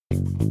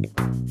Сайн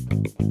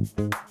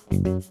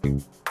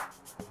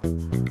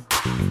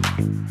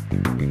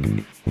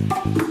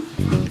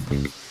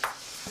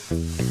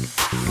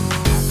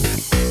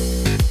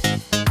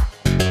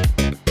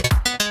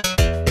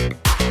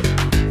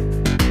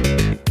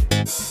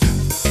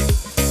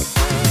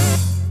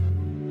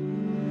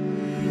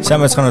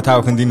байцгаана уу та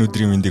бүхэнд энэ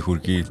өдрийн мэндийг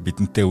хүргэе.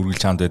 Бидэнтэй үргэлж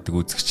хамт байдаг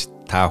үзэгч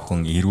та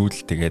бүхэн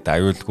эрүүл тэгээд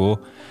аюулгүй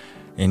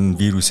энэ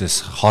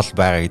вирусээс хол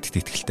байгаа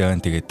гэдэгт итгэлтэй байна.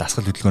 Тэгээд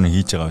дасгал хөдөлгөөнөө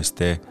хийж байгаа биз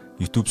дээ.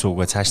 YouTube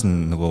суугаа цааш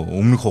нь нөгөө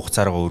өмнөх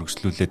хугацаараа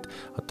өргөжлүүлээд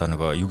одоо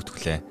нөгөө юу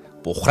гэдгэлээ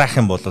ухраах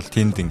юм бол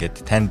тэнд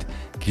ингээд танд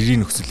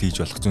гэрийн нөхцөл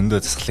хийж болох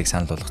зөндөө дасгалыг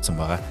санал болгоцсон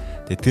байгаа.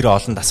 Тэгээд тэр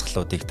олон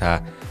дасгалуудыг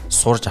та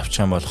сурж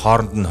авчих юм бол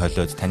хооронд нь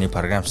холиод таны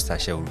програмч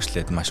цаашаа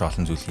өргөжлээд маш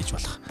олон зүйл хийж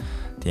болох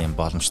тийм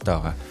боломжтой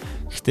байгаа.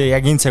 Гэхдээ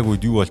яг энэ цаг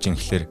үед юу болж юм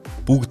гэхээр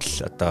бүгд л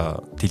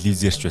одоо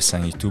телевизэрч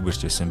байсан,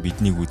 ютуберч байсан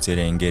биднийг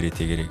үзээрэй, ингээрэй,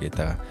 тэгэрэй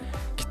гэдэг байгаа.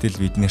 Гэтэл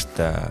биднэрт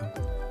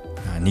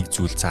нэг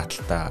зүйл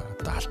зааталтаа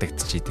одоо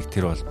алдагдчихийдэг.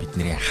 Тэр бол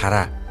бидний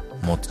хараа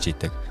муудж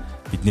идэг.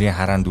 Бидний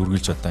хараанд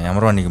үргэлж одоо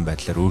ямарваа нэгэн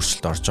байдлаар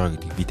өөрчлөлт орж байгаа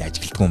гэдгийг бид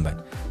ажигладаг юм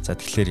байна. За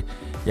тэгэхээр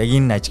яг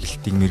энэ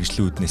ажиглалтыг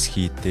мэргэжлийн үүднээс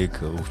хийдэг,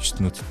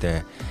 өвчтнүүдтэй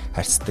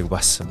харьцдаг,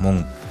 бас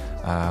мөн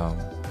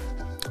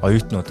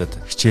оюутнуудад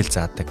хичээл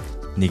заадаг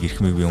нэг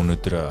эрхмийг би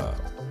өнөөдөр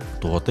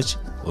дуудаж,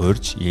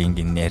 урьж энэ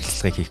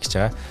ярилцлагыг хийх гэж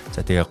байгаа.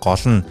 За тэгээ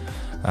гол нь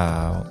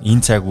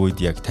энэ цаг үед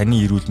яг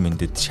таны эрүүл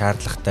мэндэд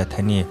шаардлагатай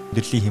таны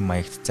өдрлийн хэм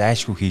маягт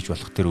зайлшгүй хийж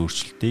болох тэр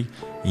өөрчлөлтийг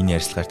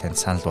энэ ярилцлагаар танд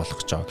санал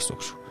болгох гэж байгаа гэсэн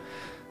үг шүү.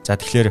 За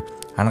тэгэхээр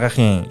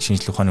анагаахын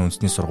шинжилгээ ухааны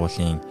үндэсний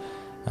сургуулийн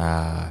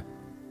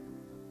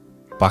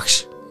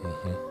багш.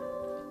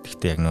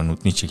 Гэхдээ яг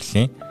нүдний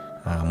чиглэлийн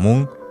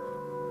мөн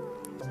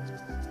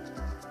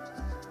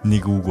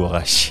нэг үг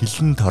байгаа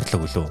шилэн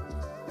торлог үлээ.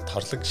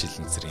 Торлог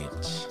шилэнцрийн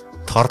юмч.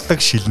 Торлог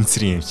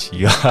шилэнцрийн эмч.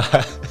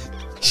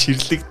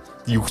 Ширлэг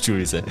юу ч юу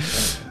вэ?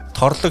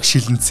 Торлог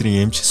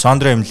шилэнцрийн эмч,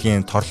 Сондро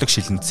эмнэлгийн торлог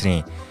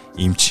шилэнцрийн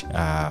эмч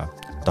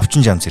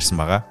Довчин Жамц ирсэн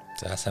байгаа.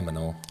 За сайн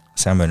байна уу?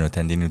 Сайн байна уу?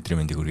 Танд энэ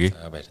өдрийн мэндийг хүргэе.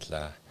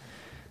 Баярлалаа.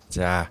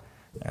 За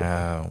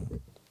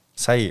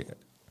сая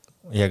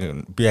яг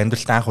би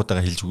амьдралдаа анх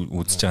удаага хэлж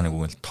үзэж байгаа нэг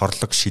үг нь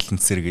торлог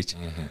шилэнцэр гэж.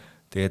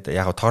 Тэгээд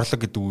яг торлог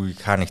гэдэг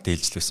үгийг хаа нэгтээ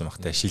хэлжлээсэн баг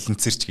та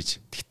шилэнцэрч гэж.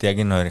 Гэхдээ яг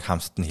энэ хоёрыг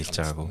хамтд нь хэлж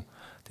байгаагүй.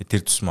 Тэгээд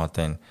тэр тусмаа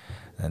одоо энэ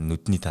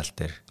нүдний тал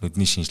дээр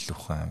нүдний шинжилгээ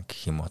ухаан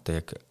гэх юм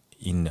одоо яг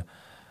энэ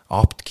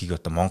оптикийг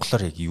одоо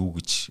монголоор яг юу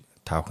гэж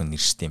та бүхэн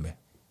нэршдэг юм бэ?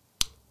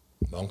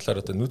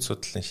 Монголоор одоо нүд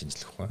судлалын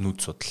шинжилгээ ухаан. Нүд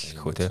судлал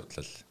гэх үү те.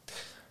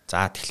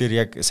 За тэгэхээр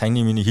яг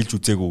саяны миний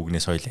хэлж үзээгүй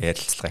үгнээс хоёул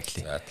ярилцлага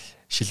эхлэе.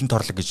 Шилэн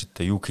торлог гэж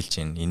одоо юу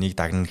хэлж байна? Энийг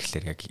дагна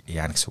гэхлээр яг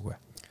яана гэсэн үг вэ?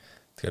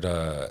 Тэгэхээр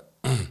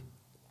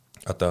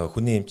одоо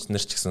хүний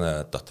эмчнэр ч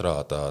гэсэн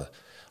дотроо одоо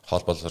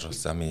хоол боловсрол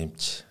замын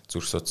эмч,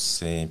 зүрх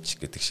судалсан эмч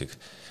гэдэг шиг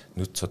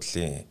нүд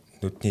судлалын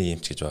нүдний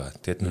эмч гэж байгаа.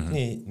 Тэгээд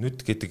нүдний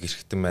нүд гэдэг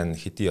эрхтэн маань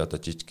хэдий одоо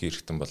жижиг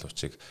эрхтэн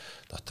боловч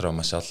дотроо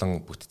маш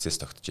олон бүтцээс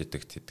тогтож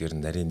идэг. Тэдгээр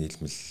нарийн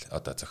нийлмэл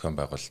одоо зохион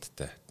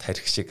байгуулалттай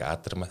тарих шиг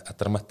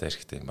адармаатай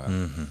эрхтэн юм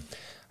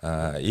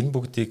байна. Энэ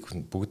бүгднийг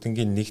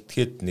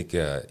нэгтгэхэд нэг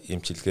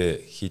эмчилгээ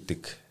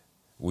хийдэг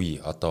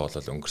үе одоо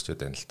бол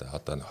өнгөрчөөд байна л да.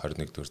 Одоо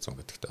 21-р зуун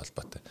гэдэгтэй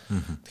холбоотой.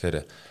 Тэгэхээр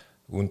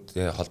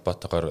үүнтэй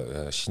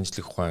холбоотойгоор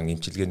шинжлэх ухаан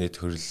эмчилгээний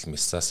төрөл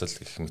мессасл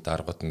гэх мэт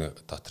аргууд нь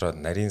дотроо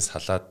нарийн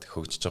салаад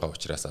хөгжиж байгаа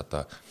учраас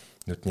одоо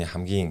нүдний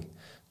хамгийн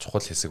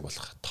чухал хэсэг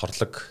болох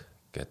торлог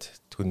гэд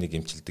түүнийг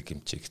эмчилдэг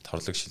эмчийг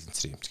торлог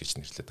шилэнцрийн эмч гэж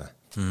нэрлэдэг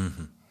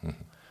байна.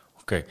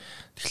 Окей.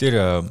 Тэгэхээр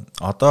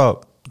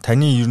одоо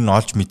таны ер нь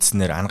олж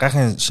мэдснээр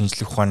анагаахын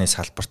шинжлэх ухааны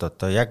салбарт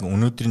одоо яг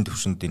өнөөдрийн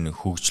түвшинд энэ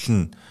хөгжил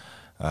нь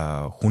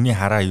хүний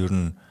хараа ер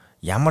нь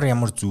ямар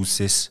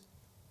зүйлсээс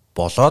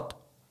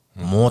болоод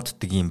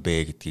мууддаг юм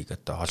бэ гэдгийг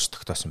одоо олж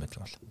тогтоосон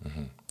байдаг бол.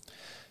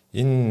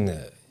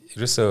 Энэ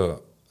ерөөсөө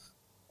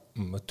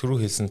түрүү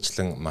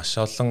хэлсэнчлэн маш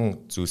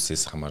олон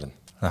зүйлсээс хамаарна.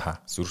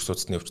 Зүрх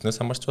судасны өвчнөөс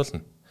хамаарч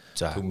болно.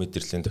 Төв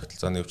мэдрэлийн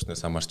тогтолцооны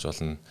өвчнөөс хамаарч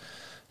болно.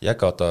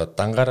 Яг одоо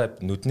дангаараа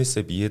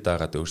нүднээсээ биед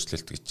аагаад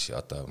өөрчлөлт гэж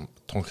одоо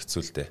тун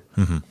хэцүүлдэг.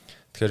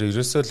 Тэгэхээр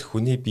ерөөсөө л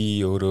хүний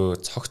бие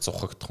өөрөө цогц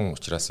ухагдхан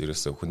учраас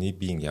ерөөсөө хүний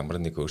биеийн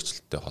ямар нэг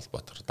өөрчлөлттэй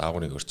холбоотойгоор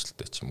даагуурын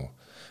өөрчлөлттэй ч юм уу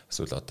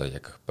эсвэл одоо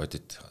яг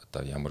бодит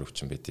одоо ямар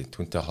өвчин байдгийг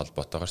түүнтэй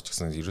холбоотойгоор ч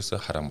гэсэн ерөөсөө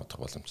хараа мутах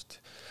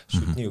боломжтой.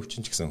 Шүдний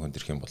өвчин ч гэсэн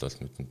хүндрэх юм бол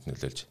нүдэнд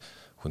нөлөөлж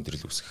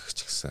хүндрэл үүсгэх ч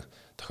гэсэн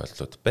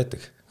тохиолдлууд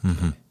байдаг.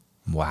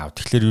 Вау.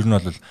 Тэгэхээр ер нь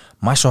бол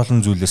маш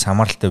олон зүйлээс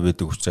хамааралтай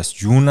байдаг учраас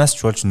юунаас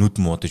ч болж нүд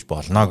муудаж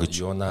болно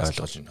гэж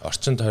ойлгож байна.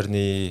 Орчин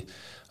тойрны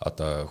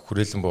одоо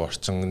хүрээлэн буй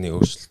орчинны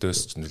өөрчлөлтөөс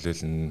ч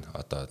нөлөөлнө.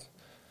 Одоо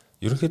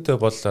ерөнхийдөө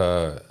бол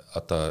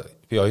одоо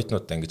би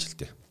оюутнуудад ингэж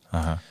хэлдэг.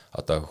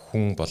 Одоо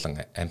хүн болон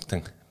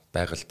амьтан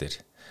байгаль дээр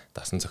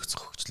дасан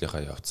зохицох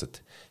хөгжлийнхаа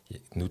явцад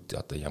нүд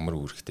одоо ямар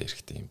үүрэгтэй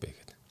хэрэгтэй юм бэ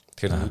гэдэг.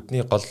 Тэгэхээр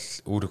нүдний гол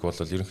үүрэг бол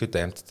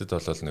ерөнхийдөө амьтдад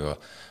бол нөгөө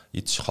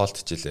идэж хоолт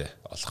хичээлээ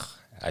олох,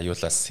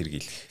 аюулаас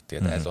сэргийлэх,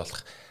 тэгээд аль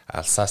болох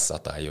алсаас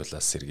одоо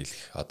аюулаас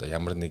сэргийлэх одоо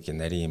ямар нэг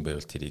нарийн юм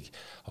байвал тэрийг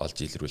олж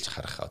илрүүлж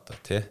харах одоо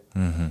тий.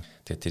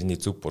 Тэгээ тэрний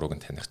зөв бурууг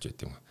нь таних ч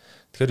байд юм.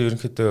 Тэгэхээр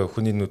ерөнхийдөө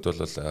хүний нүд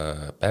бол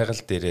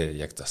байгаль дээрээ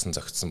яг засан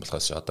зогтсон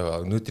болохоос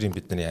одоо өнөөдрийн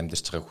бидний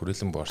амьдарч байгаа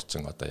хүрээлэн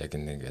буурчин одоо яг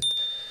ингээд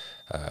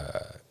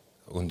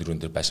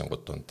өндөр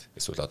байшингууд донд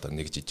эсвэл одоо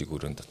нэг жижиг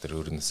өрөөнд дотор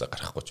өрөөнөөсөө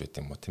гарахгүй ч байт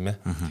юм уу тийм ээ.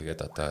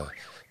 Тэгээд одоо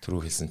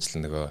түрүү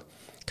хэлсэнчлэн нөгөө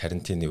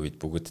карантины үед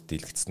бүгд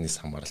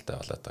дийлэгдсэнээс хамааралтай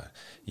болоод байгаа.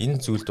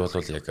 Энэ зүйлд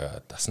бол яг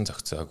дасан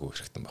зохицоогүй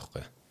хэрэгтэй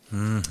байхгүй.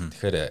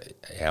 Тэгэхээр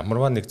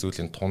ямарваа нэг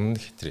зүйлийн тун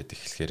хэтрээд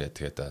эхлэхээр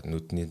тэгээд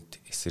нүдний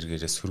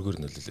эсэргээрээ сүргээр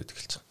нөлөөлөд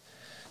эхэлж байгаа.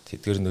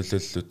 Тэдгээр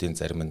нөлөөллүүдийн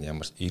зарим нь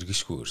ямар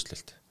эргэшгүй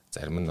өөрчлөлт.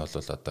 Зарим нь бол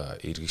одоо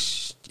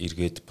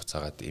эргээд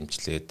буцаагаад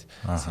эмчлээд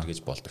сэргэж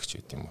болдог ч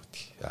үт юм уу.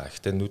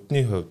 Гэхдээ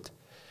нүдний хувьд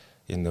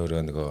энэ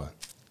нөгөө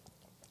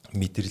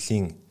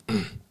мэдрэлийн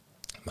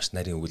маш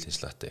нарийн үйл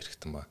ажиллагаатай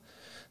эрхтэн ба.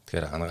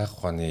 Тэгэхээр анагаах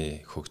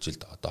ухааны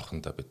хөгжилд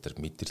одоохондоо бид нар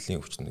мэдрэлийн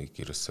өвчнөгийг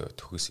ерөөсөө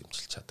төгөөс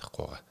эмчилж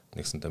чадахгүй байгаа.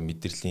 Нэгсэндээ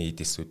мэдрэлийн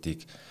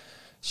эдисүүдийг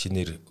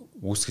шинээр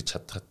үүсгэж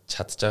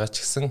чадж байгаа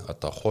ч гэсэн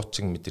одоо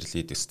хуучин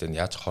мэдрэлийн эдистэй нь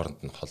яаж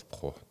хооронд нь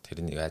холбох вэ?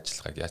 Тэрний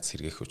ажиллагааг яаж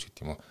сэргээх вэ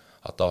гэдэг юм уу?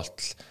 Одоо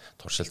болтол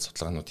туршилт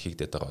судалгаанууд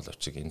хийгдээд байгаа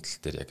боловч энэ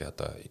тал дээр яг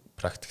одоо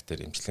практик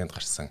дээр эмчилгээнд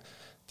гарсан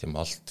тийм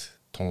олд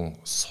тун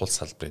сул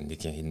салбарын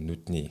нэг энэ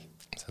нүдний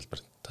салбар.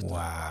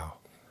 Вау.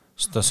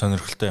 Өстой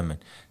сонирхолтой юм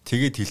байна.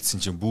 Тэгээд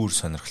хэлсэн чинь бүр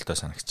сонирхолтой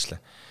санагчлаа.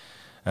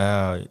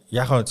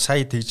 Яг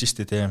сая тэгж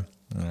штэ тийм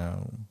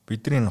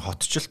бидний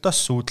хотчлолтоос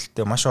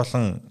сүйдэлтэй маш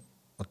олон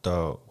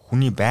одоо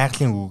хүний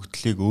байгалийн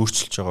өгөгдлийг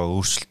өөрчилж байгаа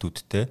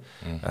өөрчлөлтүүдтэй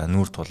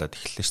нүүр тулаад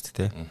эхэллээ штэ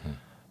тийм.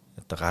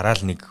 Одоо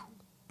гараал нэг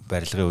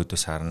барилгын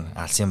өдөөс харна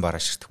алсын бар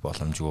ашиглах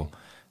боломжгүй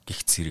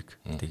гихт зэрэг.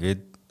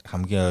 Тэгээд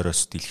хамгийн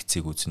ойроос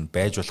дэлгэцийг үзнэ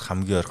байж болох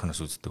хамгийн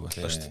ойрхоноос үздэг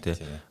боллоо шүү дээ.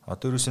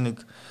 Одоо ерөөсөө нэг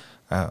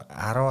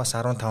 10-аас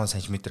 15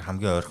 см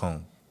хамгийн ойрхон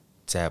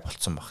зай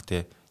болцсон баг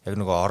тий. Яг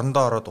нөгөө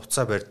орондоо ороод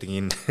уцаа барьдаг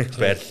энэ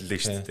байрлал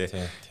шүү дээ.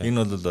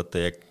 Энэ бол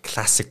одоо яг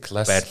классик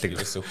байрлал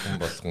ерөөсөө хүн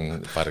болгон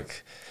баг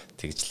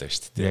тэгжлээ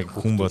шүү дээ. Яг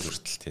хүн бол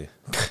хүртэл тий.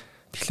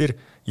 Тэгэхээр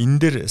энэ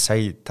дээр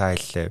сая та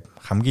хэллээ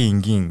хамгийн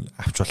энгийн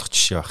авч болох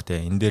жишээ баг тий.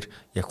 Энэ дээр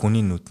яг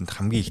хүний нүдэнд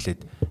хамгийн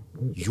эхлээд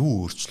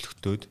юу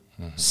өөрчлөгдөд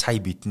сая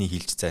бидний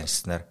хилж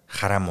занснаар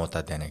хараа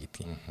муудаад байна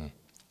гэдгийг.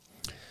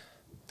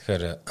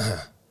 Тэгэхээр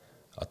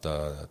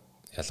одоо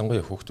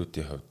ялангуяа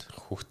хүүхдүүдийн хувьд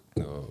хүүхд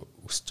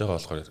өсөж байгаа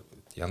болохоор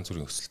янз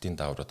бүрийн өсөлтийн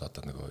дааврууд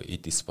одоо нөгөө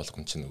эдис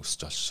болгон чинь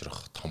өсөж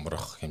олшрох,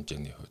 томрох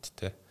хэмжээний хувьд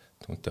те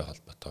түүнтэй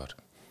холбоотойгоор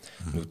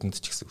нүдэнд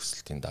ч гэсэн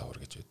өсөлтийн даавар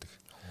гэж байдаг.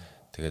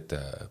 Тэгээд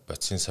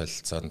бодисын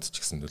солилцоонд ч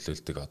гэсэн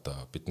нөлөөлдөг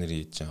одоо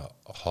бидний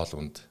хоол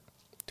унд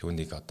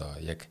түүнийг одоо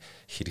яг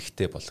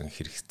хэрэгтэй болон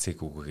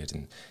хэрэгцээгүйгээр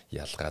нь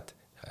ялгаад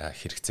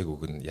хэрэгцээг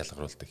үг нь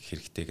ялгаруулдаг,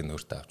 хэрэгтэйг нь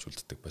өөртөө авч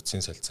үлддэг,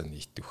 бодисын солилцооны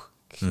итвэх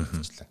гэх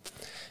мэтчлэн.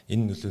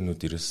 Энэ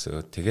нөлөөнүүд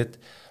ерөөсөө тэгээд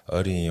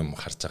ойрын юм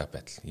харж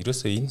байгаа байдал.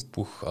 Ерөөсөө энэ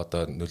бүх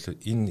одоо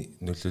энэ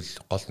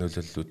гол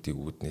нөлөөллүүдийн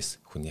үүднээс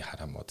хүний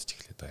хараа муудаж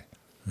эхлэдэг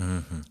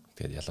байна.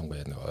 Тэгээд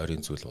ялангуяа нэг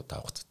ойрын зүйл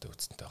удаан хугацаатай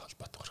үзэнтэй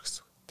холбоотойгоор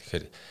гэсэн.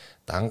 Тэгэхээр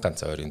дан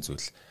ганц ойрын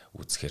зүйл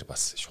үзэхээр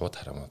бас шууд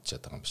хараа муудаж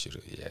байгаа юм биш.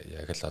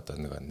 Яг л одоо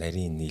нэг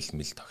нарийн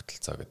нийлмэл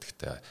тогтолцоо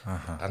гэдэгтэй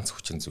ганц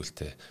хүчин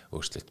зүйлтэй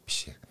өөрчлөлт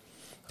биш.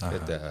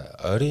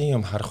 Тэгээд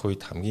ойрын юм харах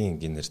үед хамгийн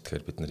энгийнээр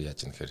тэгэхээр бид нар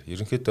яаж юм гэхээр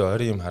ерөнхийдөө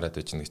ойрын юм хараад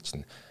байж нэг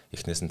чинь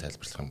эхнээс нь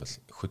тайлбарлах юм бол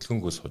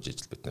хөдөлгөөнгөө сууж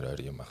ижил бид нар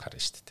ойрын юм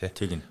харна шүү дээ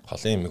тий.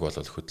 Холын юмыг бол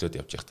хөдлөөд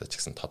явж байхдаа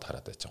ч гэсэн тод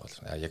хараад байж байгаа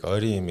бол яг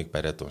ойрын юмыг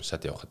бариад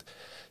уншаад явхад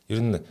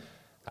ер нь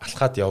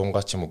алхаад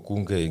явангаа ч юм уу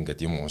гүнгээ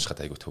ингээд юм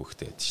уншихад айгу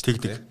төвөгтэй байдаг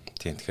шүү дээ.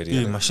 Тийм тэгэхээр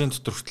би машин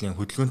дотор хүртэл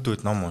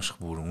хөдөлгөөнтөд ном унших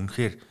бүр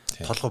үнэхээр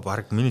толгой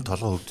баг миний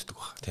толгой өвддөг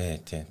баг.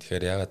 Тийм.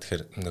 Тэгэхээр ягаад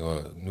тэгэхээр нөгөө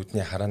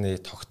нүдний харааны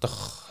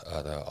тогтох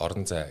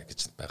орон зай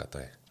гэж байгаад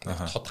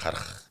байгаа. Тод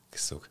харах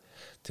гэсэн үг.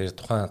 Тэр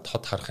тухайн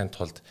тод харахын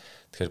тулд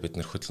тэгэхээр бид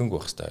нэр хөдөлгөөнгөө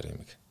байх хэрэгтэй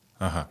юм.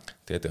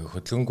 Тэгээд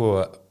хөдөлгөөнгөө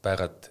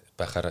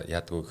байхаар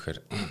яадгүй гэхээр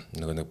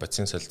нэг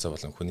бодисын солилцоо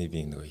болон хүний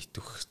биеийн нөгөө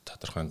итвэх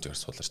тодорхой хэмжээгээр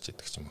суларч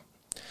идэг ч юм уу.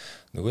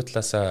 Нөгөө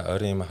талаасаа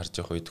ойрын юм харж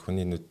явах үед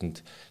хүний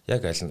нүдэнд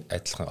яг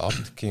адилхан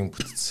оптикийн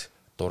бүтц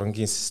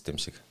дурангийн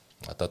систем шиг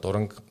одоо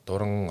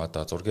дуран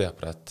одоо зургийн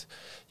аппарат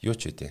юу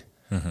ч үдэ.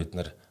 Бид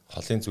нар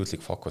холын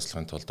зүйлийг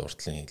фокуслахын тулд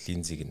уртлын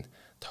линзийг нь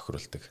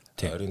тохируулдаг.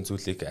 Ойрын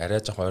зүйлийг арай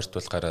жоохон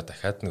ойртуулахаараа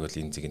дахиад нэг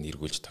линзийг нь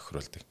эргүүлж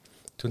тохируулдаг.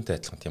 Түүнтэй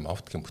адилхан тийм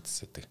оптикийн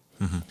бүтц байдаг.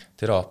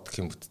 Тэр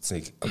оптикийн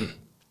бүтцийг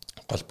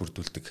гол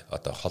бүрдүүлдэг.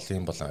 Одоо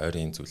холын болон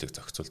ойрын зүйлийг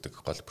зохицуулдаг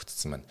гол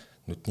бүтц маань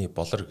нүдний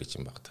болор гэж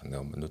юм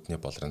байна. Нүдний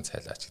болрын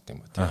цайлаач гэдэг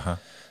юм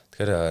ба.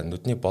 Тэгэхээр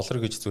нүдний болор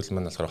гэж зүйл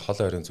маань болохоор хол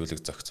ойрын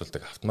зүйлийг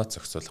зохицуулдаг автомат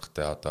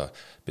зохицуулгатай одоо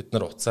бид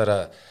нар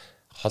утсаараа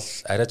хол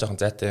арай жоохон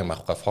зайтай юм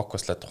авахга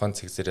фокуслаад тухайн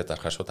цэгзэрээ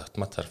дарахаар шууд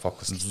автоматар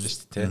фокуслж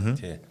шүү дээ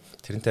тий.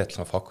 Тэрнтэй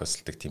адилхан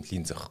фокуслдаг тийм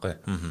линз байхгүй.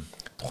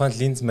 Тухайн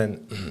линз маань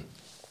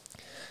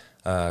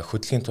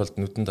хөдөлгөөний тулд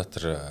нүдэн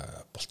дотор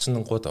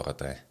булчингууд байгаа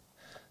даа.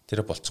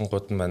 Тэр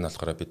булчингууд маань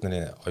болохоор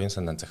бидний оюун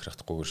санаан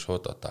захирагдахгүйгээр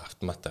шууд одоо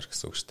автоматар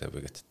гэсэн үг шүү дээ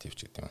вегетатив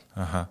гэдэг юм.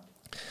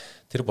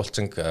 Тэр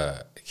булчинг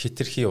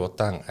хитрхи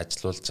удаан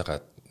ажиллаулж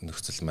байгаа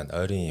нөхцөл маань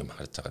ойрын юм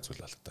харж байгаа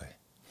зүйл болдог.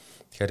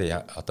 Тэгэхээр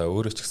Тэгэхээр одоо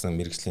өөрөө ч гэсэн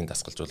мэрэгжлийн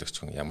дасгалжуулагч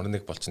хүн ямар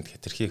нэг булчинд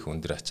хэтэрхий их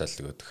өндөр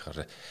ачаалал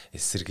өгөхөөр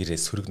эсэргээрээ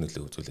сөрөг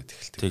нөлөө үзүүлээд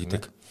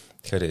эхэлдэг.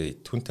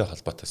 Тэгэхээр түүнтэй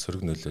холбоотой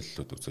сөрөг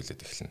нөлөөллүүд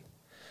үзүүлээд эхэлнэ.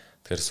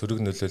 Тэгэхээр сөрөг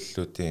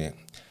нөлөөллүүдийн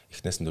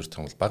эхнээс нь үрдэх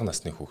юм бол бага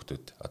насны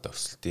хүүхдүүд одоо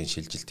өсөлтийн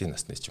шилжилтийн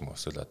насны ч юм уу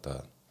эсвэл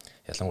одоо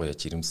ялангуяа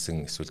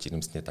жирэмсэн эсвэл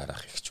жирэмсний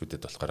дараах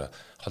эхчүүдэд болохоор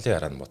холын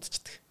араа нь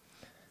муудчихдаг.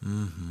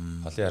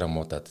 Холын араа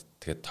муудаад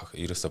тэгээд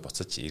ерөөсө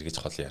буцаж эргэж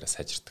холын араа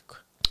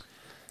сайжирдаг.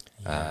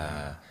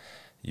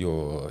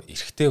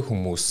 Эрэгтэй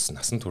хүмүүс,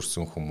 насанд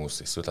хүрсэн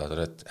хүмүүс эсвэл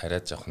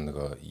арай жоохон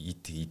нөгөө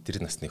идэр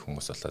насны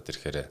хүмүүс болоод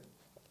ирэхээр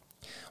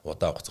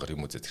удаан хугацаар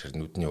юм үзээд ирэхээр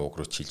нүдний уг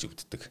руу чилж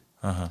өвддөг.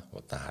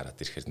 Удаан хараад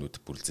ирэхээр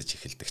нүд бүрлзэж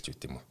эхэлдэг ч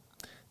үт юм уу.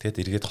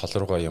 Тэгэд эргээд хол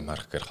руугаа юм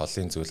харах гэхээр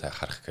холын зүйл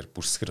харах гэхээр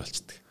бүрсгэр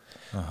болчдөг.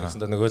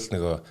 Тэгсэндээ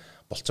нөгөө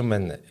булчин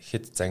маань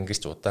хэд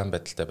зангирч удаан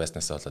байдалтай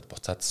байснаас болоод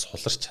буцаад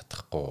суларч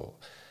чадахгүй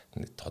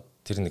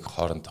тэр нэг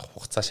хооронд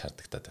хугацаа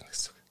шаарддаг байна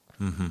гэсэн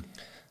үг.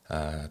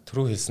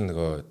 Түрүү хэлсэн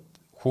нөгөө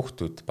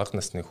хүүхдүүд, бага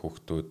насны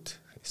хүүхдүүд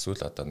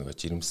эсвэл одоо нөгөө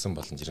жирэмсэн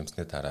болон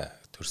жирэмсний дараа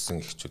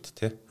төрсэн эхчүүд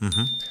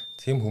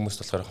тийм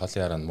хүмүүс болохоор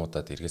холын араа нь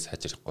муудаад эргээс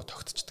хажирахгүй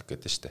тогтцдог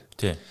гэдэг нь шүү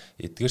дээ.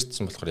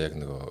 Эдгээрчсэн болохоор яг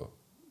нөгөө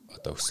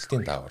одоо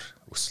өсөлтийн даавар,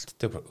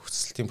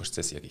 өсөлтийн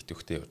процесс яг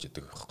идэвхтэй явж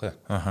идэг байхгүй.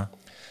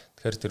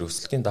 Тэгэхээр тэр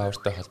өсөлтийн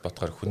даавартай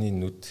холбоотойгоор хүний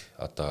нүд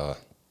одоо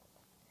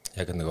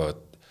яг нөгөө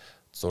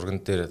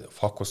зурган дээр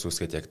фокус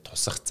үүсгээд яг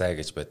тусах зай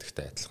гэж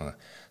байдагтай адилхан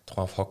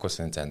тухайн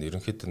фокусын зай нь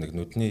ерөнхийдөө нэг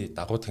нүдний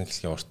дагуу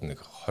тэнхлэгийн урт нэг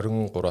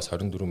 23-аас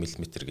 24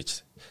 мм гэж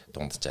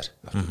дунджаар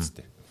авч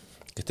үзтээ.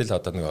 Гэтэл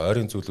одоо нэг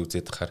ойрын зүйл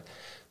үзээд хахаар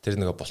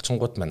тэр нэг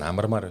булчингууд маань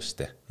амармаар байна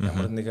штэ.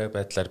 Ямар нэг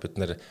байдлаар бид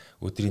нэр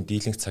өдрийн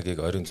дийлэнх цагийг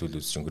ойрын зүйл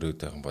үзэж өнгөрөөд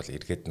байгаа юм бол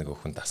эргээд нэг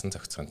хүн дасан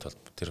зохицохын тулд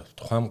тэр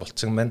тухайн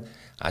булчин маань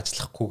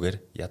ажиллахгүйгээр,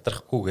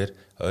 ядрахгүйгээр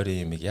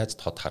ойрын юмыг яаж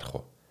тод харах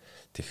вэ?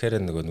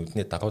 Тэгэхээр нөгөө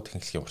нүдний дагуу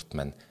тэнхлэгийн урт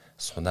маань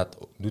сунаад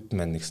нүд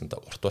маань нэгсэнд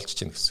уртуулчих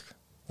чинь гэсэн.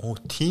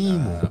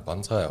 Тийм үү.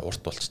 Гонцгой урт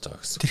болчихж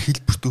байгаа гэсэн. Тэр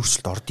хэлбэрт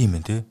өөрчлөлт орд юм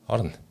байна те.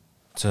 Орно.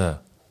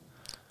 За.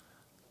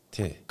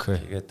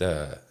 Тэгээд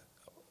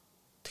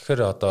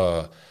тэгэхээр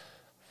одоо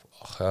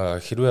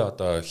хэрвээ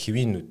одоо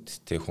хэвийн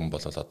нүдтэй хүн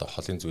бол одоо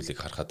холын зүйлийг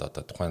харахад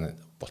одоо тухайн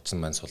булчин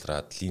маань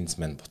сулраад линз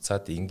маань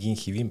буцаад энгийн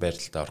хэвийн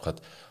байрлалд ороход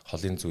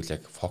холын зүйл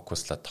яг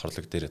фокуслаад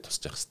торлог дээрээ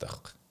тусчих хэрэгтэй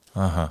байхгүй.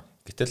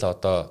 Гэтэл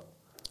одоо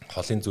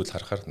холын зүйл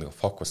харахаар нэг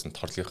фокус нь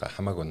торлогынхаа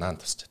хамаагүй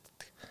наан тусч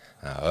чаддаг.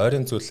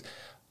 Ойрын зүйл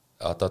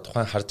одоо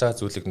тухайн харж байгаа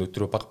зүйлийг нүд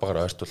рүү баг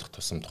багаар ойртуулах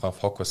тусам тухайн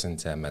фокусын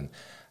зай маань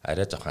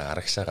арай жоохон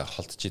арагшаага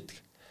холдож идэг.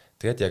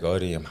 Тэгээд яг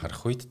ойрын юм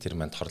харах үед тэр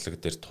маань торлог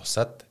дээр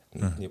тусаад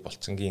нүдний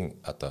булчингийн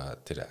одоо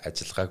тэр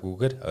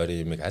ажиллагаагүйгээр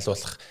ойрын юмыг аль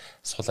болох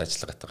сул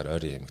ажиллагаатайгаар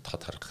ойрын юмыг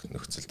тод харах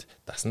нөхцөлд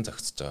дасан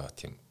зохицож байгаа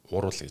тийм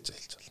уурал гэж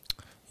хэлж байна.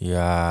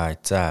 Яа,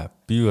 за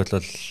би бол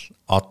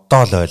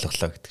одоо л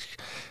ойлголоо гэдэг.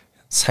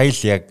 Сая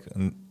л яг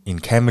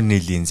энэ камерны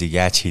линзийг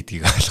яаж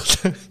хийдгийг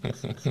ойлголоо.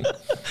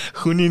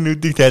 Хүний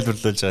нүдийг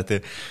тайлбарлуулж байгаа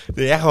тийм.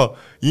 Тэгээ яг хоо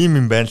ийм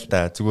юм байна л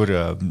да.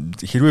 Зүгээр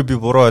хэрвээ би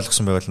буруу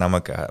ойлгосон байвал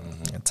намайг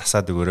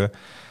засаад өгөөрэй.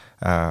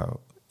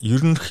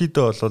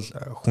 Ерөнхийдөө бол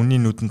хүний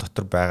нүдэн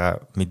дотор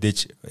байгаа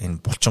мэдээж энэ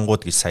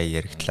булчингууд гэж сая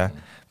яригдлаа.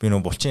 Би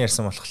нөө булчин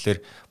ярьсан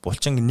болохоор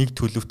булчин нэг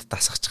төлөвт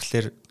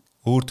дасгачихлаэр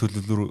өөр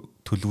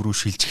төлөв рүү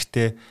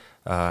шилжихдээ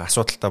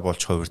асуудалтай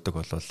болж хувирдаг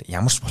бол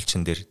ямар ч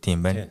булчин дээр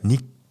тийм байна.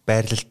 Нэг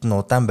байрлалт нь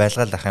удаан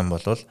байлгаал ах юм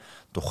бол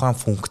тухайн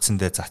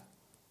функцэндээ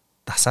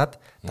дасаад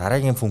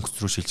дараагийн функц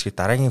рүү шилжихэд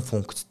дараагийн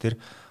функц дээр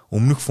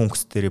өмнөх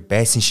функц дээр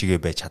байсан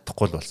шигээ байж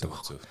чадахгүй л болдог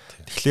байхгүй.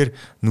 Тэгэхээр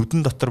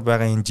нүдэн дотор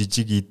байгаа энэ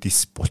жижиг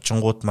эдис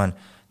булчингууд маань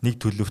нэг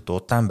төлөвт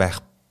удаан байх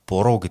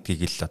буруу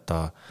гэдгийг л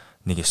одоо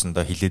нэг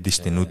ясандаа хэлээд нь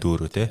штэ нүд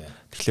өөрөө те.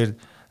 Тэгэхээр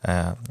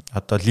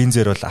одоо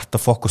линзер бол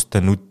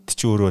автофокустай нүд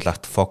чи өөрөө бол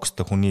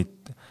автофокустай хүний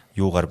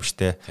юугаар биш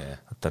те.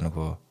 Одоо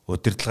нөгөө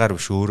удирдлагаар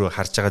биш өөрөө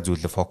харж байгаа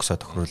зүйлээ фокусоо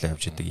тохируулаад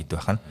явж идэг эд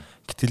байхна.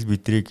 Гэтэл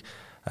бидрийг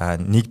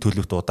нэг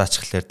төлөвт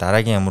удаачихлаэр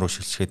дараагийн ямар уу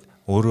шилжихэд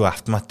өөрөө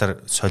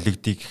автоматар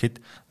солигдъё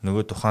гэхэд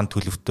нөгөө тухайн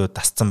төлөвтөө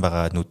дасцсан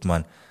байгаа нүд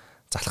маань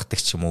залхдаг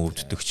ч юм уу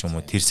өвддөг ч юм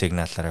уу тэр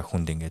сигналаараа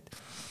хүнд ингээд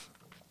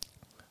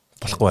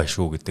болохгүй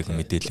шүү гэдэг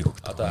мэдээлэл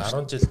өгдөг. Одоо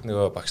 10 жилд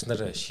нөгөө багш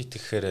нар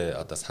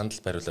шийтгэхээр одоо сандал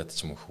бариулаад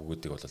ч юм уу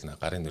хүүгүүдийг бол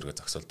гарын нэргөө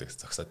зогсоод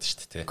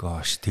шүү дээ тий.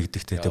 Гош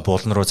тэгдэгтэй тий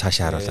булан руу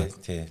цаашаа харуулаад.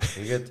 Тий.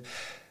 Тэгээд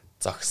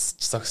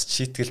зогс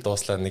шийтгэл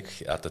дууслаа нэг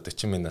одоо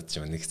 40 минут ч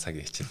юм нэг цаг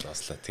хичээл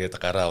дууслаа. Тэгээд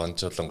гараа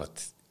унжуулан гот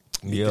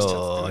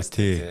мэдэрч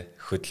тий.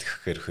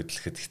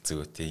 Хөдлөхөд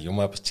хэцүү тий.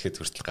 Юмаа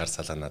бичгээд хүртэл гар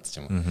салаанаад ч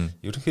юм уу.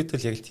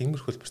 Ерөнхийдөө л яг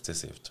тиймэрхүү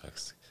процесс явж байгаа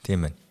гэсэн.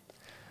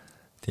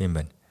 Тийм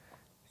байна.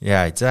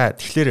 Яа за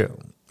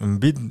тэгэхээр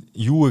бид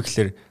юу вэ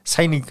гэхээр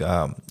сая нэг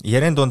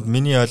яриан донд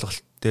миний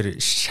ойлголт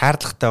дээр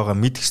шаардлагатай байгаа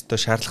мэдэх ёстой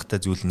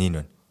шаардлагатай зүйл нь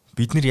энэ байна.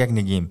 Бид нар яг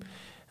нэг юм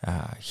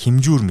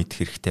хэмжүүр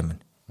мэдэх хэрэгтэй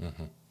байна.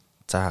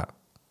 За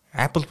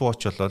Apple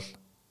Watch бол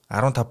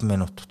 15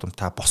 минут тутам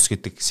та бос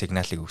гэдэг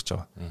сигналыг өгч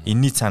байгаа.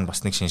 Энийний цаана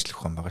бас нэг шинжлэх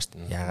ухаан байгаа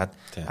шүү дээ. Яагаад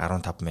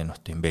 15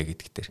 минут юм бэ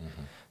гэдэг дээр.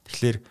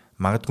 Тэгэхээр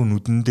магадгүй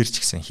нүдэн дээр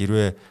ч гэсэн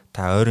хэрвээ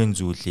та ойрын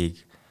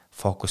зүйлийг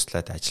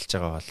фокуслаад ажиллаж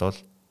байгаа бол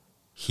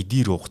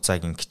хэдий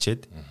хугацааг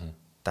ингэчээд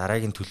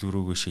дараагийн төлөв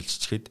рүүгээ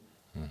шилжчихэд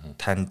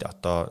танд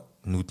одоо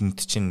нүдэнд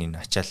чинь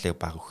энэ ачааллыг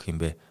баг өгөх юм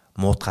бэ?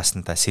 Муутгаас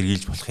нь та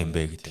сэргийлж болох юм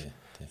бэ гэдэг.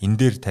 Энэ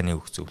дээр таны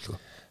өгөх зөвлөгөө.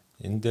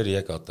 Энэ дээр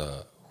яг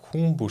одоо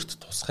хүн бүрт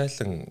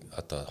тусгайлан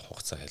одоо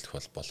хугацаа хэлэх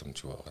бол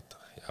боломжгүй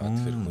байгаа. Яг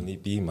тэгэхээр хүний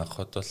бие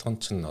махбод болгон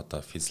ч н одоо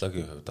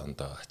физиологийн хувьд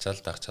ондоо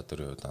ачаал даах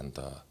чадварын хувьд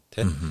ондоо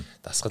тийм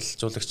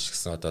дасгалжуулагч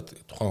гэсэн одоо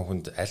тухайн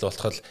хүнд аль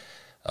болох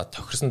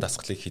тохирсон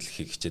дасгалыг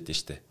хэлхийг хичээд нь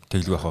штэ.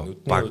 Тэглэх байх.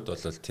 Нүдний хувьд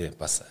бол тийм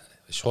бас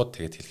шууд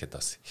тэгээд хэлэхэд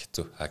бас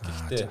хэцүү.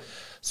 Гэхдээ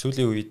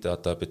сүүлийн үед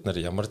одоо бид нар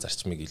ямар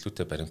зарчмыг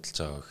илүүтэй баримталж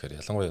байгаа гэхээр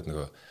ялангуяа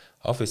нөгөө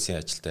офисын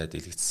ажилдаа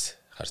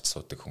дэлгэц харж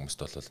суудаг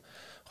хүмүүст бол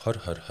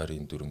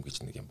 20-20-24 гэж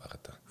нэг юм байгаа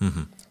даа.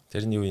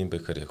 Тэр нь юу юм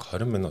бэ гэхээр яг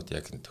 20 минут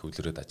яг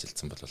төвлөрөөд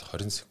ажилласан бол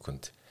 20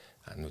 секунд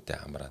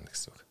нүдээ амраана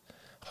гэсэн үг.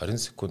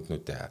 20 секунд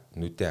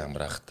нүдээ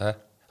амраахтаа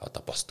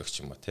одоо босдог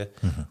ч юм уу тий.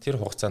 Тэр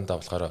хугацаанд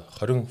болохоор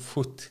 20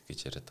 фут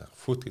гэж яриад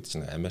байгаа. Фут гэдэг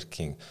чинь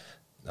Америкийн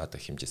одоо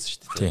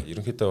хэмжээс шүү дээ.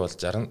 Ерөнхийдөө бол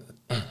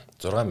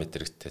 66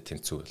 метртэй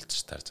тэнцүү болж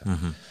таарж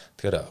байгаа.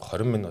 Тэгэхээр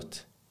 20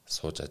 минут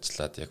сууж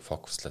ажиллаад яг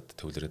фокуслаад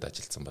төвлөрөөд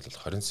ажилласан бол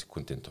 20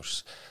 секундын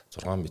турш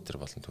 6 метр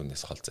болон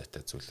түүнээс хол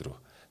зайтай зүйл рүү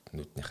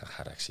нүднийхээ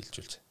харааг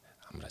шилжүүлж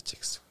амраач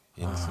гэсэн.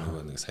 Энэ л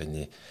нөгөө нэг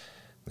саяны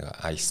нэг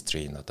eye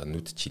strain одоо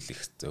нүд чилэх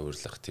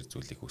зөөврлөх тэр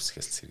зүйлийг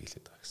үүсгэхээс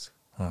сэргийлээд байгаа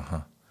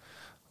гэсэн.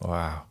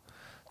 Вау.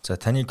 За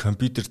таны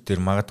компьютер дээр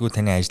магадгүй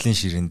таны ажлын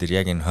ширээн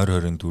дээр яг энэ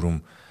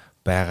 2024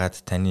 байгаад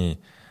таны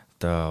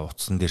одоо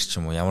утсан дээр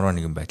ч юм уу ямар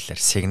нэгэн байдлаар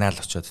сигнал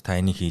очоод та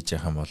энийг хийж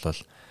явах юм бол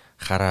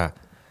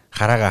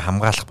хараагаа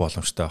хамгаалах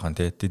боломжтой байна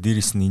тий. Тэгээд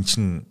дээрэс нь эн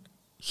чинь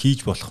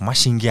хийж болох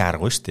маш энгийн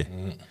арга байна шүү дээ.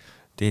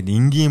 Тэгээд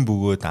энгийн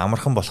бөгөөд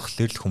амархан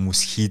болохоор л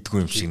хүмүүс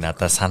хийдгүй юм шиг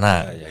надад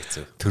санаа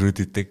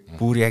төрөөд идэг.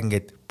 Бүр яг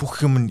ингээд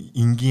бүх юм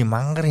энгийн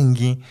мангар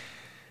энгийн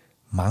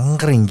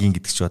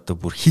гэдэг чи одоо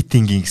бүр хит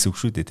энгийн гэсэн үг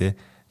шүү дээ тий.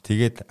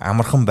 Тэгээд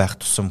амархан байх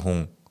тусам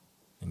хүн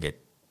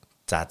ингээд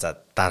за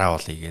дараа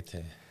болъё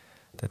гэдэг.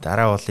 Тэгээд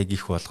дараа болъё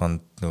гих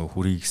болгонд нөгөө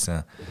хүрий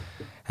гэсэн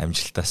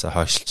амжилтаасаа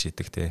хойшилж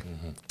идэг тий.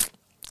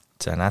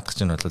 За наадах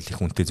чинь бол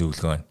их үнэтэй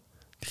зөвлөгөө байна.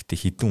 Гэхдээ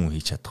хідэн хүн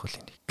хийж чадах бол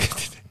энийг.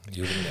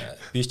 Ер нь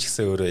би ч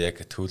гэсэн өөрөө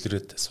яг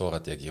төвлөрөөд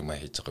суугаад яг юм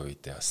хийж байгаа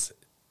үедээ бас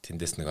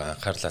тэндээс нэг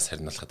анхаарлаас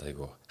харниулахад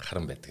айгу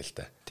харан байдаг л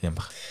да.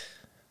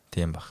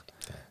 Тийм бах.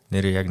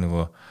 Нэрээ яг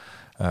нөгөө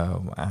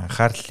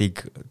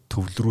анхаарлыг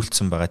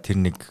төвлөрүүлсэн байгаа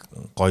тэр нэг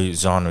гоё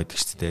зон байдаг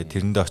шүү дээ.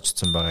 Тэрэндээ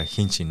очсон байгаа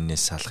хин ч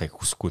энэс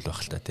салахыг хүсэхгүй л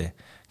байх л да тий.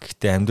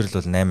 Гэхдээ амьдрал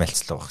бол 8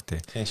 альцлаа баг тий.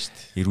 Тийм шүү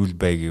дээ. Эрүүл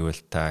бай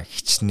гэвэл та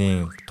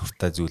хичнээн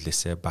туртай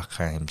зүйлээсээ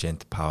багахан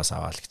хэмжээнд пауз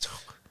аваа л гэж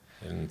байгаа юм.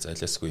 Ер нь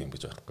залиасгүй юм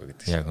гэж байхгүй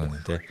гэдэг. Яг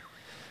үнэ тий.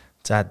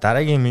 За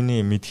дараагийн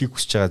миний мэдхийг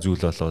хүсэж байгаа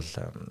зүйл бол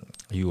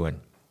юу вэ?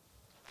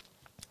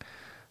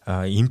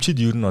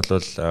 Эмчид ер нь бол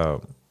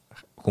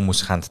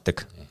хүмүүс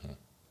ханддаг.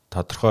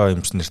 Тодорхой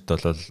эмчнэрт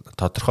бол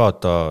тодорхой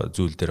одоо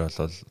зүйл дээр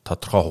бол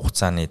тодорхой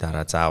хугацааны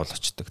дараа заавал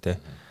очдог тий.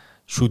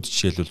 Шүд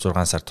жишээлбэл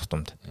 6 сар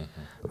тутамд.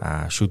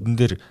 Шүдэн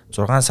дээр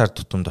 6 сар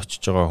тутамд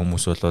очиж байгаа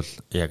хүмүүс бол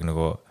яг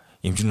нөгөө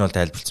эмч нь бол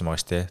тайлбарлсан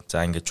байгаа шүү дээ.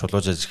 За ингээд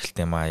чулууж ажиглалт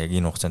юм аа. Яг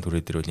энэ хугацаанд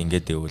түрээд ирвэл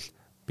ингээд дэвэл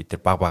бид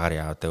нар багаар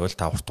яваад байвал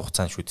та урт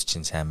хугацаанд шүд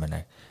чинь сайн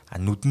байна.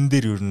 Нүдэн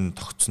дээр ер нь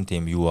тогтсон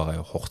тийм юу байгаа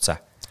юу хугацаа.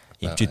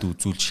 Эмчид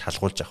үзүүлж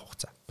шалгуулж авах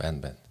хугацаа.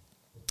 Байна.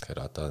 Тэгэхээр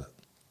одоо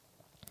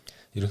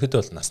ерөнхийдөө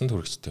бол насанд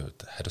хүрэгчдийн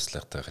хувьд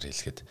хариуцлагатайгаар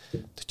хэлэхэд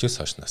 40-с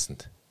хойш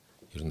насанд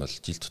ер нь бол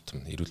жил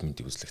тутам эрүүл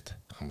мэндийн үзлэгт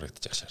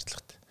хамрагдаж явах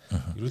шаардлагатай.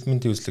 Эрүүл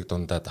мэндийн үзлэг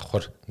дундаа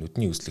давхар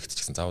нүдний үзлэгт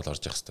ч гэсэн заавал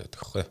орж явах хэрэгтэй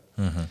байдаг байхгүй.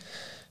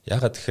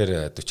 Яагаад тэгэхээр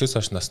 40-с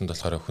хойш насанд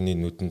болохоор хүний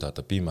нүдэнд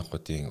одоо бие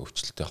махбодын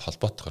өвчлөлтөй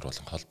холбоотойгоор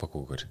болон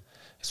холбоогүйгээр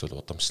эсвэл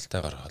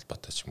удамшлалтайгаар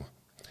холбоотой ч юм уу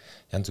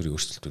янз бүрийн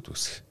өөрчлөлтүүд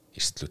үүсэх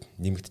эрсдлүүд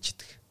нэмэгдэж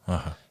идэг.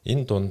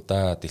 Энэ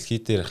дундаа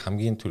дэлхий дээр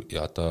хамгийн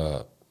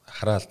одоо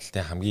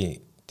хараалтын хамгийн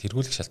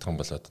тэргүүлэх шалтгаан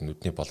бол одоо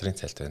нүдний болрын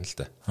цайлт байна л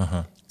да.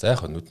 За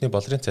яг нүдний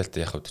болрын цайлт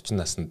яг 40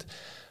 наснд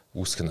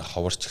үүсэх нь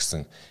ховорч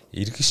гисэн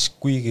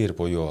эргэшгүйгээр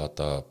буюу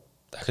одоо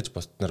дахиж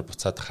ботноор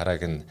буцаад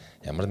харааг нь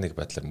ямар нэг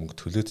байдлаар мөнгө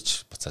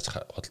төлөөдж буцааж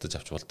худалдаж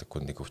авч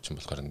болдоггүй нэг өвчин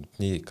болохоор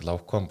нүдний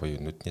глауком буюу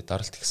нүдний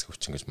даралт гэсэн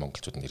өвчин гэж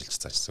монголчууд нь нэрлэж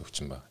заажсан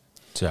өвчин байна.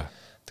 За.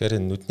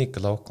 Тэгэхээр нүдний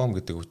глауком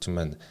гэдэг өвчин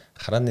маань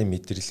харааны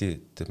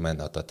мэдрэлийн маань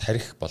одоо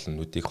тарих болон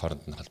нүдийг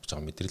хооронд нь холбож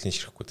байгаа мэдрэлийн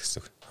ширхгүүд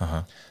гэсэн үг.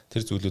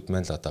 Тэр зүйлүүд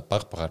маань л одоо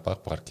баг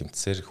багаар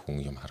гимтсээр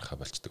хүн юм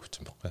харахаа болчдөг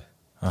өвчин байхгүй.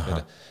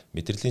 Тэгэхээр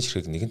мэдрэлийн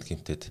ширхэг нэгэнд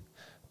гимтээд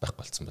байх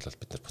болцсон бол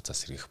бид нар буцаа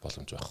сэргийх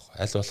боломж байхгүй.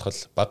 Аль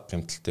болох баг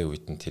гимтэлтэй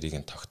үед нь тэрийг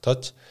нь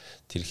тогтоож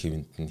тэр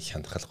хэвэнд нь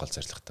хянах гол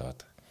зорилготой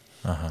байдаг.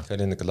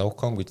 Тэгэхээр энэ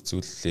глауком гэдэг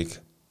зүйлийг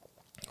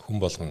хүн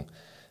болгон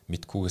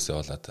мэдгүйгээсээ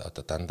болоод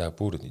одоо дандаа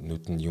бүр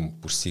нүд нь юм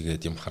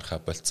бүрсийгээд юм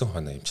харахаа болцсон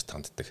хоноо юмч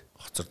танддаг.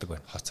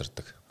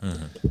 Хоцордог.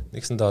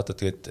 Нэгсэндээ одоо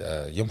тэгээд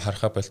юм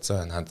харахаа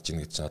болцсон хандж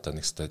ийн гэж одоо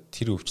нэгсдээ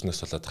тэр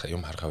өвчнөөс болоод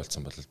юм харахаа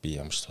болцсон бол би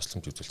ямар ч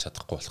тусламж үзүүлж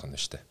чадахгүй болох нь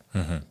шүү дээ.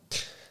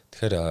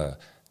 Тэгэхээр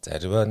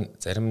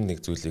зарим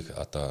нэг зүйлийг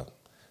одоо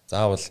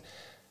заавал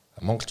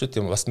монголчууд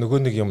юм бас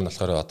нөгөө нэг юм нь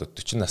болохоор одоо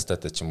 40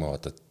 настайдаа ч юм уу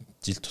одоо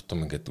жил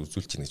тутам ингээд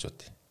үзүүлж ийн гэж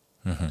бодъё.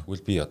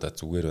 Тэгвэл би одоо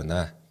зүгээр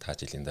байна. Та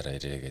жилийн дараа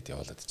ирээ гэдээ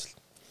явуулаад ижил.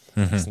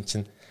 Гэсэн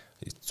чинь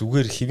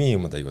зүгээр хэвийн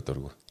юмд аягүй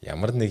дургу.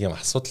 Ямар нэг юм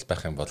асуудал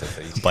байх юм бол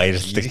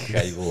баярлалаа.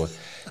 Аягүй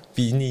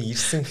би энийг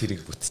ирсэн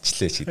хэрэг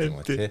бүтчлээ ч гэдэг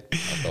юм уу тий.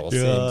 Одоо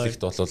улсын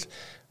эмнэлэгт бол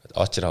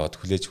очир аваад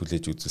хүлээж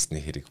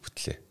үзүүлсний хэрэг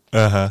бүтлээ.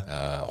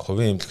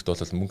 Хувийн эмнэлэгт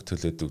бол мөнгө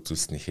төлөөд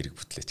үзүүлсний хэрэг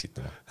бүтлээ ч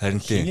гэдэг юм. Харин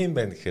тийм юм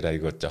байна гэхээр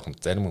аягүй жоохон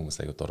зарим хүмүүс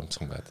аягүй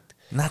дурамчхан байдаг.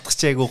 Наадах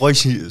чи аягүй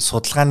гоё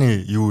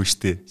судалгааны юу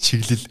штэ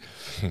чиглэл.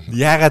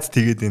 Яагаад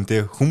тэгээд энэ те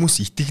хүмүүс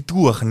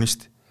итгэдэггүй байх нь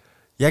штэ.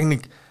 Яг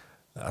нэг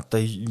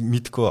одоо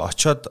мэдгүй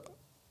очоод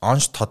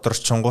онж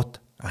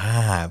тодорчонгууд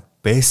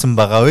байсан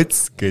байгаа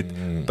үз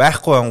гэд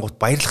байхгүй ангууд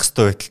баярлах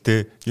хэрэгтэй байтал те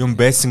юм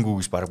байсангүй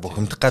гэж баг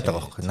бухимдах гээд байгаа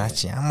байхгүй. Наа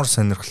чи ямар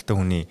сонирхолтой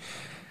хүний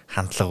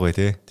хандлага вэ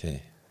те.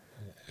 Тий.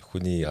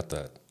 Хүний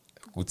одоо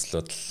үзэл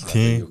бодол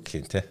юу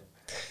гэх юм те.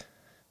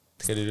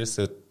 Тэгэхээр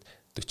ерөөсөө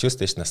 40-оос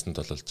дээш наснд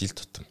бол жил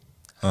тутам.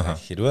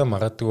 Хэрвээ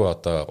магадгүй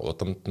одоо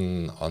удамд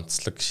нь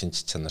онцлог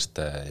шинж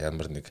чанартай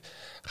ямар нэг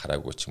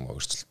хараагүй ч юм уу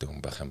өөрчлөлттэй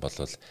хүн байх юм бол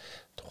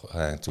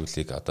тухайн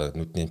зүйлийг одоо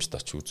нүдний эмчт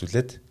очиж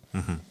үзүүлээд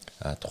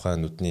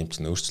тухайн нүдний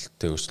эмч нь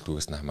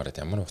өөрчлөлтөөс нь хамаарат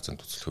ямар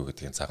хугацаанд үзүүлэх вэ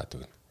гэдгийг заагаад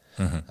өгнө.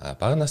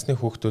 Бага насны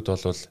хүүхдүүд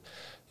бол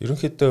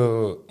ерөнхийдөө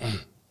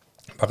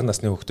бага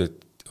насны хүүхдүүд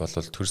бол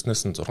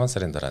төрснөөс нь 6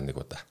 сарын дараа нэг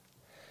удаа.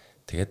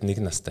 Тэгээд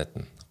 1 настайд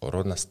нь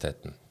 3 настайд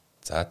нь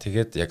за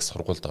тэгээд яг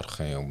сургуульд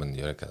орохын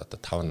өмнө яг одоо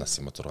 5 нас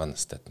юм уу 6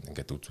 настайд нь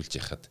ингээд үзүүлж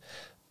явах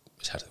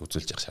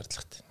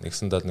шаардлагатай.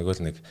 Нэгсэндээ нөгөө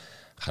л нэг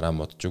хараа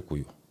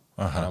модчихгүй юу.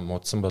 Хараа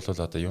модсон бол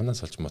одоо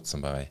юунаас олж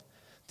модсон байгаа юм.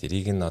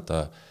 Тэрийг нь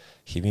одоо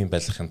хэвийн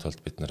байлгахын тулд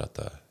бид нар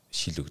одоо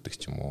шил өгдөг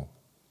ч юм уу.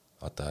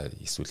 Одоо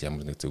эсвэл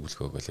ямар нэг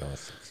зөвлөгөө өгөөл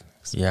явал.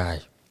 Яа.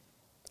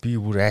 Би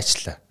бүр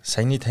айчлаа.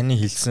 Саяны таны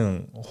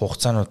хэлсэн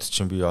хугацаанууд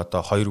чинь би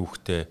одоо 2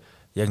 хүүхдээ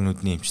яг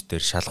нүдний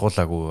эмчтэр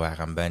шалгуулаагүй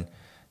байгаа юм байна.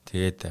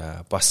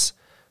 Тэгээд бас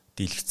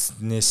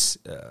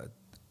дэлгэцнээс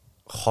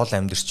хол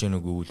амьдэрч гэнэ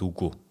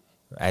үгүй.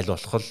 Аль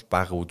болох л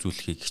бага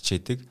үзүүлэхийг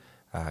хичээдэг.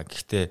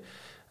 Гэхдээ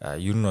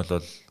ер нь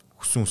бол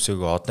хүсэн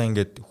үсээгөө одоо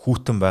ингээд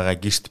хүүтэн байгаа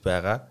гэрт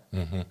байгаа.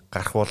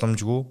 Гарах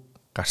боломжгүй.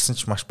 Гарсан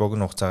ч маш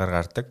богино хугацаагаар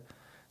гардаг.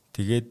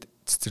 Тэгээд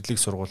цэцэрлэг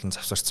сургуулийн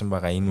завсарсан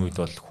байгаа энэ үед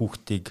бол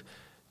хүүхдийг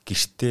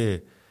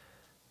гэртээ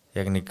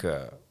яг нэг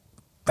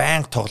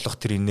байнга тоглох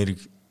тэр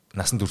энерги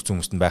насанд хүрсэн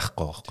хүмүүст нь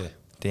байхгүй байхгүй.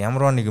 Тэгээ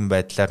ямар нэгэн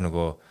байдлаар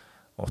нөгөө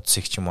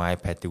утсыг ч юм уу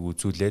iPad-ыг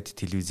үзүүлээд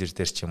телевизэр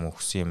дээр ч юм уу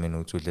хүсэн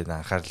юм үзүүлээд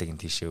анхаарлыг нь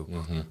тийшээ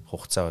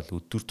хугацаа бол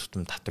өдөр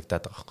тутам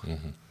татагдаад байгаа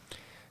байхгүй.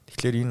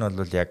 Тэгэхээр энэ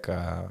бол яг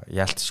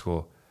яалтчгүй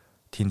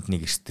тэнд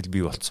нэг эрсдэл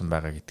бий болцсон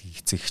байгаа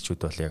гэдгийг эцэг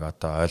эхчүүд бол яг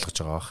одоо ойлгож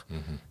байгаа бах.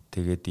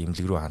 Тэгээд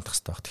эмнэлэг рүү хандах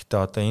хэрэгтэй баг.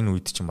 Гэхдээ одоо энэ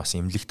үед чинь бас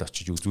эмнэлэгт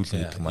очиж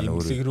үзүүлнэ гэдэг маань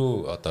өөрөө эмнэлэг рүү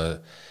одоо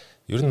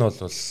ер нь бол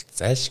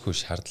зайлшгүй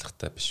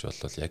шаардлагатай биш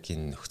бол яг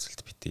энэ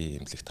нөхцөлд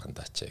битгий эмнэлэгт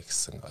хандаач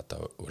гэсэн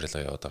одоо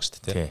уриалга яваад байгаа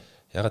шүү дээ.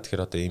 Ягаад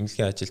тэгэхээр одоо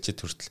эмнэлгийн ажилчид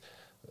хүртэл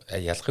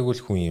ялгаагүй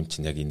л хүн юм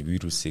чинь яг энэ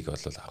вирусыг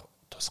бол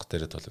тусах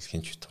дээрээ бол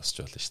хинч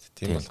тусч болно шүү дээ.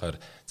 Тийм болохоор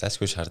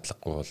зайлшгүй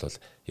шаардлагагүй бол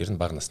ер нь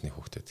бага насны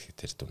хүүхдүүд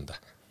тэр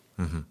дундаа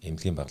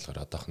эмнэлгийн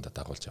байгууллагаар одоохондоо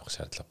дагуулж явах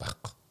шаардлага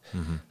байхгүй.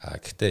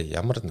 Гэхдээ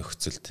ямар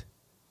нөхцөлд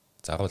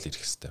загвал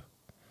ирэх хэвээр.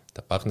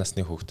 Одоо бага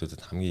насны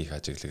хүүхдүүдэд хамгийн их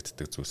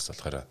ажиглагддаг зүйлс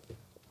болохоор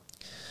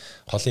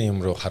холын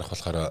юм руу харах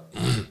болохоор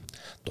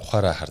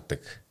тухаараа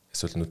хардаг.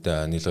 Эсвэл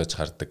нүдээ нийлгэж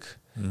хардаг.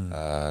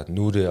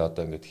 Нүрээ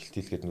одоо ингээд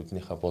хилтилгээд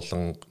нүднийхээ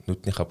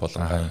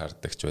болонгаа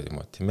хардаг ч байм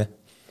уу тийм ээ.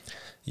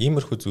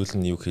 Иймэрхүү зүйл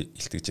нь юу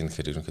илтгэж ийн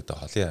гэхээр ерөнхийдөө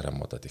холын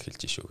хараамуудад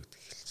эхэлж шүү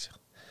гэдэг хэлж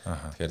байгаа.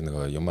 Тэгэхээр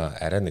нөгөө юм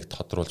арай нэг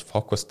тодруулж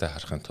фокустай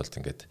харахын тулд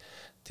ингээд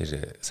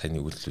тэр саяны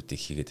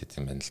үйлдэлүүдийг хийгээд байт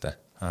юм байна л да.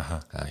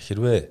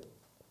 Хэрвээ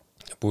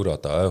бүр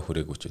одоо ой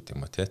хүрээгүүч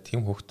юм уу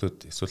тийм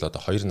хүүхдүүд эсвэл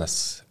одоо 2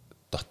 нас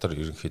дотор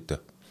ерөнхийдөө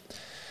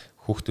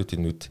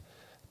хүүхдүүдийн нүд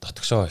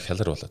дотгошоо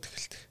хялар болоод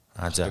эхэлдэг.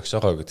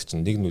 Дотгошоо гэдэг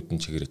чинь нэг нүд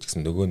нь чигээрэж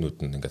гисэн нөгөө нүд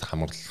нь ингээд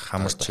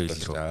хамарч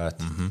чиглэл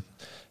рүү.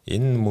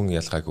 Энэ мөн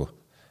ялгаагүй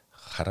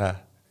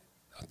хараа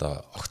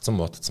одоо огцон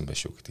муудсан байх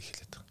шүү гэдэг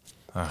хэлээд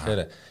байгаа.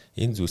 Тэгэхээр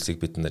энэ зүйлсийг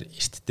бид нар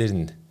эрт дээр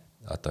нь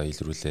одоо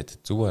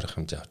илрүүлээд зөв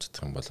арга хэмжээ авч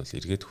чадах юм бол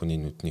эргээд хүний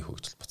нүдний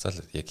хөгжил буцаал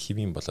яг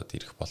хэвийн болоод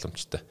ирэх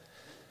боломжтой.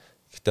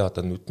 Гэтэ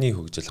одоо нүдний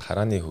хөгжил,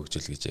 харааны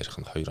хөгжил гэж ярих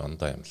нь хоёр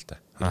ондоо юм л да.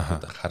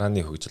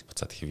 Харааны хөгжил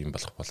буцаад хэвийн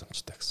болох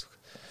боломжтой гэсэн үг.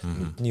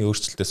 Нүдний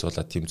өөрчлөлтөөс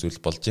болоод тийм зүйл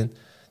болж байна.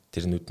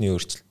 Тэр нүдний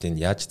өөрчлөлтийг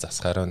яаж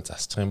засахаар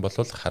засчих юм бол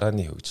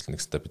харааны хөгжил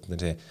нэгсдэ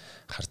бидний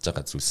харж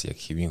байгаа зүйлс яг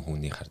хэвийн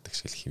хүний хардаг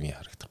шиг хэвийн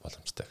харагдах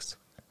боломжтой гэсэн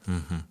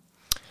үг.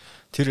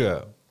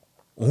 Тэр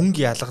өнг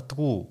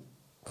ялгадаггүй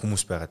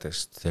хүмүүс байгаад байна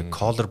шүү дээ.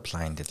 Color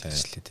blind гэж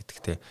хэлээд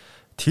байдаг.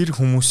 Тэр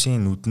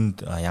хүмүүсийн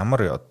нүдэнд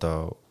ямар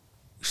одоо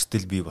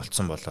эрсдэл бий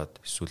болцсон болоод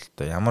эсвэл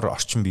ямар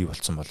орчин бий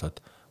болцсон болоод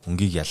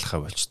өнгийг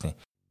ялгахаа болчтой.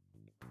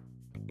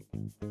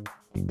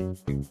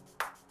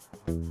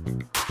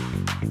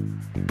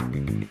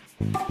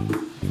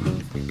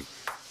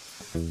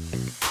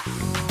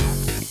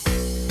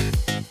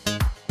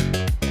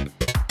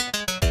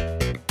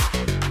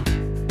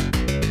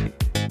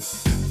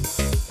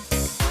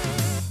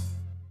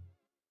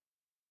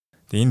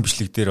 Тэгээ энэ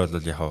бичлэг дээр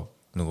бол яг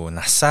нөгөө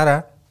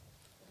насаараа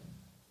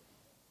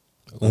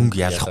өнг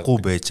ялахгүй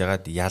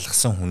байжгаад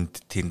ялгсан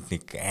хүнд тэнд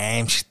нэг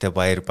аимшигтай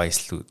баяр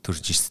баясгал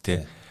төрж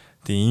ирстэй.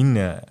 Тэгээ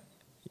энэ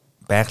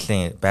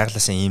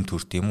байглаасаа ийм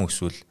төрт юм уу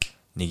эсвэл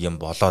нэг юм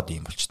болоод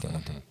ийм болчт юм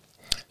уу?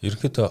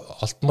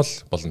 Ерөнхийдөө олдмол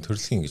болон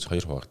төрөлхийн гэж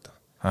хоёр хуваардаг.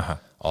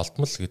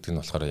 Олдмол гэдэг нь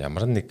болохоор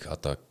ямар нэг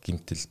одоо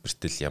гимтэл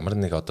бэртэл ямар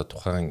нэг одоо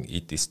тухайн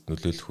эд эст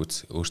нөлөөлөх үз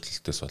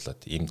өөрчлөлтөөс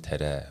болоод им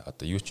тариа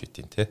одоо юу ч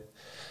үтийн те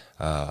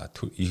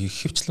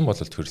ихэвчлэн бол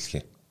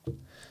төрөлхийн.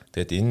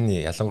 Тэгэд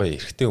энэ ялангуяа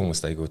эрэгтэй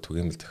хүмүүст айгүй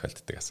түгээмэл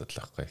тохиолддог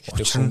асуудал байхгүй.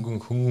 Гэхдээ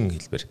хөнгөн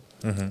хэлбэр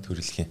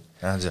төрөлхийн.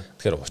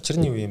 Тэгэхээр учир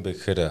нь юу юм бэ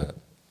гэхээр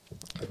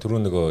түрүү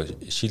нөгөө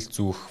шил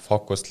зүүх,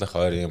 фокуслах,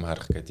 ойр юм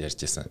харах гэдээ ярьж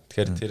байсан.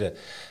 Тэгэхээр тэр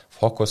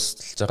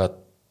фокуслж байгаа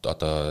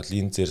одоо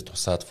линзээр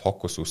тусаад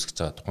фокус үүсгэж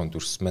байгаа тухайн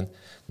дүрс маань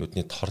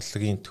нүдний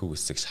торлогийн төв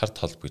хэсэг шар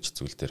толб гэж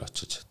зүйл дээр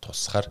очиж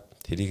тусахаар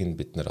тэрийг нь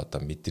бид нэр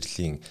одоо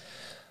мэдрэлийн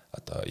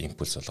одоо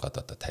импульс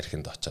болгоод одоо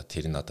тархинд очоод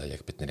тэр нь одоо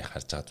яг бидний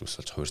харж байгаа зүйлс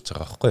болж хуурж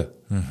байгаа байхгүй юу?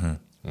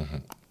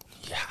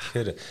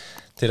 Тэгэхээр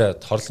тэр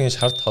торлогийн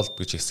шар толб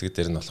гэж хэсэг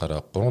дээр нь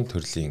болохоор 3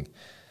 төрлийн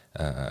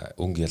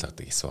өнгө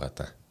ялгадаг хэсэг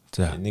байгаа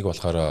да. Энийг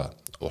болохоор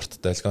урт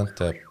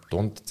долгионтой,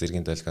 дунд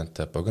зэргийн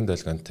долгионтой, богино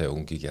долгионтой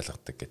өнгийг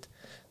ялгадаг гэдэг.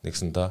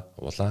 Нэгсэндээ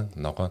улаан,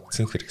 ногоон,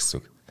 цэнхэр гэсэн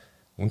үг.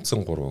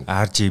 Үндсэн 3 өнгө.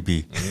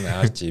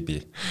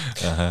 RGB.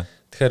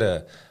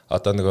 Тэгэхээр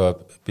одоо нөгөө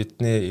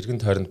бидний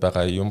эргэн тойронд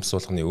байгаа юм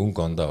суулганы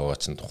өнгө ондоо байгаа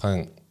чинь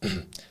тухайн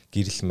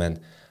гэрэл маань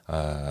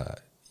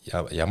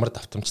ямар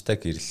давтамжтай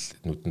гэрэл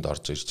нүдэнд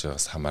орж ирж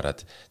байгаас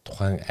хамаарат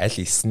тухайн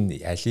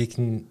алийг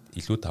нь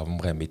илүү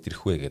давмгай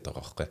мэдрэх вэ гэдэг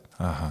байгаа байхгүй.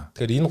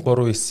 Тэгэхээр энэ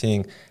 3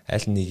 хэсгийн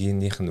аль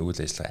нэгнийх нь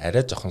үйл ажиллагаа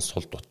арай жоохон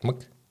сул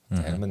дутмаг,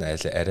 зарим нь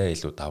арай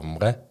илүү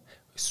давмгай,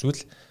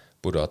 эсвэл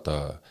бүр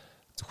одоо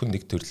зөвхөн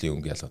нэг төрлийн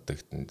өнгө ялгадаг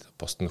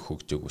бусд нь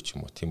хөгжөөгүй ч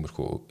юм уу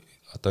тиймэрхүү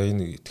одоо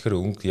энэ тэгэхээр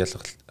өнгө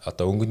ялгах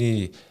одоо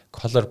өнгөний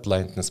color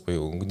blindness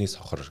буюу өнгөний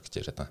сохор гэж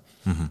яриад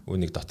байгаа.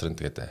 Үүнийг дотор нь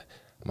тэгээд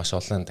маш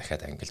олон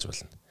дахиад ангилж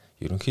болно.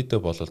 Ерөнхийдөө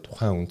бол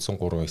тухайн үндсэн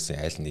 3 хэсгийн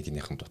аль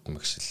нэгнийх нь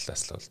дутмаг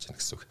шиллээс л болж байна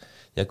гэсэн үг.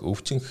 Яг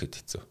өвчин гэхэд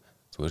хэцүү.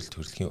 Зүгээр л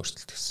төрөлхийн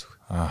өөрчлөлт гэсэн үг.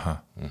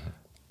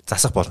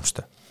 Засах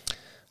боломжтой.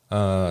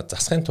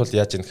 Засахын тулд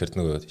яаж ийм гэхээр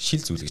нөгөө шил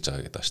зүйлгэж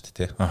байгаа гэдэг ба шүү дээ,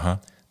 тий.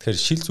 Тэгэхээр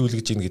шил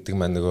зүйлгэж ийн гэдэг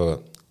маань нөгөө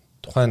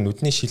тухайн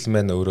нүдний шил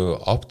маань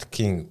өөрөө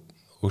оптикийн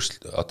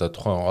одоо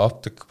тухайн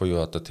оптик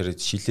буюу одоо тэр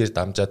шилээр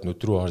дамжаад нүд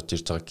рүү орж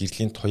ирж байгаа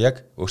гэрлийн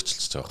туяаг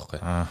өөрчилж байгаа байхгүй.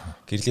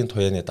 Гэрлийн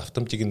туяаны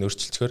давтамжийг нь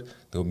өөрчилчихөр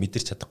нөгөө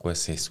мэдэрч чадахгүй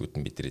байсан хэсгүүд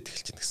нь мэдрээд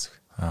эхэлж байна гэсэн үг.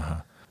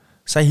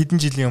 Сая хэдэн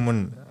жилийн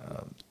өмнө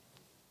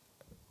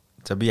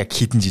за би яг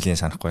хэдэн жилийн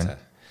санахгүй байна.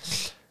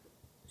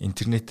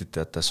 Интернетэд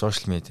одоо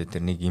сошиал медиа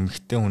дээр нэг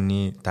эмэгтэй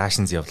хүний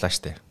даашинз явлаа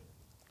штэ.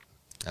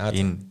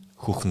 Энэ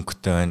хөх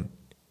өнгөтэй байна.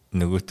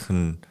 Нөгөөх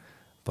нь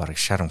бараг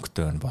шар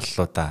өнгөтэй байна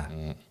боллоо да.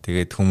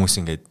 Тэгээд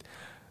хүмүүс ингээд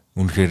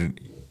үнэхээр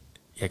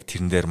яг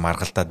тэрэн дээр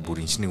маргалдаад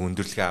бүр инженерийн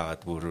өндөрлөгөө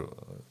аваад бүр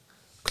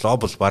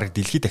глобал бараг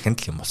дэлхийд дахинд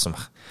л юм болсон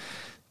баг.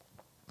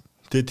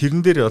 Тэгээд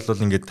тэрэн дээр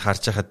бол ингээд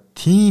харж байхад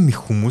тийм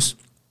их хүмүүс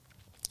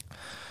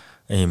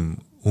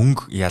ийм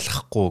өнгө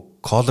ялахгүй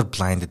color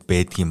blinded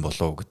байдгийн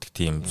болов гэдэг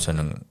тийм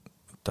сонин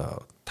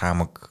одоо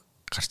таамаг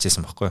гарч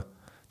ирсэн байхгүй.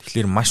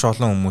 Тэгэхээр маш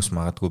олон хүмүүс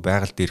магадгүй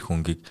байгаль дээрх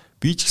өнгийг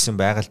би ч гэсэн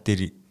байгаль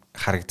дээр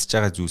харагдаж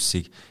байгаа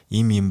зүйлсийг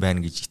ийм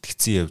байна гэж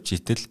итгэцэн явж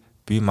итэл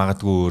би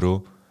магадгүй өөрөө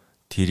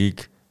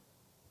тэрийг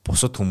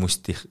бусад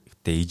хүмүүстэй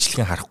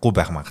ижлэгэн харахгүй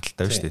байх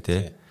магадaltaй шүү дээ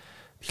тий.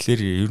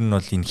 Тэгэхээр ер нь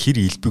бол энэ хэр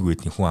илбэг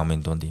байдгийн хүн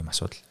амын дунд ийм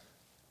асуудал.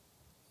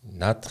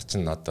 Наадах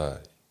чинь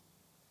одоо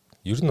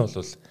ер нь бол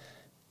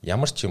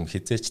ямар ч юм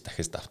хизээч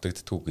дахиж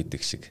давтагддаггүй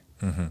гэдэг шиг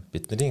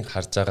бидний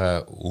харж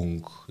байгаа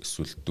өнгө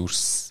эсвэл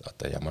дүрс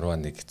одоо ямарваа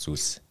нэг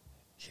зүйлс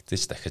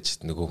хизээч дахиж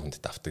нөгөө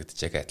хүнд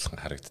давтагдж яг адилхан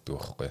харагддаг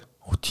байхгүй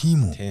юу?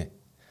 Тийм үү? Тий.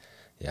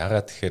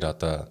 Яагаад тэгэхээр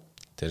одоо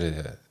тэр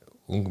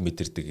өнгө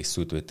мэдэрдэг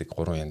эсүүд байдаг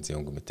 3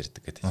 янзын өнгө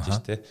мэдэрдэг гэдэг хэлж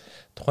байна тий.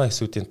 Тухайн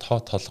эсүүдийн тоо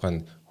толгой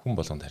нь хүн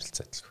болгонд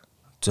харилцаа адилгүй.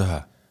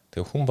 За.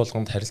 Тэгээ хүн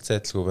болгонд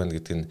харилцаа адилгүй байна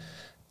гэдэг нь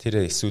тэр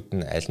эсүүд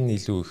нь аль нь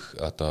илүү их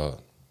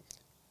одоо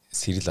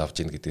сэрэл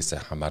авж ийн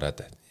гэдгээс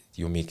хамаарат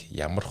юмыг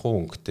ямархуу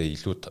өнгөтэй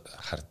илүү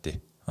хардъя.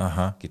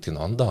 Гэдэг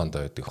нь ондоо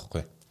байдаг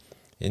байхгүй.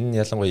 Энэ нь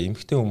ялангуяа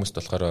эмэгтэй хүмүүст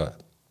болохоор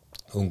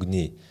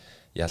өнгөний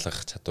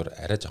ялгах чадвар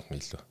арай жоохон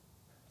илүү.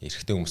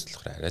 Эрэгтэй хүмүүст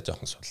болохоор арай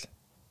жоохон сул.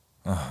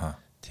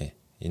 Тий.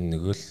 Энэ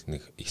нөгөө л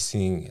нэг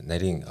эсийн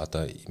нарийн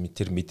одоо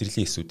тэр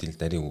мэдрэлийн эсүүдийн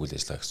нарийн үйл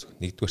ажиллагаа гэсэн.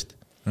 Нэгдүгээрт.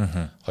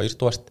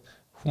 Хоёрдугаарт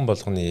хүн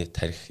болгоны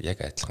тарих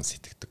яг адилхан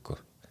сэтгэдэггүй.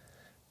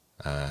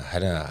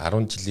 Харин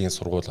 10 жилийн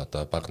сургууль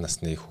одоо бага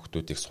насны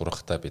хүүхдүүдийг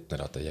сургахтаа бид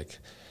нар одоо яг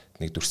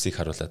нэг дүрсийг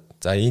харуулад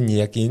за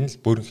энэ яг энэ л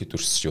бөөрөнхий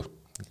дүрс шүү.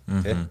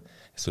 Тэ?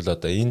 Эсвэл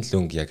одоо энэ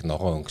л өнгө яг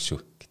ногоон өнгө шүү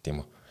гэдэг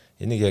юм уу.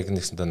 Энийг яг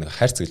нэгсэндээ нэг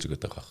хайрц гэлж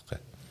өгöd байгаа байхгүй.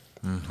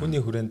 Түүний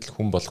хүрээнд л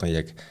хүн болгон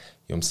яг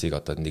юмсыг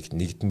одоо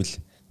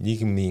нэгдмэл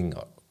нийгмийн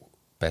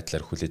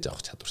байдлаар хүлээж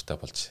авах чадвартай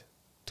болж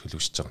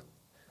төлөвшөж байгаа.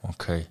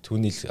 Окей.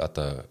 Түүний л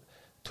одоо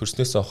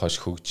төрснөөсөө хойш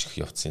хөгжих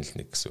явцын л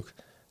нэг гэсэн үг.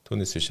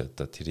 Түүнээс биш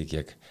одоо тэрийг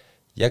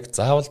яг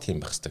заавал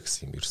тийм байх хэрэгтэй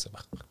гэсэн юм ерөөсөө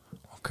байхгүй.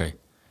 Окей.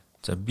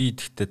 За би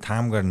тэгтээ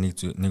таамгаар нэг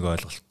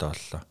ойлголттой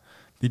боллоо.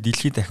 Би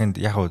дэлхийд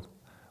дахинд яг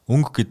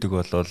өнгө гэдэг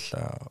бол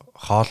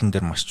хоолн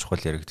дээр маш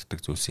чухал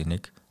яригддаг зүйлсийн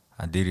нэг.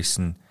 Дээрээс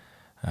нь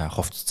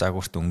хувцс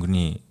загварт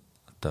өнгөний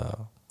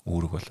одоо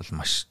үүрэг бол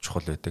маш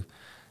чухал байдаг.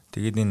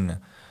 Тэгээд энэ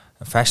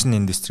fashion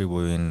industry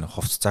буюу энэ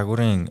хувцс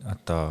загварын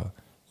одоо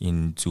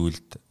энэ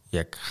зүйлд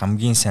яг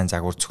хамгийн сайн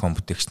загвар зохион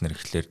бүтээгч нар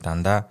ихлээр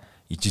дандаа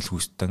ижил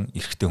хүстэн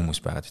эрэгтэй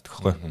хүмүүс байгаад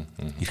идэх байхгүй.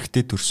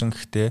 Эрэгтэй төрсөн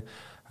гэхдээ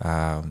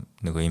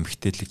нөгөө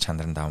эмэгтэйлэг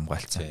чанарын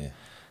давамгаалцсан.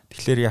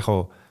 Тэгэхээр яг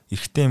хуу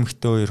эрэгтэй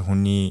эмэгтэй хоёр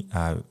хүний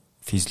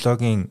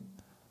физиологийн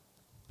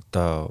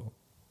одоо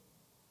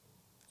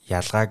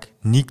ялгааг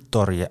нэг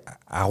дор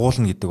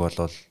агуулна гэдэг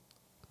бол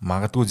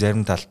магадгүй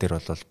зарим тал дээр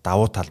бол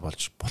давуу тал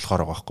болж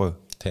болохоор байгаа байхгүй юу?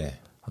 Тий.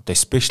 Одоо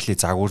especially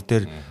загвар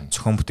дээр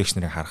зохион бүтээгч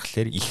нарыг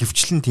харахаар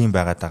ихэвчлэн тийм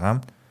байгаад байгаа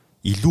юм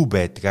илүү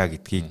байдгаа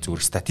гэдгийг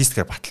зүгээр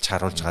статистикаар баталж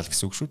харуулж байгаа л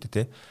гэсэн үг шүү дээ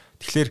тий.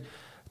 Тэгэхээр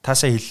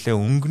таасаа хэллээ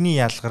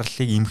өнгөний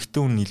ялгарлыг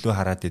эмэгтэй хүн илүү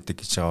хараад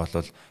идэг гэж байгаа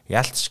бол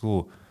яалтчгүй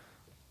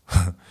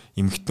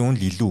эмэгтэй хүн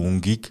илүү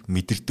өнгийг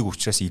мэдэрдэг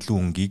учраас илүү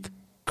өнгийг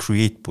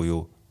create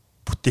буюу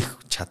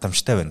бүтээх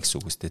чадамжтай байна гэсэн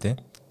үг үстэй тий.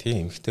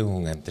 Тийм эмэгтэй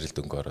хүн амьдралд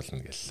өнгө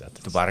оруулна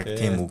гэлээ. Бараг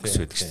тийм үг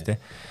гэсэн үг шүү дээ.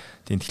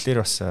 Тийм тэгэхээр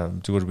бас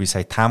зүгээр би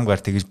сая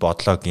таамгаар тэгж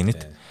бодлоо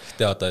гинэт.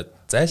 Гэтэ одоо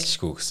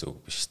зайлшгүй гэсэн үг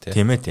биш тий.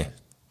 Тийм ээ тий.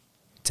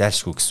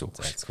 Зайлшгүй гэсэн үг.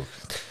 Зайлшгүй.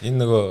 Энэ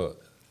нөгөө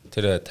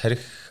тэр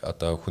тарих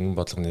одоо хүн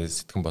болгоны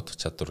сэтгэн бодох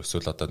чадвар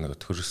эсвэл одоо нөгөө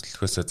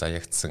төрөлхөөсөө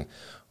заягдсан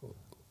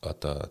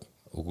одоо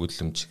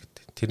өгүүлэмж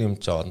гэдэг. Тэр юм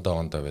чи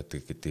ондоо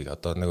байдаг гэдгийг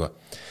одоо нөгөө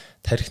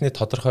тарихны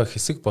тодорхой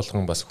хэсэг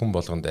болгон бас хүн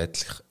болгонд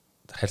адилхан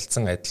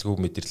харилцан адилгүй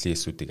мэдрэлийн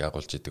эсүүдийг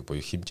агуулж идэг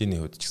буюу хэмжээний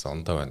хувьд ч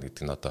гэсэн ондоо байна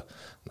гэдэг нь одоо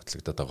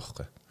нотлогдоод байгаа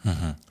байхгүй.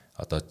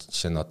 Одоо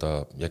жишээ нь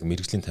одоо яг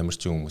мэрэгжлийн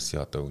тамирчин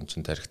хүмүүсийн одоо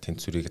өнчин тарих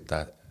тэнцвэрийг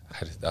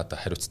одоо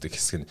хариуцдаг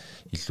хэсэг нь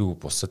илүү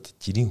бусад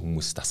жирийн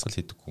хүмүүс дасгал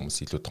хийдэг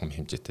хүмүүс илүү том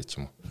хэмжээтэй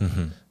ч юм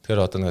уу.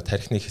 Тэгэхээр одоо нэг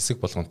тарихны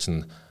хэсэг болгон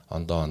чинь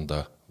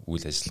ондоо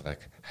үйл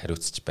ажиллагааг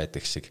хариуцж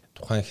байдаг шиг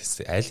тухайн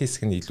хэсэг аль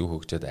хэсэг нь илүү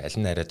хөгжөөд аль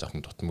нь арай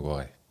жоохон дутмаг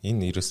байгаа.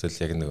 Энэ ерөөсөө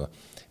яг нэг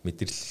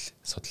мэдрэл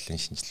судлалын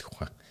шинжилгээ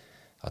ухаан.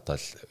 Одоо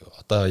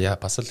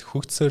бас л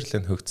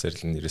хөгцөөрлөн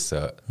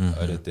ерөөсөө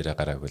орой дээрээ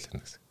гараагүй л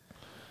байна гэсэн.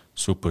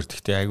 Супер.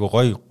 Гэхдээ айгу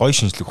гой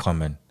шинжилгээ ухаан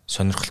байна.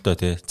 Сонирхолтой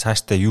тий.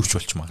 Цаашдаа юу ч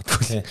болч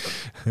магадгүй.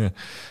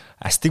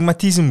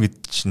 Астигматизм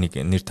гэж нэг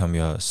нэр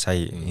томьёо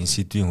сая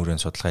институтийн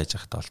хүрээнд судалгаа хийж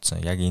байхдаа олцсон.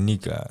 Яг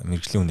энийг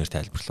мэрэгжлийн үнээр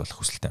тайлбарлуулах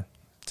хүсэлтэй.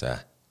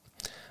 За.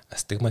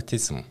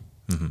 Астигматизм.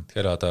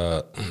 Тэгэхээр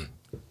одоо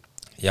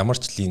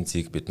ямар ч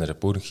линзийг бид нэр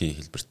бөөрөнхийн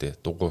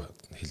хэлбэртэй, дугуй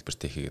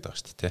хэлбэртэй хийгээд байгаа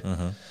шүү дээ, тий.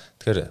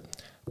 Тэгэхээр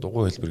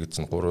дугуй хэлбэр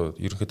гэж нь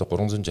ерөнхийдөө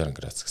 360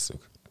 градус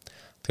гэсэн үг.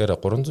 Тэгэхээр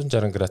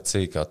 360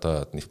 градусыг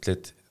одоо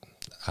нэвтлээд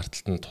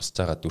арталт нь тусж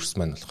байгаа дүрс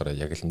маань болохоор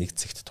яг л нэг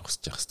цэгт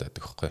тусж явах хэрэгтэй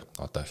байдаг байхгүй.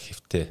 Одоо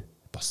хэвтээ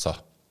босоо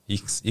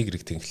X Y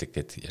тэнхлэг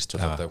гэдээ ярьж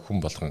байгаа одоо хүн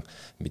болгон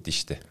мэднэ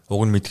штэ.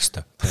 Уг нь мэдэх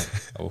хэрэгтэй.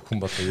 Хүн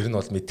болгон ер нь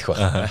бол мэдэх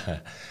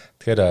байна.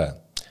 Тэгэхээр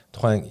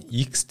тухайн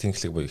X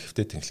тэнхлэг буюу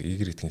хэвтээ тэнхлэг,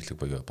 Y тэнхлэг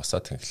буюу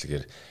босоо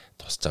тэнхлэгээр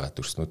тусж байгаа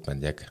дүрснүүд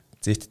маань яг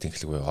Z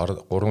тэнхлэг буюу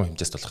 3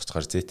 хэмжээс тулах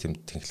чагаар Z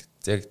тэнхлэг.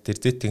 Яг тэр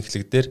Z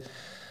тэнхлэг дээр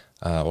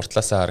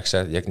уртлаасаа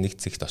харагшаа яг нэг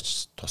цэгт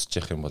очиж тусч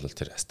явах юм бол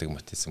тэр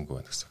астигматизмгүй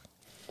байна гэсэн.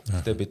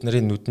 Гэтэ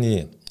бидний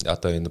нүдний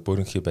одоо энэ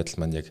бөөрөнхий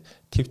байдал маань яг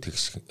төв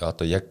тэгш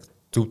одоо яг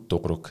зөв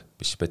дугрууг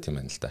биш байт юм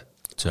байна л да.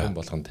 Хүн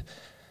болгонд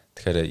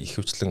тэгэхээр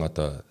ихэвчлэн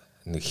одоо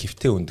нэг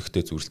хөвтэй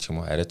өндөгтэй зүрлж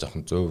юм уу арай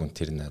жоохон зөөвөн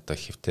тэр нь одоо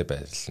хөвтэй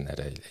байдал нь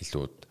арай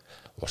илүү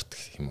урт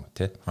гэх юм уу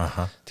тий.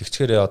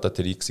 Тэгчгээр одоо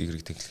тэр X Y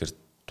тэнхлэхээр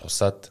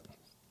тусаад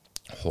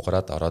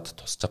хугараад ороод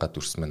тусж байгаа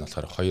дүрс маань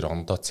болохоор хоёр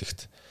ондоо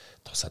цэгт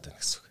тусаад байна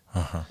гэсэн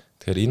үг.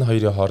 Тэгэхээр энэ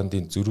хоёрын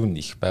хоорондын зөрүү нь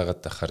их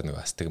байгаад байхаар нэг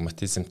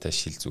астигматизмтай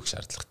шил зүг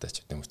шаардлагатай ч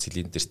гэдэг юм уу.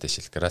 Цилиндртэй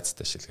шил,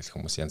 грацтай шил гэх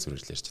хүмүүс янз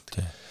бүрээр ярьж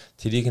байдаг.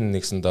 Тэрийг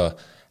нэгсэндээ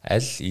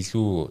аль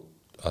илүү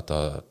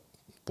одоо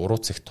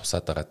буруу цэгт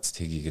тусаад байгаа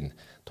цэгийг нь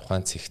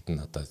тухайн цэгт нь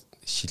одоо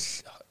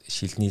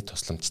шилний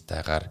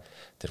тусламжтайгаар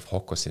тэр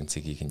фокусын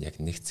цэгийг нь яг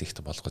нэг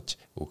цэгт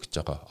болгож өгж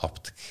байгаа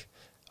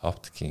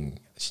оптикийн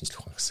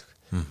шинжилгээ ухаан гэсэн.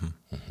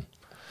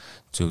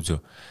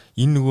 Зөв.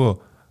 Энэ нөгөө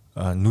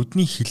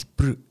нүдний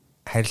хэлбэр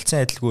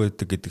харилцан адилгүй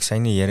байдаг гэдэг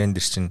саяны яриан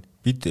дээр чинь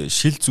бид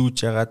шил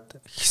зүүж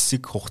ягаад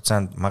хэсэг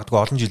хугацаанд магадгүй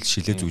олон жил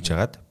шилээ зүүж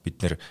ягаад бид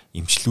нэр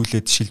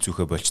эмчлүүлээд шил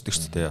зүүхэ болчдөг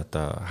шүү дээ.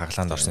 Одоо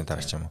хаглаанд орсны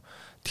дараа ч юм уу.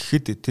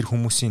 Тэгэхэд тэр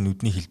хүмүүсийн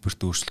нүдний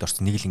хэлбэрт өөрчлөлт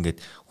орсон нэг л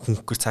ингээд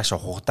хүнхгэр цаашаа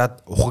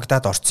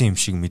ухагдаад орсон юм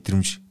шиг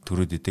мэдрэмж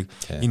төрөөд идэг.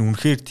 Энэ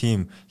үнэхээр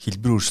тийм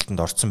хэлбэр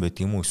өөрчлөлтөнд орсон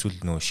байдаг юм уу? Эсвэл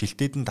нөө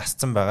шилтээд нь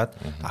дасцсан байгаад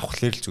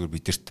авахлаар л зүгээр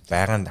бидэрт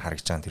байгаанд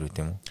харагдж байгаа тэр үү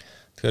юм уу?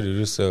 Тэгэхээр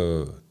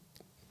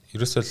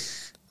ерөөсөө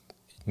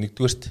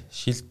нэгдүгээрт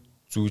шил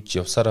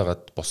зүүж явсаар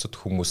хагаад бусад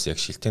хүмүүс яг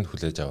шилтийг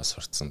хүлээж аваад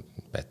сурцсан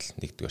байдал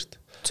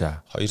нэгдүгээрт. За.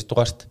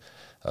 Хоёрдугаарт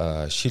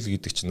шил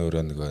гэдэг чинь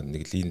өөрөө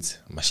нэг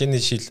линз машины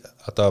шил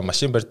одоо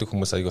машин барьдаг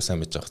хүмүүс аягүй сайн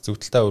мэдж байгаа.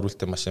 Зөвтөлтэй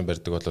өрүүлтэй машин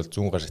барьдаг бол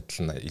зүүн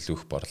гартал нь илүү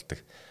их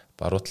борлдог.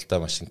 Баруун талтай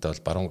машинтай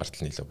бол баруун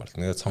гартал нь илүү борлдог.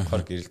 Нэг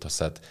цонхоор гэрэл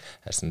тусаад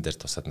арьсан дээр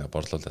тусаад нэг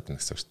борлуулад байна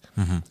гэсэн үг шүү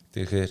дээ.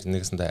 Тэгэхээр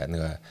нэгэсэндээ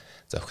нэг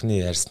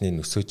зохины арьсны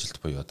нөсөөжилт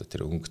буюу одоо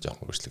тэр өнгө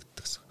жоохон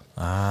өөрчлөгддөг гэсэн.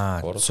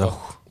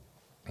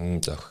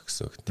 Зох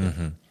гэсэн үг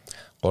тийм.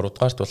 3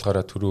 дугаарт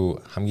болохоор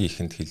түрүү хамгийн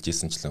ихэнд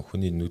хэлжсэнчлэн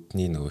хүний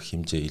нүдний нөгөө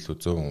хэмжээ илүү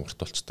 100 урт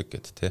болчдөг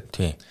гэд тий.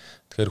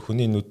 Тэгэхээр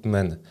хүний нүд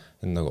маань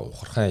энэ нэг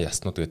ухархан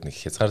яснууд гэдэг нэг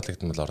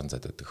хязгаарлагдмал орон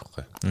зайд байдаг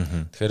байхгүй.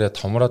 Тэгэхээр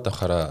томроод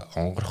байхаараа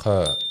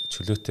онгорхой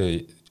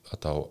чөлөөтэй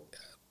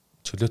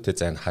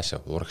зайн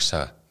хаашаа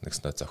урагшаа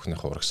нэгснэ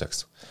зохиныхоо урагшаа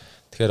гэсэн.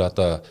 Тэгэхээр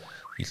одоо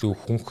илүү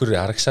хүнхэр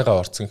арагшаага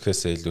орцсон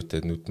гэхээсээ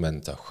илүүтэй нүд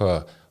маань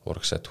зохио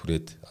урагшаа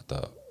түрээд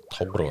одоо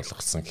товгор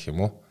болгосон гэх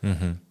юм уу.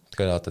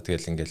 Тэгэхээр одоо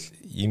тэгэл ингээл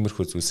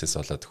иймэрхүү зүйлсээс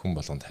болоод хүн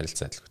болгонд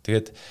харилцаа адилгүй.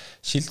 Тэгээд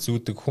шил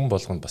зүүдэг хүн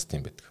болгонд бас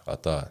тийм байдаг.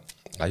 Одоо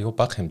аюу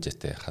бага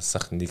хэмжээтэй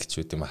хасах нэг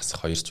ч үт юм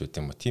хасах хоёр ч үт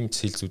юм. Тийм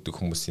шил зүүдэг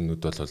хүмүүсийн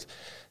нүд бол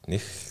нэг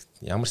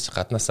ямар ч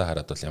гаднаасаа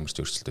хараад бол ямар ч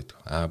өөрчлөлт байдаг.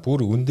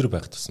 Бүр өндөр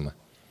байх тусмаа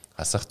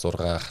хасах 6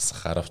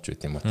 хасах 10 ч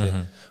үт юм тий.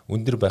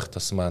 Өндөр байх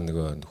тусмаа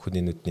нөгөө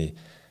хүний нүдний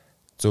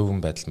зөөвөн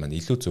байдал маань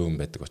илүү зөөвөн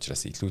байдаг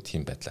учраас илүү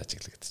тийм байдал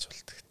ажиглагдаж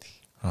болдог гэдэг.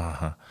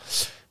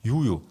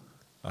 Юу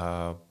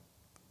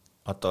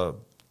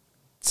одоо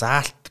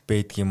заалт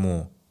байдаг юм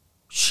уу?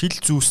 Шил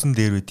зүүсэн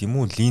дээр байд юм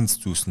уу?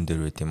 Линз зүүсэн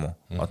дээр байд юм уу?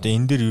 Одоо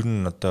энэ дээр ер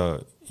нь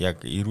одоо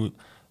яг эрүүл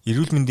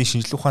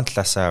мэндийн шинжилгээ ухааны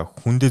талаасаа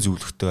хүндээ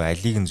зөвлөхдөө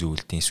алийг нь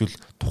зөвлөдөг. Эсвэл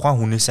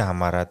тухайн хүнээсээ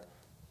хамаарад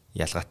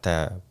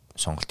ялгаатай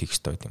сонголт хийх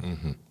хэрэгтэй байд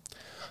юм.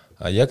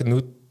 Яг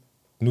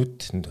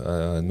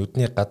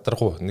нүдний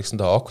гадаргуу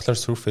нэгсэндээ ocular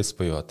surface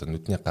буюу одоо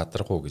нүдний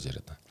гадаргуу гэж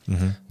яриад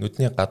байна.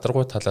 Нүдний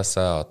гадаргуу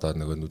талаасаа одоо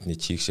нөгөө нүдний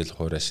чийгшил,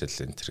 хуурайшил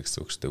энэ төр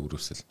гэсэн үгтэй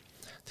өрөвсөл.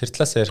 Тэр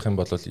талаас ярих юм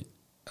бол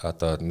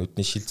одоо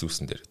нүдний шил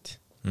зүүсэн дээр байд.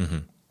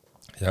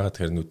 Ягаад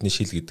тэгэхээр нүдний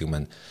шил гэдэг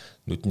маань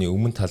нүдний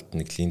өмнө талд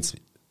нэг линз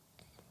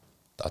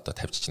одоо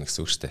тавьчихна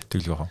гэсэн үг шүү дээ.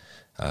 Тэгэл яах вэ?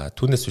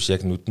 Түүнээс биш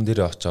яг нүдэн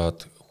дээр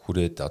очоод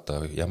хүрээд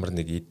одоо ямар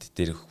нэг эд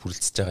дээр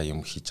хүрэлцэж байгаа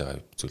юм хийж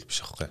байгаа зүйл биш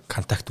аахгүй.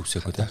 Контакт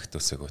үсээгөө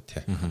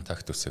тий.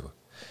 Контакт үсээгөө.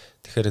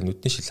 Тэгэхээр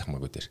нүдний шил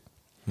хамаагүй дээр.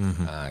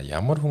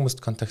 Ямар хүмүүст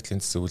контакт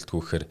линз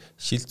зөвлөдгөө гэхээр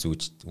шил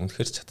зүүж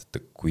үнэхээр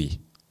чаддаггүй.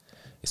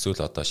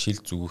 Эсвэл одоо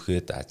шил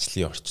зүүхэд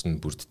ажлын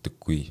орчин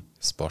бүрддэггүй,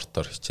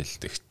 спортоор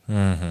хичээлдэг.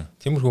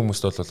 Тиймэрхүү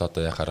хүмүүст бол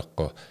одоо яхаа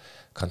аргагүй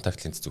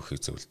контакт линз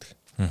зүүхийг зөвлөдөг.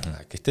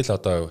 Гэтэл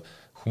одоо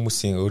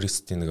хүмүүсийн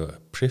өөрсдийн нэг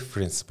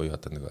preference буюу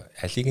одоо нэг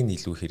алийг нь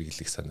илүү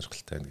хэрэглэх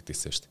сонирхолтой байна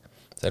гэдгээс шүү дээ.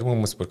 Зарим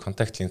хүмүүс бүр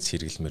контакт линз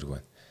хэрэглэмээргүй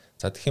байна.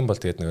 За тэгэх юм бол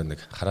тэгээд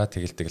нэг хараа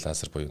тэгэлдэг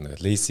лазер буюу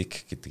нэг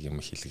LASIK гэдэг юм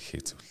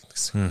хийлгэхийг зөвлөнө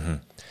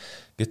гэсэн.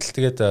 Гэтэл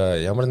тэгээд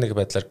ямар нэг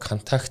байдлаар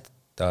контакт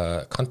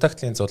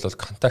линз бол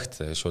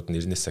контакт шууд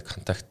нэрнээсээ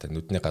контакт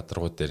нүдний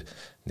гадаргуу дээр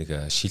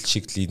нэг шил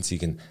шиг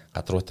линзийг нь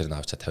гадаргуу дээр нь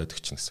авчаа тавьдаг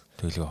ч гэсэн.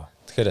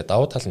 Тэгэхээр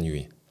давуу тал нь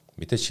юу юм?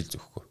 Мэдээж шил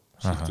зүүхгүй.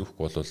 Шил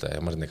зүүхгүй бол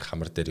ямар нэг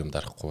хамар дээр юм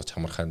дарахгүй,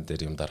 чамархан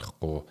дээр юм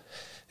дарахгүй.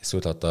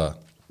 Эсвэл одоо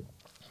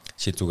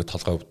шил зүгээ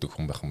толгой өвдөг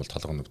хүн байх юм бол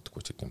толгой нь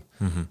өвдөггүй ч гэдэг юм.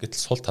 Гэтэл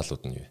сул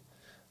талууд нь юу вэ?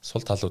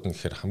 Сул талууд нь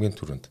гэхээр хамгийн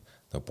түрүүнд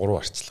буруу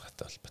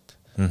арчилгаатай холбоотой.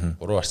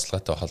 Буруу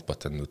арчилгаатай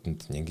холбоотой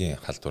нүдэнд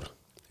нингийн халдвар,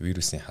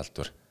 вирусын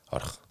халдвар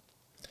орох.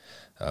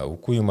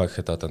 Үгүй юм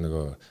гэхэд одоо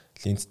нөгөө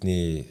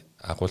линзний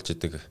агуулж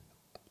идэг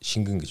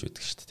шингэн гэж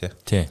байдаг шүү дээ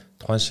тий.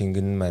 Тухайн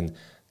шингэн маань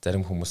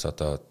зарим хүмүүс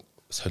одоо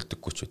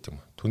сольдөггүй ч байт юм.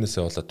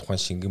 Түүнээсээ болоод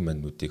тухайн шингэн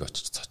маань нүдийг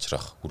очиж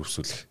цочрох,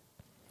 үрвсүүлэх.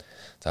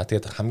 За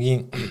тэгээд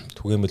хамгийн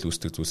түгээмэл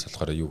үүсдэг зүйлс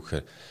болохоор юу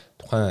гэхээр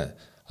тухайн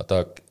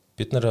одоо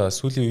бид нар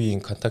сүүлийн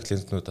үеийн контакт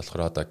линзнүүд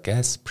болохоор одоо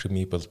gas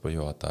permeable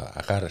буюу одоо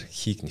агаар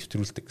хийг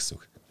нэвтрүүлдэг гэсэн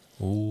үг.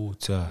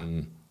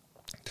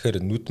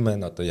 Тэгэхээр нүд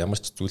маань одоо ямар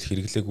ч зүйл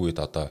хэрэглээгүй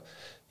үед одоо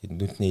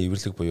нүдний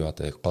эвэрлэг буюу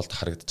одоо яг голд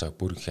харагдаж байгаа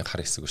бүрийнхээ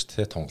хар хэсэг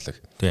шүү дээ тунгалаг.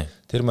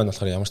 Тэр маань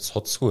болохоор ямар ч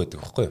судасгүй байдаг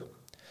байхгүй юу?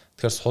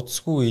 Тэгэхээр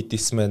судасгүй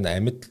эдис маань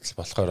амьд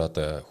болохоор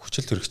одоо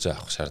хүчил төрөгч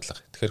авах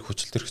шаардлага. Тэгэхээр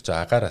хүчил төрөгч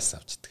агаараас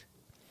авчдаг.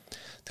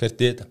 Тэгэхээр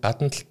дээд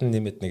гадна талд нь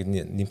нэмээд нэг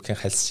нимхэн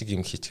хальс шиг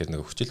юм хийчихэр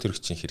нэг хүчил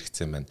төрөгчийн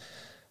хэрэгцээ маань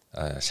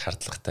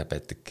шаардлагатай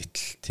байдаг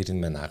гэтэл тэр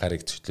нь маань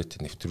агаарыг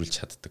зөвлөлтөд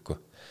нэвтрүүлж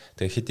чаддаггүй.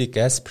 Тэгээ хэдий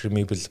gas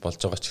permeable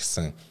болж байгаа ч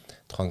гэсэн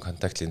тухайн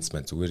контакт линз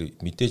маань зүгээр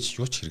мэдээж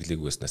юу ч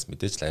хэрэглээгүй байснаас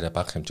мэдээж л арай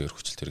бага хэмжээгээр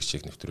хүчил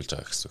төрөгчийг нэвтрүүлж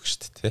байгаа гэсэн үг шүү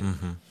дээ тий.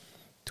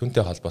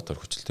 Түүнтэй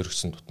холбоотойгоор хүчил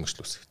төрөгчийн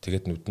дутмагчл үүсэх.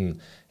 Тэгээд нүд нь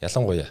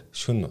ялангуяа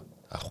шүн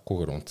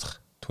авахгүйгээр унцах.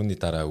 Түүний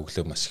дараа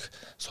өглөө маш их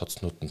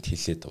судснууд нь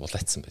тэлээд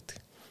улайцсан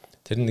байдаг.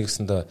 Тэр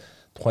нэгсэндээ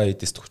тухайн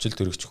эдист хүчил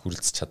төрөгч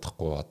хүрэлцэж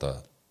чадахгүй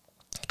одоо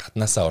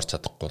гаднаасаа орж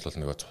чадахгүй бол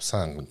нөгөө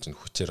цусан анган чинь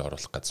хүчээр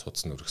оруулах гэж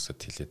судас нөргсөд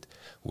тэлээд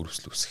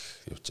үрвсэл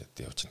үүсэх явж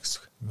байна гэсэн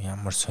үг.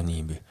 Ямар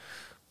сони юм бэ?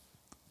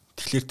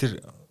 Тэгэхээр тэр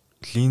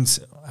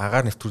линз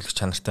агаар нэвтрүүлэх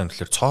чанартай нь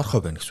тэгэхээр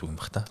цоорхой байна гэсэн үг юм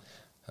бах та.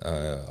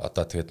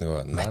 Одоо тэгээд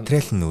нөгөө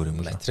материал нь өөр юм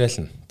уу? Материал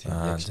нь тийм.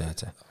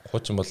 За.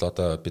 Хуучин бол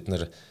одоо бид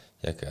нар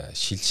яг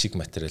шил шиг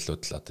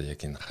материалууд л одоо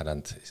яг энэ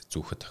хараанд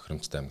зүүхэд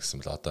тохиромжтой юм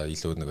гэсэн бол одоо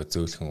илүү нөгөө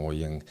зөөлхөн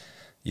уян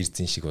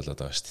эрзэн шиг болоод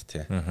байгаа шүү дээ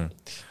тий.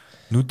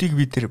 Нүдийг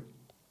бид тэр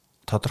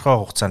тодорхой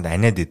хугацаанд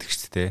аниад идэг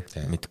шүү дээ.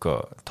 Мэдгүй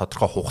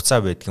тодорхой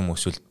хугацаа байдаг юм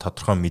эсвэл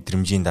тодорхой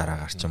мэдрэмжийн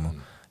дараа гарч юм уу?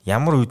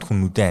 Ямар үед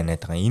хүн нүдээ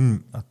аниад байгаа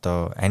энэ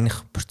одоо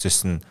аних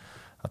процесс нь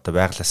одоо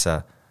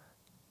байглаасаа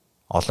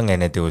олон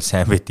аниад ивэл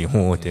сайн байд юм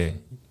уу те?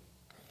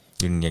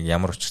 Ер нь яг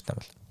ямар учиртай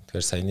бол?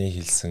 Тэгэхээр саяны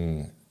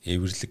хэлсэн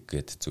эвэрлэг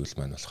гэдэг зүйл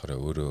маань болохоор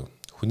өөрөө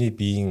хүний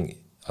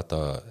биеийн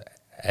одоо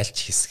аль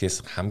ч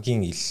хэсгээс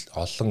хамгийн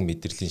олон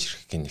мэдрэлийн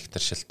ширхгийн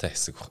нэгтаршилтай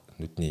хэсэг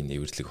нүдний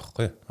нэвэрлэг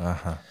багхгүй.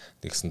 Аха.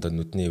 Тэгсэндээ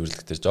нүдний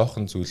нэвэрлэг дээр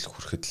жоохон зүйл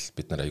хүрэхэд л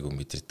бид нар айгүй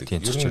мэдэрдэг.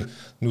 Ер нь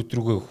нүд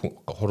рүүгээ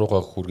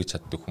хуруугаа хүргэж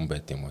чаддаг хүн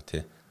байд юм уу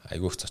те.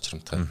 Айгүй их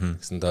цочромтой.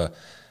 Тэгсэндээ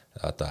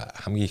одоо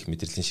хамгийн их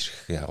мэдрэлийн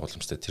ширхгийн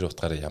агуулмжтай тэр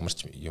утгаараа ямар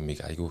ч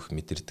юмыг айгүй их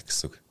мэдэрдэг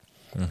гэсэн үг.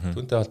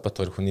 Түүнтэй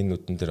холбоотойгоор хүний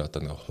нүдэн дээр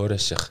одоо нэг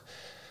хуурайших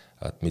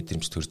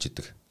мэдрэмж төрж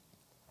идэг.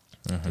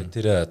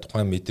 Тэр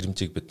тухайн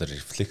мэдрэмжийг бид нар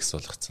рефлекс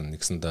болгоцсон.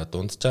 Нэгсэндээ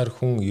дунджаар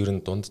хүн ер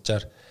нь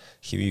дунджаар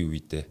хэвийн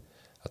үедээ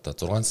одоо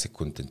 6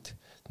 секундэд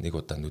нэг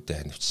удаа нүдэ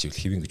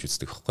ханивччихвэл хэвэн гэж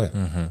үздэг байхгүй.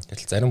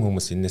 Гэтэл зарим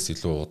хүмүүс энэс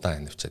илүү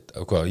удаан ханивчаад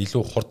үгүй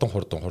илүү хурдан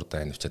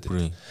ханивчаад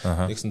байдаг.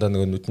 Нэгсэндээ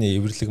нөгөө нүдний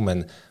эвэрлэг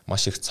маань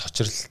маш их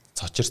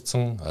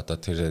цочирцсон одоо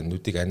тэр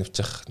нүдийг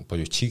ханивчих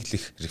буюу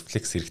чиглэх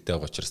рефлекс хэрэгтэй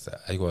байгаа учраас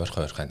айгүй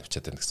ойрхон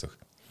ханивчаад байна гэсэн үг.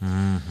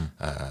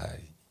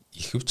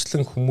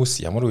 Ихэвчлэн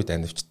хүмүүс ямар үед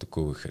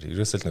ханивчдаггүй гэхээр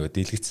ерөөсөө нөгөө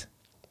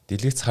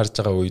дэлгэц харж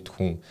байгаа үед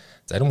хүн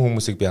зарим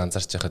хүмүүсийг би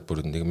анзаарч байхад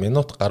бүр 1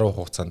 минут гаруй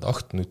хугацаанд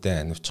огт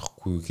нүдэ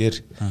ханивчихгүйгээр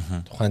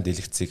тухайн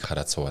дэлгэцийг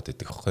хараад суугаад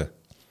идэг байхгүй.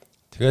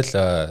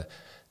 Тэгэл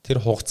тэр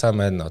хугацаа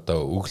маань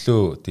одоо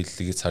өглөө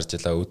дэлгэц харж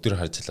илаа,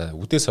 өдөр харж илаа,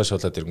 үдээс хойш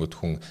болоод ирэнгүүт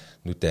хүн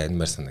нүдэ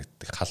анимаар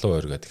санагддаг, халуун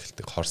ойргоод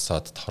эхэлдэг,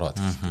 хорсоод тороод.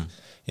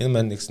 Энэ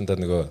маань нэгсэндээ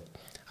нөгөө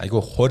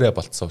айгүй хуурай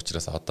болцсон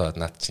учраас одоо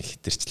наад чинь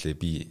хитэрчлээ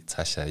би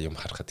цаашаа юм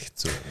харахад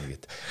хэцүү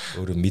нэгэд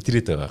өөрөө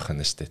мэдрээд байгаа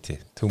хана штэ тий.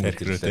 Төв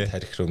мэдрэлээ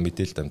тарих руу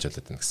мэдээлэл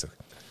дамжуулаад байна гэсэн.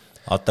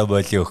 Одоо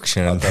боли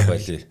өгшин. Одоо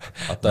боли.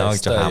 Одоо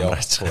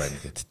яваачих байна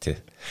гэд тий.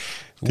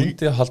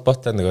 Үүнтэй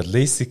холбоотой нөгөө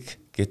LASIK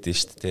гэдэг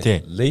штэ тий.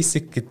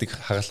 LASIK гэдэг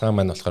хагалгаа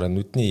маань болохоор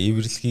нүдний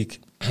эвэрлэгийг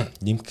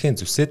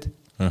нэмэхээ зүсээд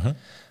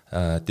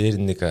дээр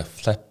нэг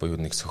флап буюу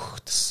нэг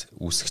сөхөгдөс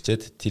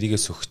үүсгчээд тэрийгэ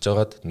сөхөж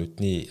жагаад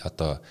нүдний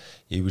одоо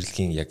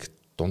эвэрлэгийн яг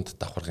дунд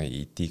давхаргын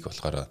эдийг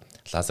болохоор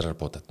лазераар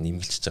буудаад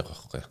нэмгэлчихэж байгаа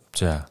байхгүй.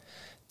 За.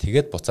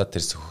 Тэгээд буцаад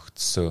тэр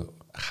сөхөгдсөө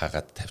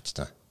хаагаад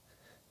тавьчихсан.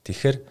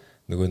 Тэгэхээр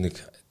нөгөө нэг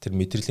тэр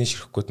мэдрэлийн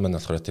ширхгүүд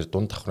маань болохоор тэр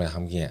дунд давхрын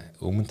хамгийн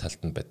өмнө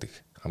талд нь байдаг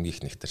хамгийн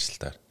их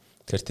нэгтэршилтээр.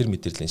 Тэгэхээр тэр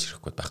мэдрэлийн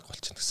ширхгүүд байхгүй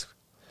болчихно гэсэн.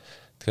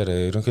 Тэгэхээр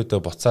ерөнхийдөө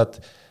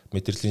буцаад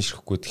мэдрэлийн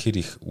ширхгүүд хэр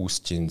их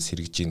үүсэж ийн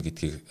сэргэж ийн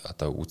гэдгийг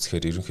одоо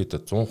үзэхээр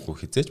ерөнхийдөө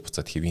 100% хизээж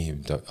буцаад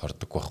хэвийн хэмдэ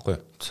ордог байхгүй.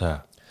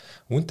 За.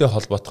 Үүнтэй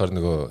холбоотойгоор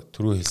нөгөө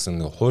түрүү хэлсэн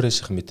нөгөө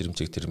хуурайших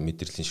мэдрэмжийг тэр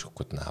мэдрэлийн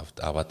ширхгүүд нь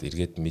аваад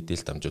эргээд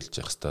мэдээлэл дамжуулж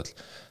явах хэвэл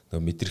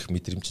нөгөө мэдрэх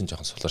мэдрэмж нь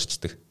жоохон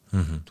суларчдаг.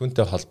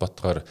 Түүнтэй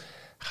холбоотойгоор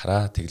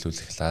хараа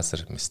тэглүүлэх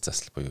лазер мэс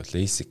засал буюу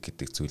LASIK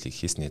гэдэг зүйлийг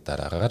хийсний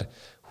дараагаар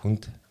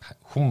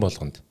хүн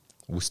болгонд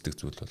үүсдэг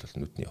зүйл бол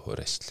нүдний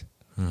хуурайшил.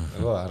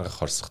 Нөгөө арга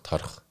хорсох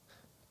торох.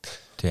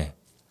 Тий.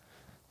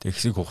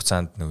 Тэгсэг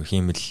хугацаанд нөгөө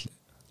хиймэл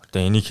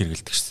одоо энийг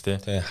хэрэгэлдэг шүү дээ.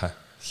 Тий.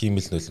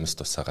 Хиймэл нулимс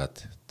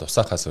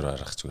тусаахаас өөр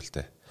аргач үл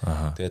дээ.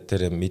 Тэгээд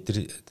тэр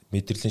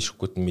мэдрэлийн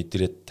ширхгүүд нь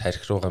мэдрээд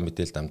тарих руугаа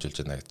мэдээлэл дамжуулж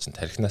байна гэж чинь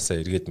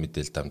тарихнаасаа эргээд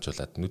мэдээлэл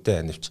дамжуулаад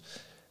нүдэ ханивч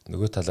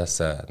нөгөө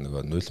талаасаа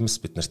нөгөө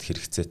нулимс биднэрт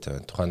хэрэгцээтэй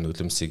байна. Тухайн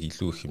нулимсыг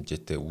илүү их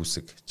хэмжээтэй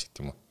үүсэг ч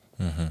гэдэг юм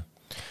уу.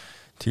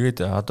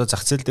 Тэгээд одоо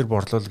зах зээл дээр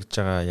борлуулж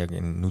байгаа яг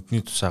энэ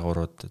нүдний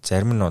тусаагуурууд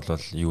зарим нь бол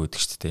юу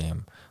гэдэг ч тийм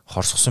юм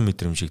хорсгосон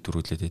мэдрэмжийг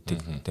төрүүлээд байдаг.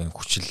 Тэгээд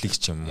хүчлэлэг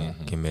ч юм уу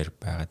гэмээр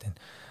байгаад байна.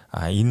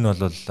 Энэ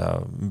бол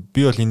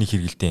би бол энийг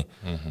хэрэгэлдэг.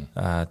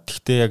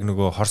 Тэгтээ яг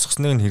нөгөө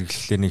хорсгосныг нь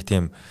хэрэглэхлээр нэг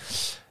тийм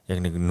яг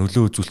нэг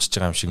нөлөө үзүүлчихэж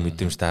байгаа юм шиг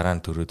мэдрэмж дараа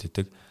нь төрөөд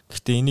идэг.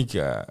 Гэхдээ энийг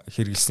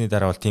хэрэглэсний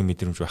дараа бол тийм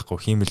мэдрэмж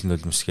байхгүй. Хиймэл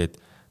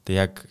нулимсгээд тэг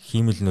яг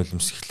хиймэл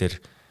нулимс гэхлээр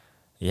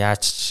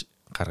яаж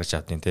гаргаж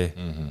авдیں۔ Тэ.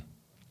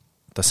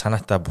 Одоо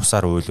санаатаа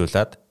бусаар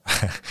уйлуулад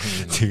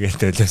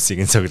тэгээд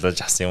нулимсыг цоглож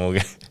авсан юм уу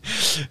гэ.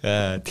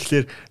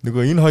 Тэгэхээр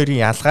нөгөө энэ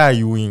хоёрын ялгаа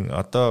юу юм?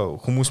 Одоо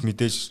хүмүүс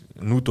мэдээж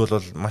нүд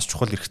бол маш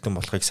чухал эрхтэн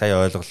болохыг сайн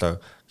ойлголоо.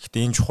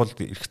 Гэхдээ энэ чухал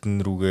эрхтэн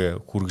рүүгээ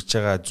хүргэж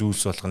байгаа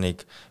зүйлс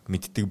болгоныг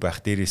мэддэг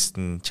байх, дээрээс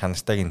нь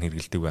чанартайг нь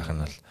хэрэгэлдэг байх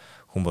нь бол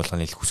хүн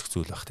болгоны их хүсэх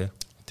зүйл байх тий.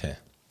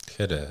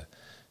 Тэгэхээр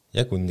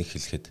яг үннийг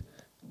хэлэхэд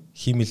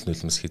хиймэл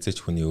нулимс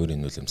хизээч хүний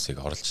өөрийн нулимсыг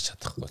орлож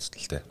чадахгүй ч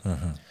л тий.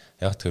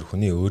 Яг тэр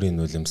хүний өөрийн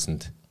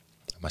нулимсанд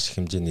маш их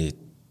хэмжээний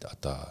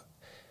одоо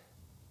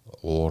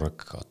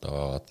уураг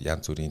одоо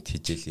янз бүрийн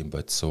тижээлийн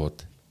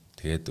бодисууд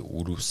тэгээд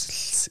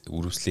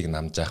үрвслийг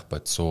намжаах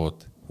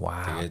бодисууд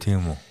тэгээд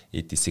тийм үү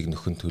эдисийг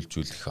нөхөн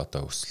төлжүүлэх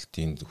одоо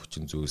өсөлтийн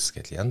хүчин зүйлс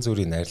гэл янз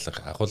бүрийн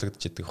найрлага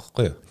агуулгадж идэг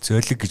байхгүй юу?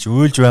 Зөөлөг гэж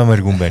өөлж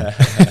баймаар юм байна.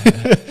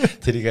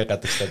 Тэрийгэ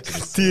гадагшлаад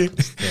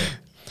байна.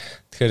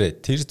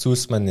 Тэгэхээр тэр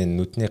зүйлс маань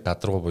нүдний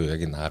гадаргуу буюу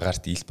яг энэ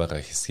агаарт ил байгаа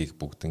хэсгийг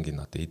бүгднийг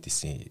одоо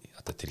эдисийн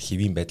одоо тэр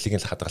хэвийн байдлыг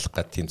л хадгалах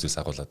гад тийм зүйлс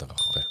агуулад байгаа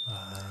байхгүй юу?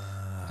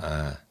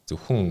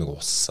 Зөвхөн нэг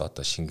ус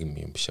одоо шингэн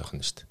юм биш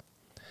яхна шүү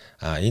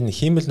дээ. Энэ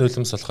хиймэл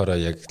нулимс болохоор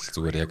яг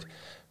зүгээр яг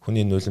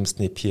хүний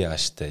нулимсны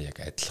pH-тай яг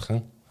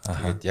адилхан.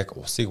 Тэгээд яг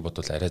усыг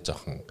бодвол арай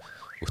жоохон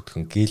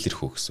өтгөн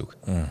гээлэрхүү гэсэн үг.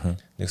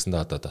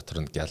 Нэгсэндээ одоо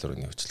дотор нь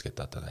гиалурны хүчлэгээд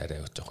одоо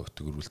арай жоохон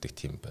өтгөрүүлдэг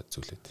тийм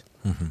зүйлээд.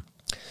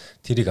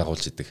 Тэрийг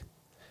агуулж идэг.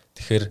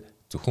 Тэгэхээр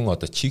зөвхөн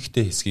одоо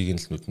чихтэй хэсгийг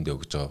нь л нүдэндээ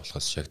өгж байгаа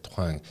болохоос яг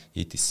тухайн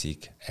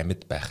эдисийг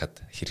амьд байхад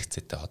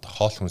хэрэгцээтэй одоо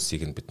хоол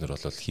хүнсийг нь бид нар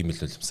бол хиймэл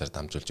нулимсаар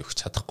дамжуулж өгч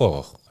чадахгүй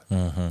байгаа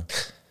байхгүй.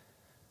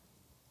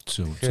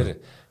 Тэгэхээр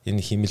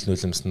энэ хиймэл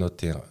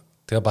нулимснуудын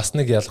Тэгээ бас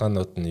нэг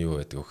ялгаанууд нь юу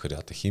байдаг вэ гэхээр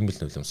одоо хиймэл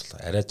нулимс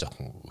бол арай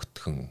жоохон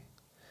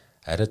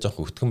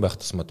өтгөн байх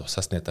тусмаа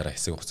тусаасны дараа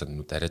хэсэг хугацаанд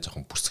нүд арай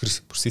жоохон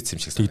бүрсийц юм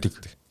шиг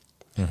санагддаг.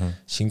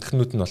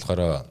 Шингэхнүүд нь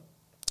болохоор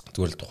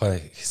зүгээр л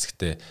тухайн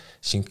хэсэгтээ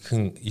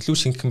илүү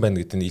шингэхэн байна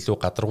гэдэг нь илүү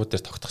гадаргуу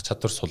дээр тогтох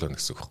чадвар сул байна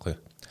гэсэн үг байхгүй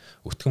юу?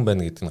 Өтгөн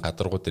байна гэдэг нь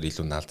гадаргуу дээр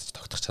илүү наалдаж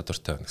тогтох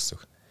чадвартай байна гэсэн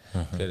үг.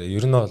 Тэгэхээр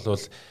ер нь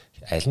бол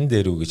аль нь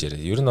дээр үү гэж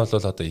яриа. Ер нь бол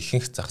одоо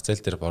ихэнх зах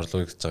зээл дээр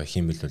борлуулагдж байгаа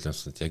хиймэл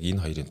нулимсууд яг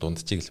энэ хоёрын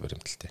дундчийг л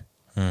баримталтай.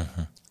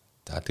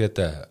 За тэгээд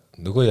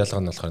нөгөө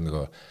ялгаа нь болохоор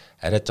нөгөө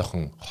арай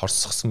жоохон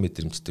хорсгосон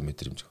мэдрэмжтэй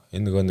мэдрэмж.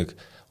 Энэ нөгөө нэг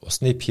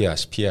усны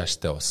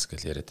pH-тэй ус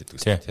гэж яриад байдаг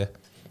үстэй тий.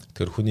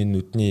 Тэгэхээр хүний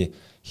нүдний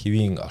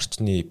хэвийн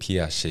орчны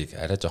pH-ыг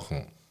арай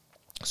жоохон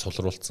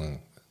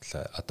сулруулсан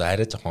одоо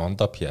арай жоохон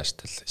ондоо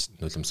pH-тэй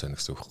нулимс байна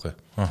гэсэн үг байхгүй.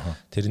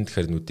 Тэр нь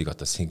тэгэхээр нүдийг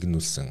одоо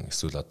сэнгэнүүлсэн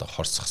эсвэл одоо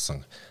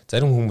хорсгосон.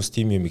 Зарим хүмүүс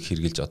тийм юм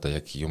хэрглэж одоо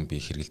яг юм би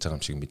хэрглэж байгаа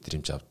юм шиг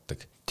мэдрэмж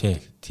авдаг.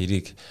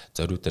 Тэрийг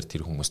зориудаар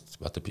тэр хүмүүст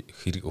одоо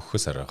хэрэг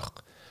өгөхөөс арга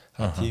байхгүй.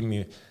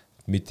 Тийм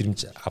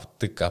мэдрэмж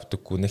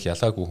авдаггүй нэх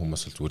ялгаагүй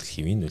хүмүүс бол зүгээр л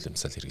хэвийн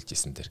нулимсаар хэрэгжилж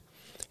исэн дээр.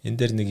 Энэ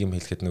дээр нэг юм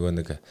хэлэхэд нөгөө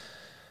нэг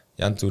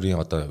янз бүрийн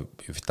одоо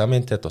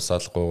витаминтай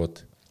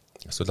тусаалгууд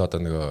эсвэл одоо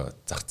нөгөө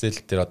зах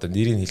зээл дээр одоо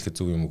нэрийг хэлэхэд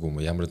зөв юм уу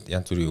ямар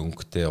янз бүрийн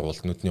өнгөтэй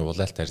нүдний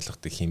улаалт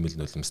харилцагдаг хиймэл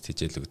нулимс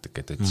тижээл өгдөг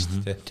гэдэг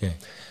чинь тийм.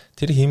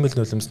 Тэр хиймэл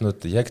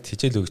нулимснууд яг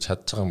тижээл өгч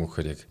чадж байгаа юм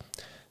гэхээр яг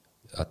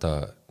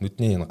одоо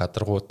нүдний энэ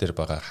гадаргууд дээр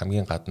байгаа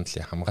хамгийн гадна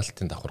талын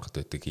хамгаалтын давхаргад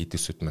байдаг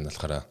эдэсүүд маань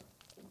болохоор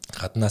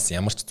гаднаас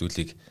ямар ч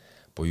зүйлийг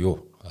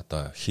буюу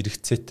одоо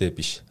хэрэгцээтэй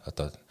биш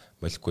одоо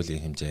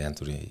молекулын хэмжээ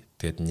янз бүрийн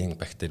тэгээд нэн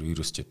бактери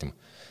вирус ч гэдэг юм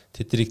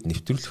тэдрийг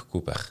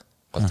нэвтрүүлэхгүй байх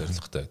гол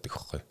зорилготой байдаг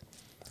байхгүй.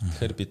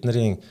 Тэгэхээр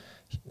бидний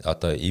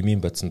одоо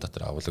эмийн бодисон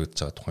дотор авлагдж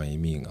байгаа тухайн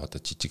эмийн одоо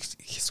жижиг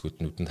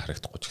хэсгүүд нүдэнд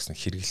харагдахгүй ч гэсэн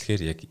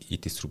хэрэглэхээр яг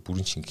эдэс рүү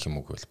бүрэн шингэх юм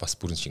уу гэвэл бас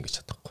бүрэн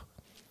шингэж чадахгүй.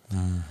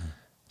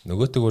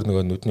 Нөгөөтэйгөр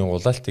нөгөө нүдний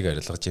улаалтыг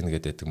арилгаж ийн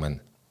гэдэг маань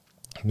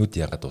нүд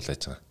ягаад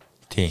улааж байгаа.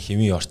 Тийм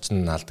хэмийн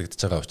орчин нь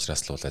алдагдж байгаа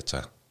учраас л улааж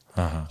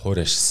байгаа. Хуур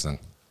ашигсан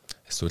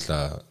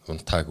эсвэл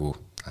унтаагүй,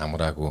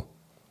 амраагүй.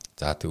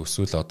 За тэг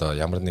эсвэл одоо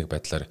ямар нэг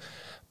байдлаар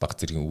баг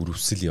зэргийн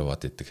үрвсэл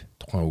яваад идэг.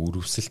 Тухайн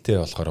үрвсэлтэй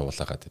болохоор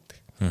улаагаад идэг.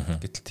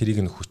 Гэтэл тэрийг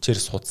нь хүчээр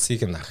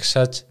судсыг нь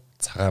агшааж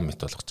цагаан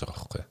мэт болгож байгаа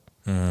байхгүй.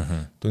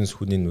 Түүнээс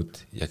хүний нүд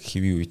яг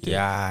хэвийн үед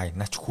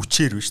наач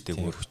хүчээр биш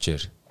үү?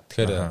 Хүчээр.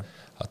 Тэгэхээр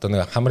одоо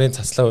нэг хамрын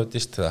цацлаа үүдэн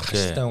шүү дээ.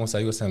 Ахшилтай хүмүүс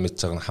аюу сайн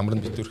мэдж байгаа нь хамар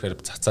нь битүүрхээр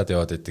цацаад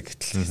яваад идэг.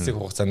 Гэтэл хэсэг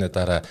хугацааны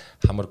дараа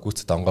хамар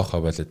гүцэд онгоохоо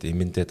болоод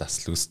эмэндээ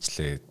дасл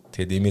үүсчлээ.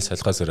 Тэгэд эмийн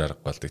солихоос өөр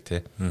арга болдог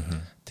тий.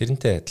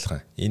 Тэрнтэй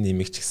адилхан энэ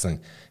эмийг ч гэсэн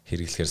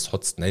хэрэглэхээр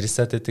судас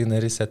нарийсаад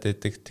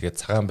байдаг. Тэгээд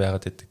цагаан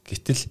байгаад байдаг.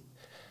 Гэтэл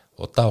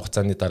удаан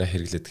хугацааны дараа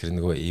хэрэглээд тэр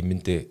нөгөө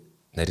эмэндээ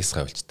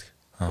нарийсгаа болждаг.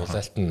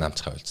 Улаалт нь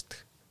намчгаа болждаг.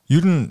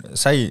 Ер нь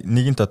сая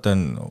нэгэнт одоо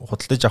энэ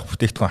худалдаж авах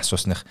бүтээгдэхүүн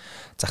асуусных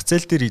зах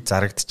зээл дээр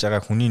зарагдж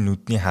байгаа хүний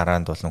нүдний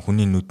хараанд болон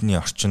хүний нүдний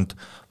орчинд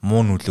муу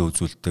нөлөө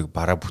үзүүлдэг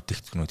бараа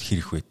бүтээгдэхүүнүүд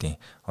хэрэг байдیں۔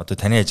 Одоо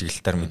таны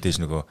ажиглалтаар мэдээж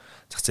нөгөө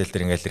зах зээл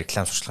дээр ингээл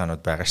реклам сурчлагаанууд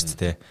байгаа шүү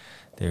дээ.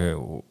 Тэгээ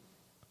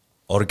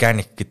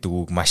органик гэдэг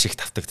үг маш их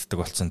тавтагддаг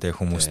болсон те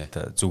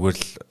хүмүүст зүгээр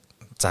л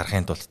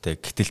зарахын тулд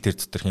те гэтэл тэр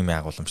дотор химийн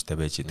агуулмжтай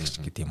байж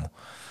идэг гэдэг юм уу.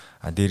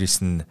 А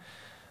дээрэс нь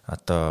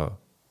одоо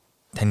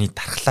таны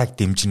тархлааг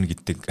дэмжинэ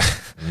гэдэг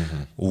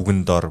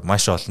үгэн дор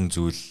маш олон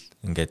зүйл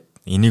ингээд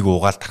энийг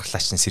уугаал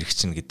тархлаач нь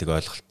сэрэгчин гэдэг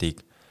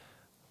ойлголтыг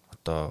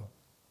одоо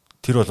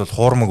тэр бол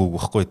хуурмаг үг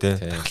байхгүй те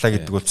тархлаа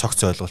гэдэг бол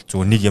цогц ойлголт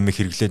зүгээр нэг юм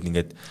хэрэглээд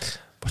ингээд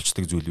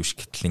болчдөг зүйл биш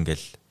гэтэл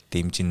ингээд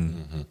дэмжин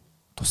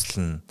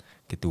туслана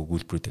гэдэг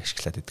өгүүлбэрүүдийг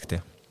ашиглаад байдаг те.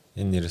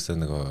 Энэ нэрээсээ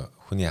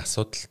нөгөө хүний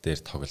асуудал дээр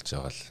тоглож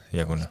байгаа л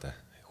яг үнэ.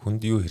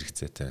 Хүнд юу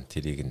хэрэгцээтэй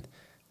тэрийг нь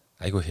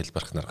айгүй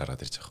хэлбархнаар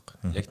гаргаад ирж байгаа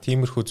юм. Яг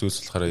тиймэрхүү зүйлс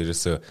болохоор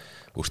ерөөсөө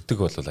өртөг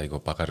бол айгүй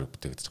багаар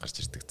өвдөгдөж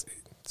гарч ирдэг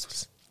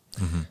зүйлс.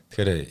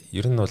 Тэгэхээр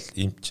ер нь бол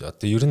эмч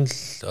одоо ер нь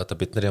л одоо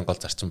бид нарын гол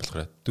зарчим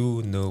болохоор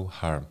do no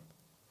harm.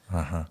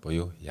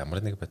 Боёо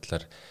ямар нэг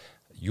байдлаар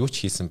юу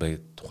ч хийсэн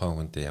бай тухайн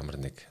хүндээ ямар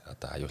нэг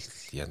одоо аюул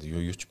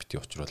юу ч бити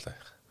учруулаа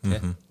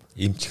тийм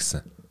эмч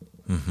гэсэн.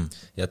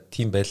 Яг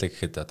тийм байлаа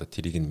гэхэд одоо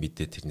тэрийг нь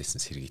мэдээ тэрнээс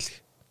нь сэргийлэх.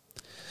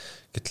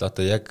 Гэтэл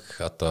одоо яг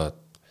одоо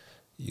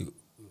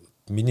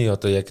миний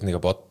одоо яг нэг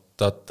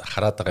бодоод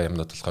хараад байгаа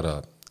юмнууд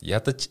болохоор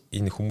ядаж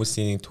энэ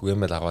хүмүүсийн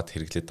түгээмэл аваад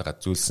хэрэглээд байгаа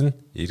зүйлс нь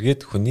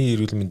эргээд хүний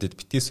эрүүл мэндэд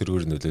битгий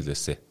сөргөөр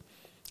нөлөөлөөсэй.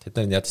 Тэд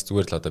нар ядаж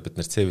зүгээр л одоо бид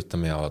нар С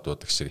витамин аваад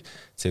уудаг шиг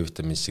С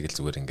витамин шиг л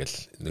зүгээр ингээл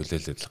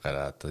нөлөөлөд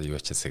гараад юу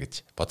ячаасаа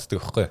гэж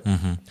боддог байхгүй.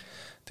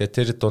 Тэгээ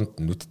тэр дунд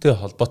нүдтэй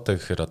холбоотой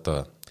гэхээр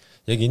одоо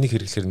яг энийг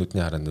хэрэглэхээр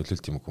нүдний хараа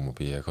нөлөөлт юм уу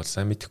би яг бол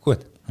сайн мэдэхгүй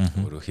байна.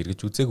 Өөрөө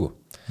хэрэгж үзээгүй.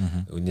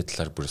 Үүний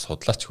талаар бүр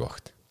судлаач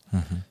гоохт.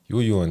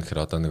 Юу вэ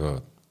гэхээр одоо нөгөө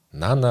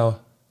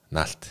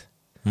наалт.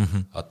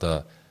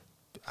 Одоо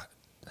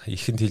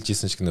ихэнд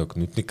хэлжсэн шиг нэг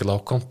нүдний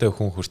глаукомтой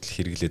хүн хүртэл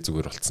хэрэглээ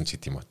зүгээр болцсон ч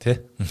гэдэм юм уу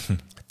те.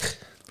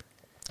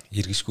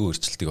 Иргэшгүй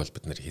өөрчлөлтийг бол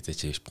бид нэр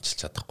хязгаарч бичилж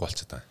чадахгүй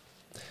болчиход байна.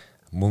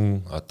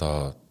 Мөн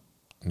одоо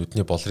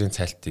нүдний болрын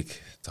цайлтыг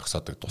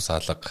зогсоодог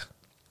тусаалга.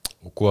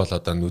 Үгүй бол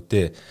одоо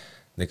нүдээ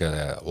нэг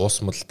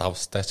уусмал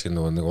давстай ч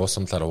нөгөө нэг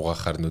уусамлаар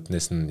угаахаар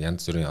нүднээс нь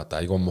янз бүрийн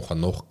одоо айгүй муухай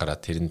нуух гараад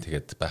тэр нь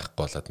тэгээд байхгүй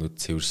болоод нүд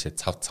цэвэршээ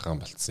цав цагаан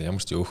болцсон.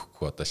 Ямар ч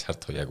өөхөхгүй одоо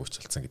шаардах яг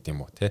үүсэлсэн гэдэг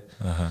юм уу те.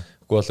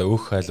 Үгүй бол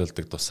өөх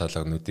хайлуулдаг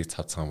тусаалга нүдийг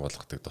цав цагаан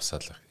болгодог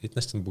тусаалга.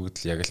 Эднээс чинь бүгд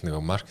л яг л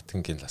нөгөө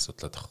маркетингийн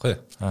асуудал байхгүй.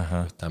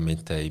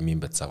 Витаминтай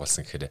имийн бод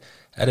загвалсан гэхээр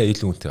арай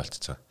илүү үнэтэй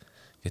болчихж байгаа.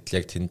 Гэтэл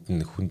яг тэнд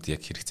нь хүнд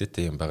яг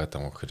хэрэгцээтэй юм байгаа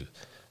даа гэхээр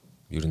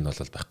ер нь бол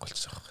байхгүй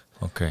болчихж байгаа.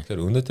 Окей.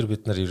 Тэгэхээр өнөөдөр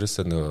бид нар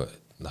ерөөсөө нөгөө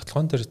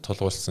нотлогон дээр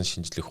тулгуурласан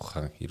шинжлэх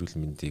ухаан эрүүл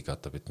мэндийг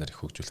одоо бид нар их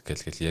хөгжүүлэх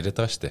гэж яриад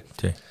байгаа шүү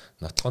дээ.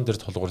 Нотлогон дээр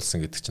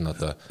тулгуурласан гэдэг чинь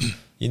одоо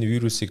энэ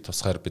вирусыг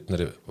тусгаар бид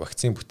нар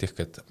вакцин бүтээх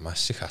гээд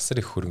маш их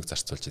асар их хөрөнгө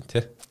зарцуулж байна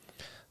тий.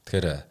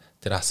 Тэгэхээр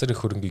тэр асар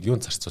их хөрөнгийг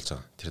юунд зарцуулж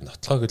байгаа? Тэр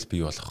нотлогыг л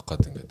бий болгох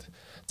гээд ингээд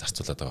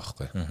зарцуулаад байгаа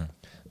байхгүй.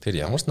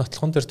 Тэгэхээр ямар ч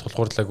нотлогон дээр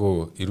тулгуурлаагүй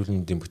эрүүл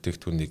мэндийн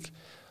бүтээгдэхүүнийг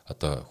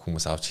одоо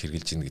хүмүүс авч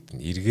хэрглэж ийн гэдэг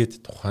нь эргээд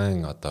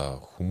тухайн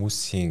одоо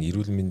хүмүүсийн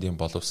эрүүл мэндийн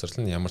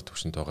боловсрол нь ямар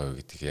төвшөнд байгаа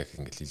вэ гэдгийг яг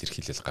ингээд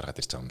илэрхийлэл гаргаад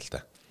ирж байгаа юм л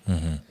да.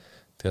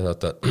 Тэгээд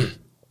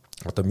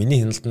одоо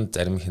миний хяналтанд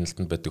зарим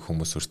хяналтанд байдаг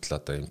хүмүүс хүртэл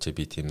одоо юм чи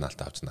би тийм наалт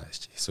авч наа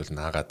гэж эсвэл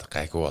наагаад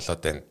гайгүй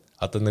болоод байна.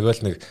 Одоо нөгөө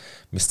л нэг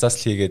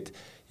мессаж хийгээд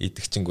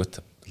идэгчингүүт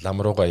лам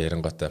руугаа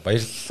ярингоотой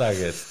баярлалаа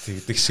гэж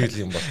тэгдэг шиг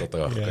юм болоод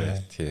байгаа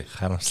байхгүй тий.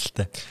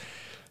 Харамсалтай.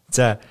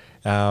 За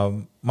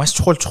маш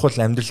чухал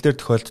амьдрал дээр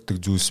тохиолддог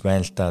зүйлс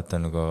байна л да. Одоо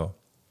нөгөө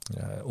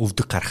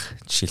өвдөг гарах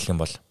жишээлх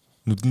юм бол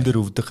нүдэн дээр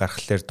өвдөг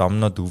гарахлаар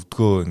домноод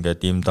өвдгөө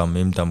ингээд им дом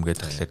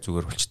гэдэг тэгэхээр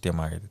зүгээр болчт юм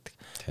а гэдэг.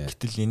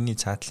 Гэтэл энэний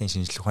цаатлын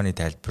шинжлэх ухааны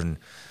тайлбар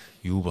нь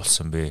юу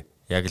болсон бэ?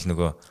 Яг л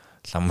нөгөө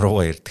лам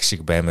руугаа ирдэг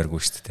шиг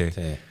баймааргүй шүү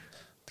дээ.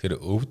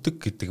 Тэгэхээр өвдөг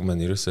гэдэг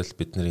маань ерөөсөө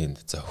бидний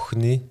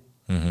зовхны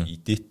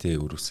идээтэй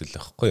өрөвсөл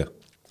байхгүй юу?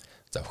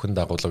 Зовхон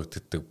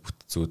дагуулгаддаг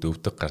бүтцүүд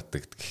өвдөг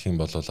гардаг гэх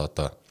юм бол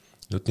одоо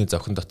нүдний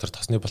зовхон дотор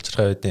тосны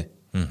болчирхай байдیں۔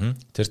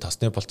 Тэр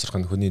тосны болчирх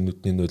нь хүний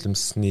нүдний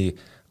нулимсны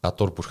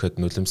гадуур бүрхэд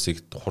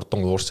нулимсыг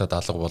хурдан ууршаад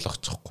алга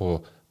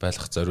болгочихгүй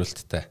байх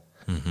зорилттой.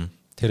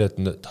 Тэр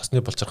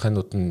тосны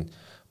болчирхайнууд нь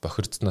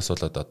бохирдсанаас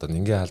болоод одоо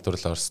нингийн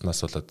халдварлал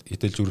орснаас болоод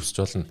эдэлж өрөвсөж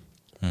болно.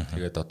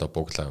 Тэгээд одоо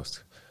буглаа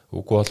үүсэх.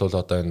 Үгүй бол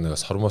одоо энэ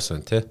сормоос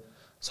байна тий.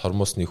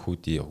 Сормоосны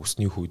хүүдий,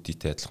 өсний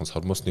хүүдийтэй адилхан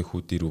сормоосны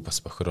хүүдий рүү бас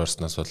бохир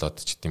орсноос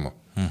болоод ч гэдэм үү.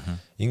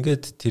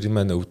 Ингээд тэр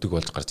маань өвдөг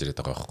болж гарч ирээд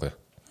байгаа байхгүй юу?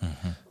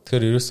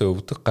 Тэгэхээр ерөөсөө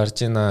өвдөг гарж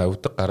ийна,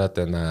 өвдөг гараад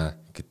байна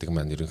гэдэг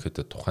маань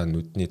ерөнхийдөө тухайн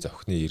нүдний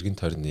зохины эргэн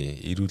тойрны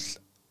эрүүл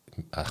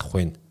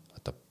ахуйн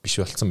одоо биш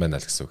болцсон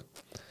байна л гэсэн үг.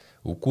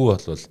 Үгүй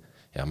бол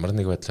ямар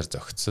нэг байдлаар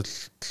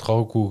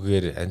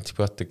зохицолгоогүйгээр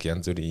антибиотик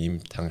янз бүрийн им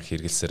тан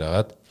хэрэглэсээр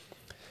агаад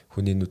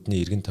хүний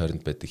нүдний эргэн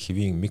тойронд байдаг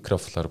хэвийн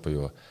микрофлора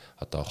буюу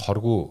одоо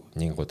хоргүй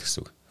нингууд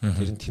гэсэн үг.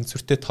 Тэр нь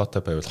тэнцвэртэй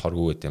тоотой байвал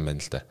хоргүй гэдэг юм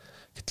байна л да.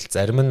 Гэтэл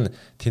зарим нь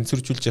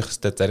тэнцвэржүүлж явах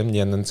хэвээр зарим нь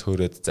янан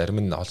цөөрөөд зарим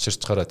нь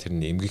олширчгаараа тэр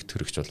нь эмгэг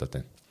төрөгч болоод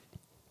байна.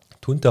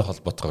 Түүнтэй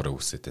холбоотойгоор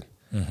үүсээд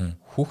байна.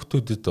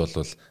 Хүүхдүүдэд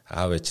бол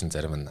аав ээж нь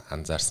зарим нь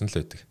анзаарсан л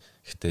байдаг.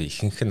 Гэхдээ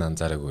ихэнх нь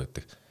анзаараагүй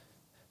байдаг.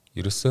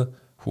 Ерөөсөө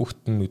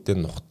хүүхэд нь нүдээ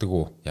нухдаг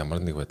уу ямар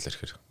нэг байдлаар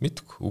хэр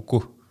мэдгүй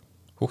үгүй.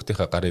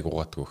 Хүүхдийнхаа гарыг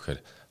угаадгүй гэхээр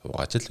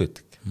угааж л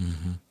байдаг.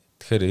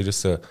 Тэгэхээр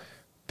ерөөсөө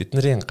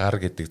бидний гар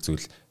гэдэг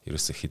зүйл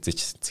ерөөсөө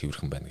хизээч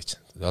цэвэрхэн байна гэж.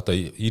 Одоо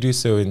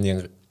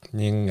 99%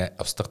 нин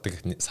австагдаг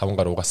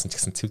савнгаар угаасан ч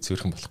гэсэн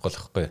цэвэрхэн болохгүй л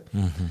байхгүй.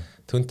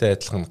 Түүнтэй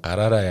адилхан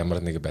гараараа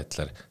ямар нэг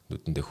байдлаар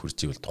нүдэндээ хурж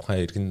ивэл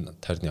тухайн эргэн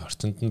тойрны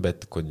орчинд нь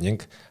байдаггүй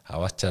нинг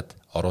аваачаад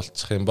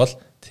оруулчих юм бол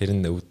тэр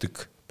нь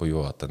өвдөг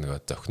буюу одоо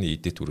нэг зохины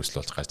идэт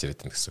өрөөсөл болж гарч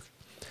ирээд байна гэсэн.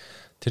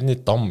 Тэрний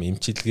дом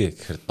эмчилгээ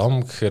гэхээр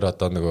дом гэхээр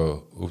одоо нөгөө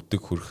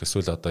өвдөг хүрэх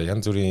эсвэл одоо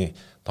янз бүрийн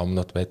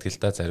домнууд байдаг л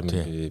да. Зарим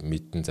нь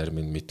мэдэн зарим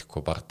нь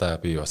мэдэхгүй багтаа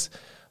би бас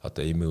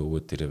одоо эмээ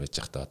өвөө дээрээ байж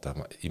захта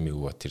одоо эмээ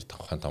өвөө тэр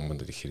тухайн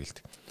домнуудыг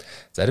хэрэгэлдэг.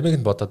 Заримыг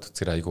нь бодоод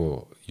үзэхээр айгүй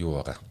юу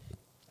байгаа.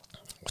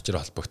 Учир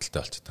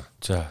холбогдолтой болчихдог.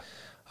 За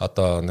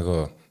одоо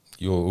нөгөө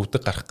юу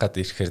өвдөг гарах гад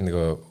ирэхээр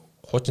нөгөө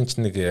хуучин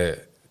ч нэг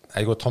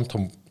айгүй том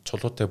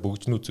чулуутай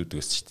бөгжнүүд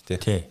зүдгээс шүү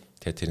дээ.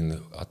 Тэгээ тэр нь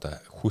одоо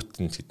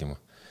хүүтэн ч гэдэг юм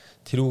уу.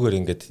 Тэрүүгээр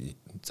ингээд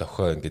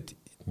зохио ингээд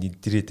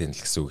нэдрээд байна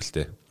л гэсэн үг л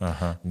дээ.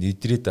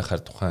 Нэдрээд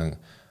байхаар тухайн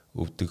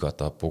өвдөг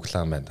одоо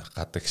буглаа маань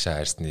гадагшаа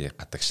арсны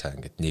гадагшаа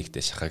ингээд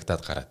нэгдээ шахагдаад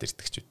гараад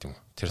ирдэг ч үт юм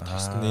уу. Тэр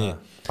тосны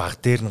баг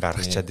дээр нь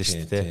гаргачаад байна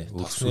шүү дээ.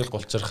 Өсвөл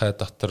голчирхай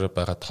дотор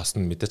байгаа тос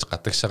нь мэдээж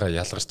гадагшаага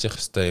ялгарч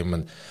явах хэвээр юм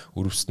нь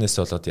өрөвснээс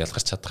болоод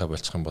ялгарч чадхаа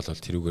болчих юм бол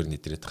тэрүүгээр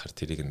нэдрээд хахаар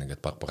тэрийг ингээд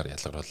баг багаар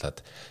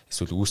ялгаруулад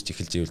эсвэл үүсч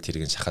эхэлж ивэл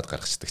тэрийг нь шахаад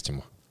гаргацдаг ч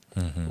юм уу.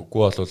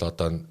 Үгүй бол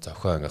одоо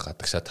зохио ингээд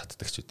гадагшаа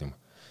татдаг ч үт юм уу.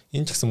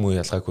 Энэ ч гэсэн муу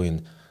ялгаагүй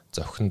энэ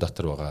зохин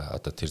дотор байгаа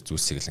одоо тэр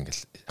зүйлсийг л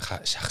ингээл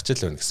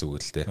шахachл байна гэсэн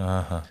үг л дээ.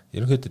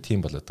 Ерөнхийдөө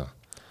тийм болоод байгаа.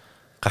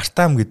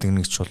 Гартаам гэдэг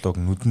нэг чулууг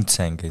нүдэнд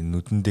сайн ингээд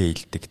нүдэндээ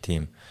илдэг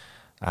тийм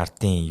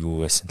ардын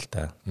юу байсан л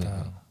да.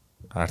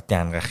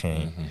 Ардын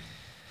ангаахын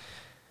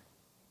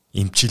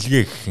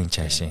эмчилгээ гэх юм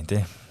цаашаа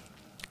тий.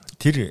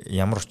 Тэр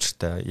ямар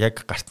учиртай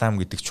яг гартаам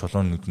гэдэг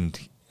чулуу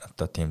нүдэнд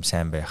одоо тийм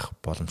сайн байх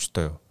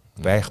боломжтой юу?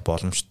 Байх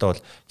боломжтой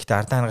бол гэтээ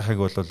ардын ангаахыг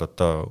бол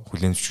одоо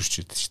хүлээн зөвшөөрч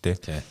идэв шүү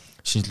дээ.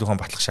 Шинжлэх ухаан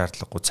батлах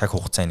шаардлагагүй цаг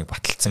хугацааны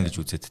баталцсан гэж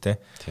үзээд те.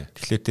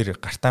 Тэгэхээр тэр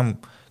гартаам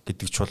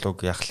гэдэг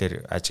чулууг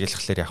яхахлаар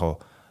ажиглахлаар яг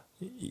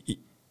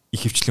их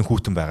хвчлийн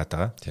хүүтэн байгаад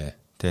байгаа. Тий.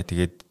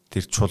 Тэгээд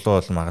тэр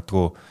чулуу бол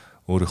магадгүй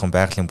өөрийнхөө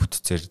байгалийн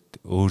бүтцээр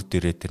өөр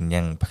дээрээ тэр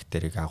нян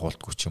бактерийг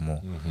агуулдаггүй ч юм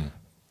уу.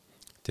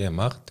 Тий,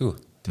 магадгүй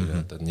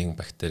тэр одоо нэгэн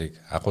бактерийг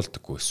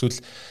агуулдаггүй. Эсвэл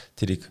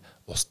тэрийг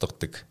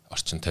устгадаг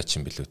орчинтой ч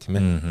юм билүү тийм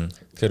ээ.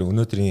 Тэгэхээр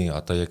өнөөдрийн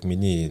одоо яг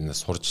миний энэ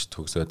сурж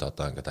төгсөөд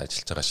одоо ингээд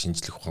ажиллаж байгаа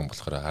шинжлэх ухаан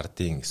болохоор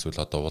ардын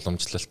эсвэл одоо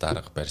уламжлалт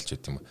арга барилж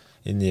үт юм.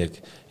 Энэ яг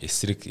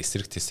эсрэг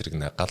тесрэг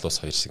гал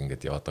ус хоёр шиг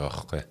ингээд яваад байгаа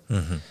байхгүй.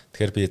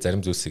 Тэгэхээр би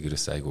зарим зүйлсийг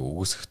ерөөсөө айгу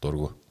үгүйсэх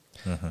дурггүй.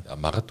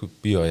 Магадгүй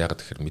би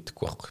яагаад тэгэхээр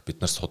мэдэхгүй байхгүй. Бид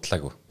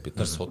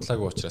нар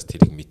судлаагүй учраас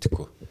тэрийг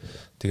мэдэхгүй.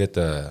 Тэгээд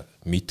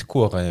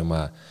мэдэхгүй байгаа юм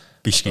аа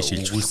биш гэж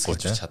шилжүүлэхгүй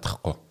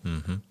чадахгүй.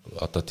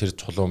 Одоо тэр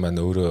чулуу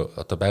маань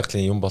өөрөө одоо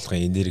байгалийн юм болгон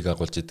энерги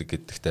агуулж идэг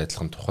гэдэгтэй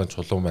адилхан тухайн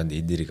чулуу маань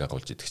энерги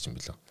агуулж идэг юм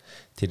билүү.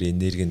 Тэр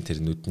энерги нь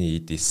тэр нүдний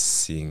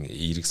эдисийн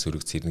эерэг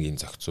сөрөг цэрнийг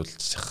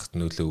зохицуулах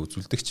нөлөө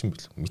үзүүлдэг юм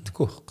билүү.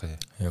 Мэдэхгүй байхгүй.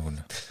 Яг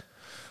үнэ.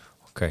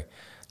 Окей.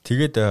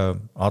 Тэгээд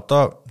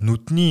одоо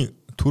нүдний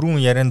түрүүн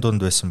яриан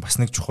дунд байсан бас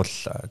нэг чухал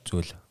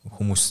зүйл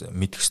хүмүүс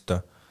мэдэх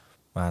ёстой.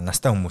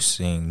 Настай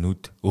хүмүүсийн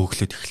нүд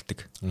өөхлөд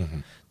эхэлдэг.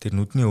 Тэр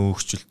нүдний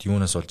өөхчлөлт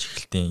юунаас болж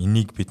эхэлтیں۔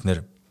 Энийг бид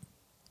нэр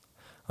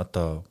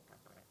одоо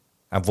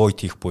avoid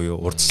хийх буюу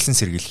урьдчилан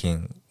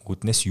сэргийлэхийн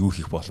үүднээс юу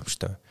хийх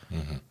боломжтой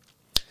вэ?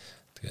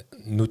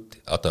 Тэгээ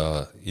нүд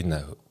одоо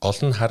энэ гол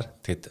нь хар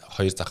тэгэд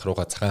хоёр зах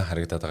руугаа цагаан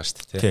харагдаад байгаа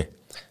шүү дээ.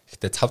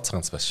 Гэхдээ цав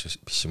цагаанц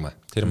биш юм аа.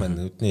 Тэр маань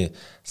нүдний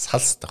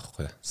салст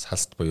байхгүй юу?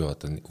 Салст буюу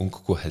одоо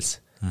өнгөгүй хальс.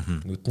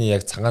 Нүдний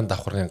яг цагаан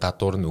давхаргын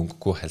гадуур нь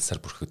өнгөгүй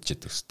хальсаар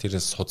бүрхэгдэж идэг.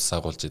 Тэрээс судас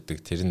агуулж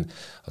идэг. Тэр нь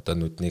одоо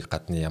нүдний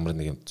гадны ямар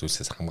нэгэн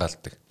зүйлсээс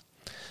хамгаалдаг.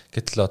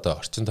 Гэтэл одоо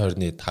орчин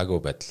тойрны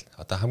таагүй байдал.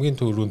 Одоо хамгийн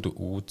түрүүнд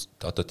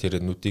одоо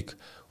тэр нүдийг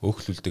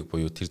өөхлүүлдэг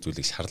буюу тэр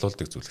зүйлийг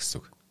шарлуулдаг зүйл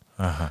гэсэн үг.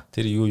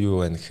 Тэр юу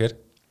байна гэхээр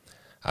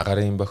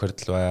агарын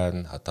бохирдол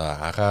байна. Одоо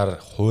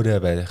агаар хуурай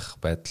байх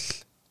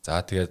байдал.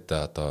 За тэгээд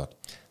одоо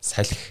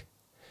салхи.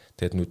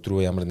 Тэгээд нүд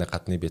рүү ямар нэг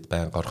гадны бит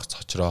байнга орох,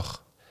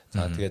 цочроох.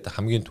 За тэгээд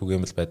хамгийн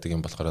түгээмэл байдаг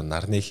юм болохоор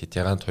нарны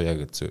хитягаан туяа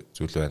гэж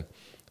зүйл байна.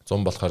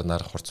 Зун болохоор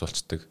нар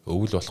хурцуулцдаг.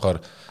 Өвөл болохоор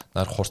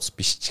нар хурц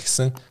биш ч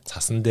гэсэн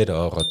цасан дээр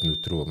ойгоод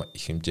нүд рүү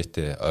их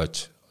хэмжээтэй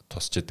ойж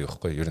тусч идэг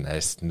байхгүй юу? Ер нь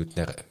айс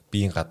нүдний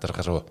биеийн гадарга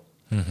руу.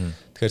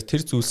 Тэгэхээр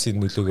тэр зүйлсийн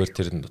нөлөөгөөр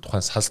тэр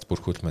тухайн салст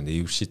бүрхүүл маань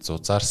эвшид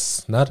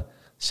зузаарснаар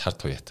шар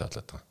туяатай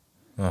болоод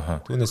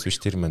байгаа. Түүнээс биш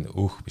тэр маань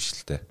өөх биш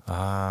л дээ.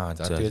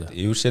 За тэгээд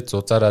эвшид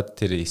зузаараад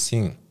тэр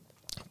эсийн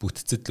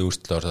бүтцэд л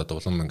өөрчлөлт ороод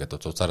улам ингээд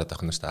зузаараад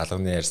байх нь шүү дээ.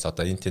 Алганы арьс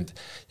одоо энэ тэнд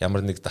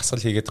ямар нэг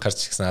дасгал хийгээд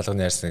гарч ирсэн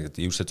алганы арьс ингээд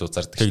эвшээ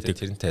зузаардаг шүү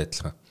дээ. Тэрнтэй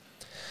адилхан.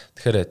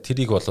 Тэгэхээр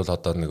тэрийг бол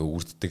одоо нэг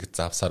үрддэг,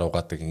 завсаар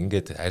угаадаг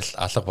ингээд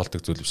алга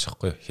болдог зүйл биш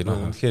байхгүй юу?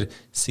 Хэрвээ үнэхээр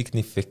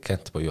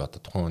significant буюу одоо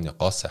тухайн хүний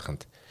гоо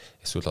сайханд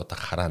эсвэл одоо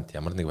хараанд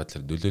ямар нэг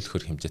байдлаар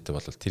нөлөөлөхөр хэмжээтэй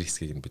бол тэр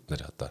хэсгийг нь бид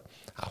нэр одоо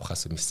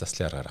авахаас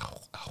мессаслын аргаар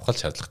авах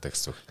шаардлагатай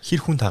гэсэн үг.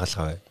 Хэр хүн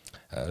хагалгаа вэ?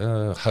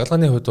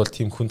 Хагалгааны хувьд бол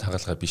тийм хүн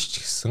хагалгаа биш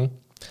ч гэсэн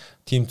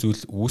тийм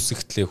зүйл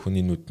үүсэгтлээ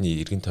хүний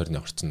нүдний эргэн тойрны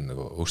орчин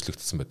нөгөө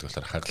өөрчлөгдсөн байдаг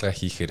болохоор хагалгаа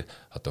хийхээр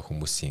одоо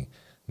хүмүүсийн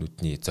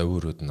нүдний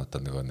зовиорууд нь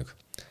одоо нэг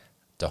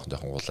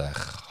жоохон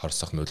улайх,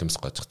 хорсох, нулимс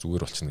гожих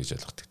зүгээр болчихно гэж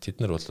ойлгодог. Тэд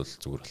нар бол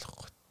зүгээр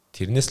болохгүй.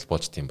 Тэрнээс л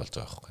болж тийм болж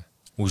байгаа байхгүй.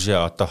 Үгүй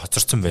одоо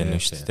хоцорсон байна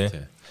шүү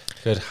дээ.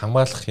 Тэгэхээр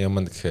хамгаалах юм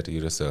нь гэхээр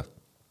ерөөсөө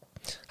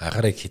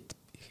агарыг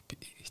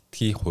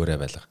хитрхи хуурай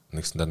байлга.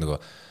 Нэгсэндээ нөгөө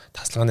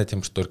тасалгааны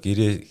температур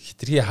гэрээ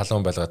хитрхи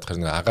халуун байлгаад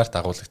тэгэхээр нөгөө агаарт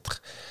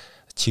агуулгадах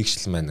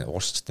чигшил маань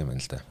уурчтай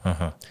байна л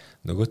да.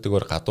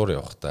 Нөгөөтэйгөр гадуур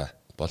явахдаа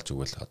болж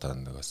игэл одоо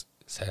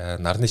нөгөө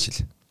нарны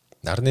шил.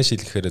 Нарны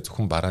шил гэхээр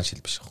зөвхөн бараан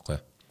шил биш байхгүй.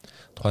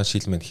 Тухайн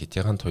шил маань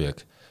хитягаан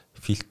туяаг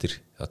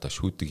фильтр одоо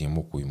шүүдэг юм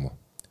уугүй юм уу?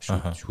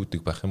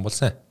 Шүүдэг байх юм бол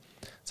сайн.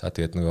 За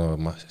тэгээд нөгөө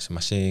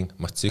машин,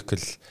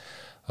 мотоцикл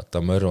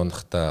одоо морь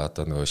унахтаа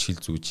одоо нөгөө шил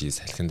зүүжи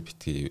салхинд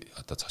битгий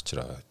одоо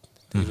цочроо.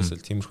 Тэрөөсөө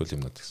тиймэрхүү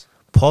юмнууд гэсэн.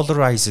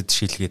 Polarized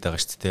шил гэдэг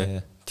байгаа шүү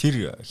дээ. Тэр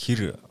хэр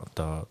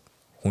одоо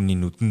хүний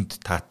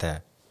нүдэнд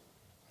таатай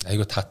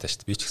айгу таатай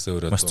шүү дээ. Би ч гэсэн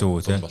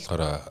өөрөө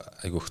болохоор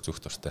айгу их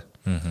зүгт дуртай.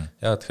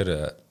 Яа тэгэхээр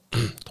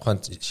тухайн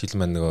шил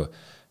маань нөгөө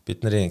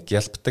бидний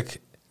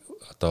гялбдаг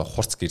одоо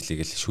хурц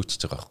гэрлийг л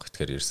шүүчиж байгаа байхгүй.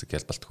 Тэгэхээр ерөөсө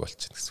гялбалтгүй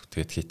болчихно гэсэн.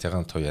 Тэгээд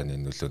хитягаан туяаны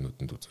нөлөө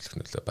нүдэнд үзүүлэх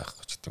нөлөө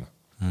байхгүй ч гэдэг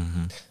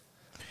юм.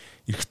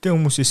 Эрэгтэй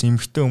хүмүүсээс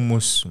эмэгтэй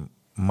хүмүүс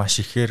маш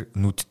ихээр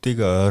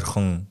нүдтэйгээ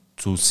ойрхон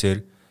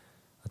зүйлсээр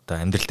одоо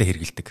амьдралдаа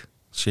хэрэгэлдэг.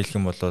 Жишээлх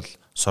юм бол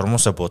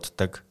сормоосоо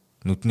бууддаг,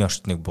 нүдний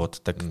орчныг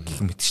бууддаг гэх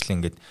мэтчлэн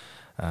ингээд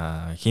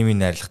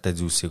химийн найрлагатай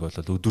зүйлсийг бол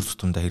өдөр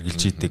тутамдаа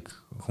хэрэгжилж идэг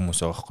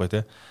хүмүүс байгаа байхгүй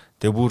тий.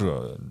 Тэгээ бүр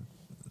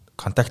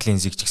контакт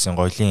линзийг ч гэсэн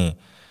гоёлын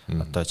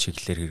одоо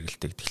чиглэлээр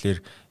хэрэгэлдэг. Тэгэхээр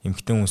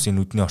эмэгтэй хүмүүсийн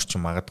нүдний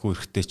орчин магадгүй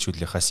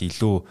эрэгтэйчүүлийнхаас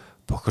илүү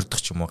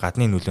бохирдох ч юм уу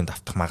гадны нөлөөнд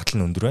автах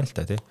магадлал нь өндөр байна л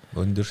та тий.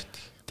 Өндөр.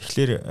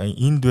 Тэгэхээр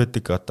энд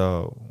байдаг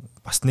одоо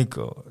бас нэг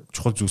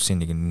чухал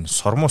зүйлсийн нэг нь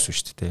сормоос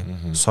биш тий.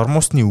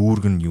 Сормоосны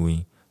үүрэг нь юу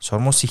юм?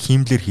 Сормоосыг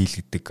хиймлэр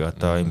хийлгдэг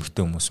одоо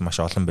эмэгтэй хүмүүс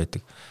маш олон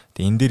байдаг.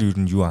 Тэгээ энэ дээр ер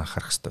нь юу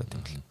анхаарах хэрэгтэй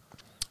байдаг юм бэ?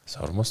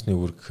 Сормоосны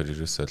үүрэг гэхээр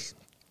ерөөсөө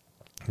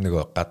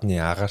нөгөө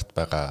гадны агаарт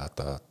байгаа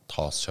одоо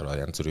тоос, шороо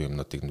янз бүрийн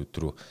юмнуудыг нүд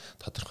рүү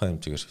тодорхой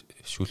хэмжээгээр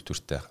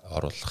шүүлтүүртэй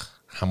оруулах,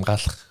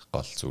 хамгаалах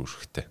гол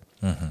зөвшөөрөхтэй.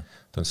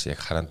 Түнс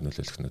яг хараанд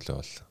нөлөөлөх нөлөө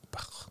бол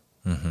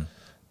байхгүй.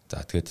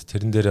 За тэгээд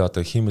тэрэн дээр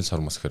одоо хиймэл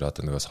сормос гэхээр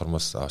одоо нэг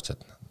сормос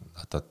авчаад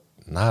одоо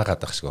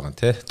наагаад ах шиг байгаа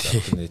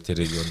нэ. Тэр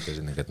юун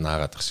дээр нэгэд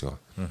наагаад ах шиг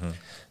байгаа.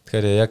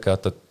 Тэгэхээр яг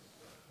одоо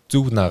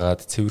зүг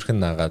наагаад,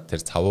 цэвэрхэн наагаад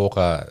тэр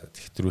цавууга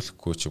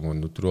хэтрүүлэхгүй ч юм уу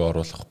нүд рүү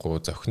оруулахгүй,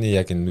 зохины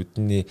яг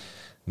нүдний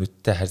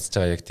нүдтэй харьцаж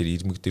байгаа яг тэр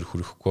ирмэг дээр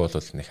хүрэхгүй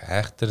бол нэг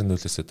айхтар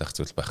нөлөөсөд байх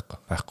зүйл байхгүй.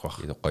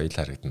 Гоё л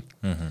харагдана.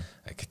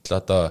 Гэтэл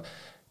одоо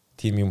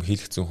тийм юм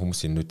хийх зүүн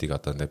хүмүүсийн нүдийг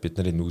одоо бид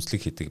нарын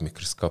нүзлэг хийдэг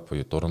микроскоп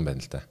буюу дуран байна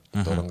л да.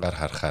 Дурангаар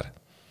харахаар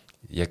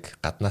яг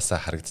гаднаасаа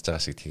харагдаж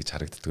байгаа шиг тэгж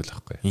харагддаг л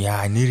байхгүй.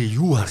 Яа нэр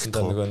юу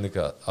харагдах вэ? Нэг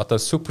одоо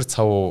супер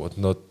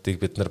цавуудыг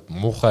бид нар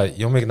муухай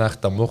юмыг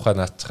наахта муухай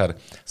наачаар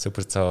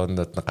супер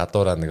цавуудад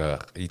гадуураа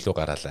нэг илүү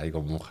гараал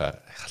айгу муухай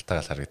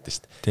халтаагаал харагддаг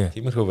шүү дээ.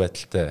 Тиймэрхүү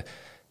байдалтай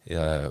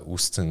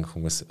үүссэн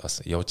хүмүүс бас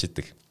явж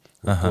идэг.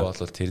 Үгүй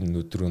бол тэр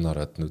нүд рүү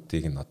нороод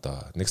нүдийг нь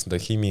одоо нэгсэндээ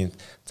химийн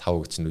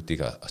цав гэж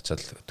нүдийг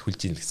очиад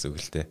түлж ийн гэсэн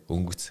үг л дээ.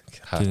 Өнгөц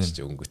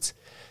хаач өнгөц.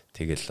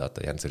 Тэгэл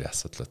одоо янз бүрийн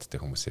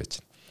асуудлуудтай хүмүүс яаж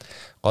байна.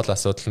 Гол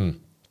асуудал нь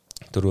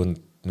дөрөв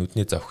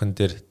нүдний зовхон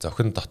дээр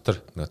зовхон дотор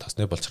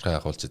тосны болчирхай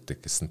агуулж идэг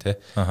гэсэн тий.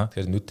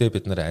 Тэгэхээр нүдээ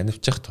бид нэр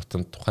анивчих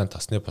тутам тухайн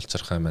тосны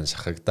болчирхай маань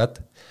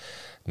шахагдаад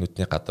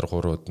нүдний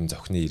гадаргуурууд нь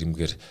зовхны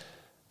ирэмгээр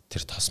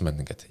тэр тос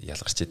маань ингээд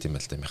ялгарч идэм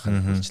байл та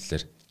механик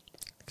үйлчлэлээр.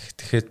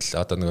 Тэгэхэд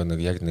л одоо нэг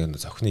яг нэг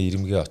зохины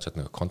ирэмгээ очоод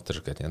нэг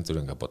контр гэдэг янз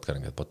бүрийн ингээд бодгаар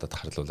ингээд бодоод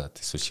харлуулад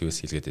эсвэл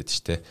шивээс хийлгээд байдаг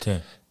шүү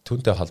дээ.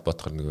 Түүнтэй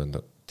холбоотойгоор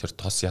нэг тэр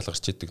тос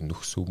ялгарч идэг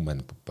нөхсөв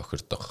маань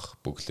бохирдох,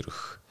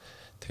 бөглөрөх.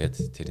 Тэгээд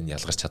тэр нь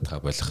ялгарч чадхаа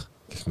болох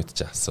гэх мэт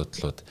ч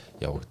асуудлууд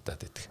явагдаад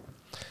байдаг.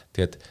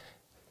 Тэгээд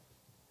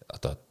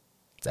одоо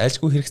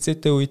зайлшгүй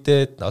хэрэгцээтэй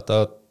үедээ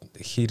одоо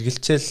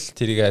хэрэгжилчэл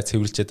тэрийг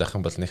цэвэрлжээд авах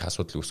юм бол нэг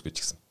асуудал үүсгэж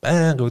гисэн.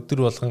 Баян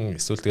өдөр болгон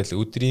эсвэл тэгэл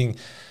өдрийн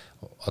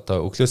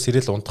одоо өглөө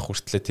сэрэл унтах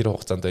хүртлээр тэр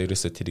хугацаанд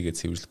ерөөсөө тэрийгээ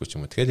цэвэрлэхгүй ч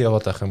юм уу. Тэгэл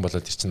яваад авах юм бол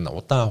тэр чинь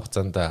удаан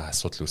хугацаанд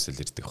асуудал үүсэл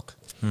ирдэг байхгүй.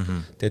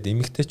 Тэгэд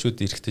эмэгтэйчүүд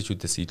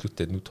эрэгтэйчүүдээс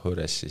илүүтэй нүд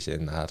хуурайш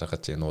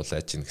нааргаж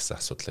нуулаж ийн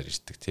гэсэн асуудлаар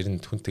ирдэг. Тэр нь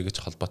хүнтэйгэж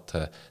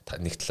холбоотой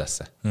нэг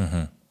талаас.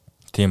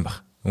 Тийм баг.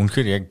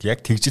 Үнэхээр яг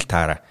тэгжил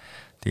таараа.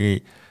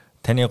 Тэгээ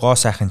таны гоо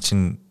сайхан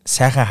чинь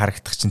сайхан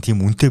харагдах чинь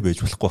тийм үнэтэй байж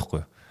болохгүй байхгүй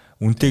юу?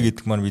 Үнэтэй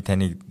гэдэг маань би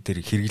таныг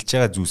тэр хэрглэж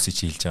байгаа зүйлсийг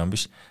чи хэлж байгаа юм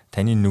биш.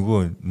 Таны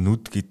нөгөө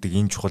нүд гэдэг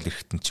энэ чухал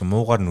эрхтэн чинь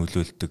муугаар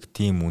нөлөөлдөг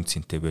тийм үн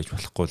цэнтэй байж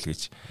болохгүй л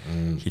гэж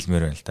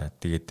хэлмээр байна л да.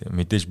 Тэгээд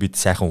мэдээж бид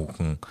сайхан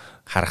хүүхэн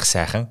харах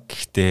сайхан.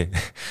 Гэхдээ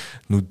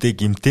нүдээ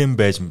гимтэн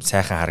байж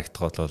сайхан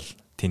харагдах бол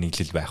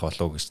тэнэглэл байх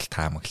болов уу гэж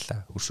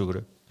таамаглаа.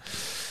 Өршөөгөрөө.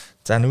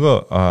 За нөгөө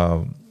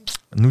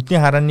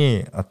нүдний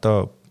харааны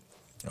одоо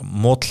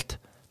муудалт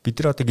бид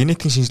нар одоо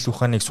генетикийн шинжилгээ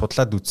ухааныг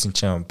судлаад үзсэн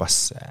чинь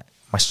бас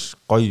маш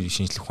гоё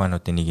шинжилгээ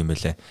ухаануудын нэг юм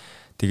байлаа.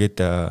 Тэгээд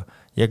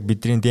яг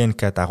бидний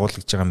ДНК-д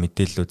агуулгаж байгаа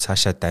мэдээллүүд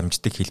цаашаа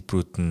дамждаг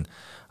хэлбэрүүд нь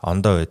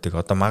ондоо байдаг.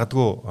 Одоо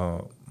магадгүй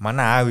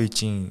манай аав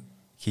ээжийн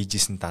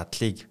хийжсэн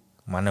дадлыг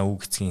манай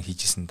үг эцгийн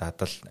хийжсэн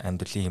дадал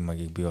амьдралын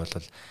хэмаагийг би бол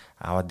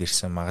аваад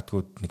ирсэн.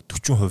 Магадгүй нэг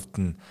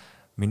 40% нь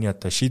миний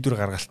одоо шийдвэр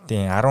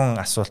гаргалтын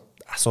 10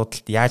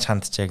 асуудалд яаж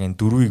хандж байгааг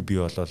 4-ийг би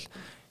бол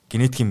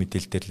генетикийн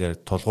мэдээлэлээр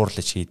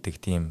тулгуурлаж хийдэг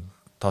тийм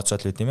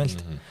тооцоол байт юм байна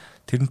л.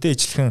 Тэрнтэй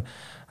ижилхэн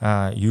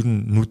ер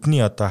нь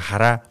нүдний одоо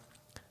хараа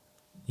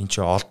энэ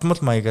чи олдмол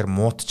маягаар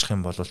муутчих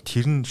юм бол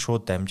тэр нь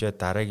шууд дамжаад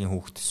дараагийн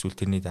хүүхэд эсвэл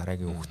тэрний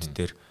дараагийн хүүхэд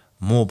дээр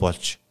муу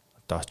болж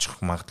одоо очих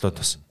магадлал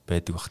бас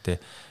байдаг бах те.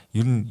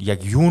 Ер нь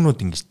яг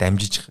юунууд ингэж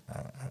дамжиж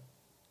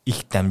их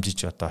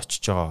дамжиж одоо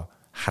очиж байгаа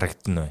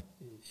харагдана вэ?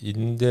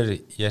 Энэ дээр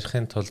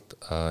ярихын тулд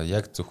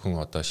яг зөвхөн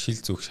одоо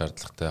шил зүөх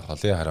шаардлагатай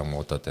холын хараа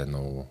муудаад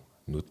байна уу?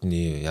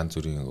 Нүдний янз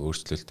бүрийн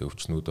өөрчлөлттэй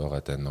өвчнүүд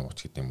байгаа даа уу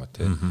ч гэдэг юм уу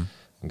те.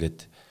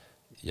 Ингээд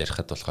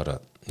ярихад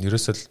болохоор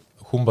ерөөсөл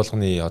хүн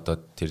болгоны одоо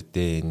тэр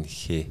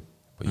ДНХ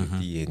буюу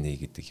DNA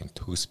гэдэг юм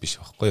төгс биш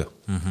байхгүй юу?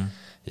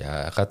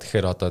 Яагаад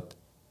тэгэхээр одоо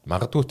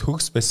магадгүй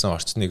төгс байсан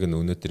орчныг нь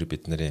өнөөдөр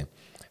бид нарын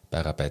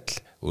байгаа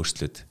байдал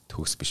өөрчлөлт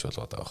төгс биш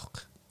болоод байгаа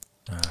байхгүй.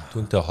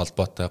 Түүнтэй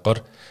холбоотойгоор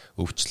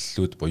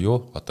өвчлөлүүд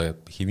буюу одоо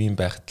хэвийн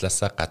байх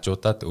талаасаа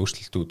гажуудаад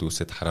өөрчлөлтүүд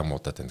үүсээд хараа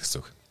муудаад байна гэсэн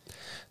үг.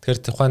 Тэгэхээр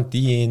тухайн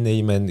DNA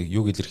маань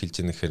юу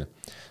илэрхийлж байгаа нэхэр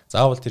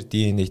заавал тэр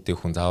DNA-тэй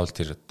хүн заавал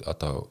тэр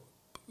одоо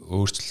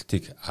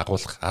өөрчлөлтийг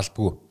агуулах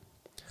албагүй.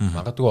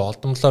 Магадгүй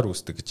олдомлоор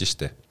үүсдэг гэж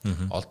штэ.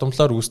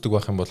 Олдомлоор үүсдэг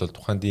байх юм бол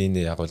тухайн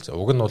DNA агуулж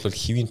уг нь бол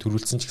хэвийн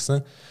төрүүлсэн ч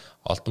гэсэн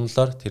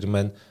олдомлоор тэр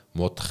маань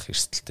муудах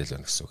эрсдэлтэй л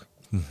байна гэсэн үг.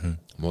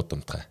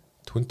 Муудамтай.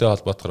 Түүнтэй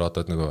холбоотойгоор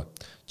одоо нөгөө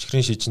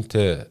чихрийн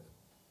шижинтэй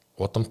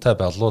удамтай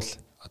болвол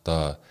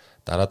одоо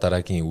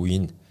дараагийн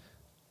үеийн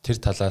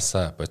тэр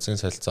талаасаа бодисын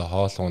солилцоо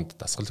хоолунд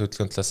дасгал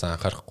хөдөлгөөний талаас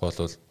анхаарахгүй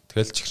бол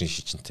тэгэл чихрийн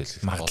шижинтэй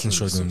л магадлал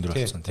шууд өндөр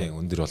болсон тийм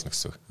өндөр болно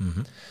гэсэн үг.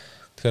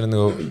 Тэгэхээр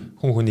нөгөө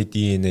хүн хүний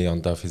DNA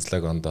ондоо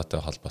физиолог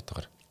ондоотой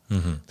холбоотойгоор.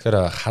 Тэгэхээр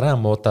хараа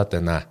муудаад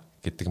байна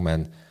гэдэг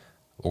маань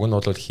уг нь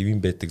бол хэвийн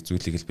байдаг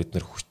зүйлийг л бид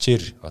нэр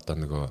хүчээр одоо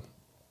нөгөө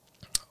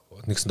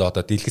нэгсэндээ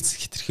одоо дэлгэц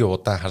хитрхи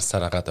удаан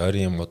харсаар агаад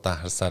ойрын юм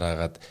удаан харсаар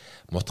агаад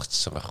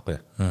мутгачихж байгаа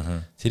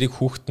байхгүй. Тэрийг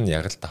хүүхэд нь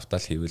яг л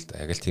давтаал хийвэл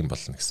яг л тийм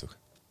болно гэсэн үг.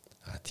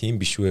 Тийм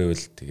биш байвал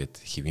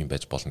тэгээд хэвийн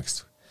байж болно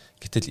гэсэн үг.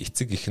 Гэтэл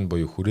эцэг их нь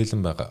буюу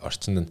хүрээлэн байгаа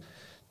орчинд нь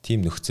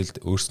тийм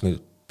нөхцөлд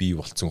өөрснөө бий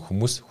болцсон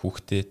хүмүүс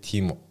хүүхдээ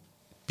тийм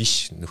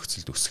биш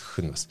нөхцөлд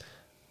өсгөх нь бас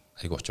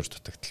айгүй учир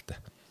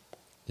дутагдaltaй.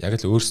 Яг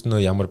л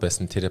өөрснөө ямар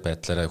байсан тэр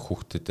байдлаараа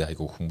хүүхдэд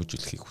айгүй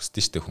хүмүүжүүлэхийг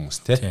хүсдэг штэ хүмүүс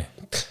те.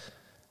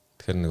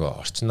 Тэгэхээр нөгөө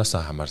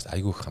орчноосоо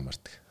айгүй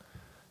хамаардаг.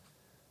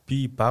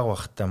 Би баг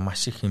байхдаа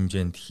маш их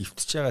хэмжээнд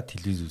хөвтөж байгаа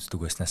телевиз үздэг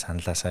байснаа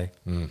саналаа сая.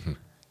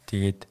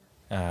 Тэгээд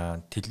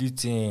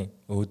телевизийн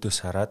өөдөөс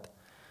хараад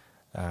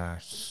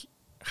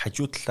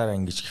хажуу талаараа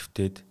ингэж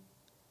хөвтөөд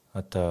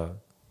одоо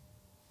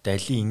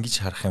дали ингэж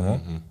харах юм уу?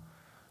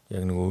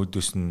 Яг нөгөө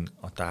өөдөөс нь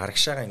одоо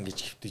арагшаага ингэж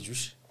хөвтөж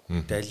биш.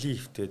 Дали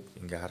хөвтөөд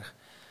ингэ харах.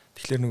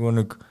 Тэгэхээр нөгөө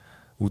нэг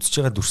үзэж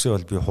байгаа дүрсээ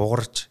бол би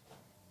хугарч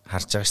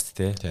харж байгаа шүү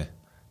дээ.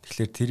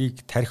 Тэгэхээр тэрийг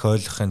тарих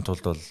ойлгохын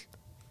тулд бол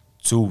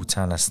зөв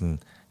цаанаас нь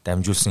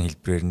дамжуулсан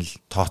хэлбэрээр нь л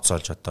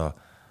тооцоолж одоо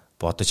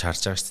бодож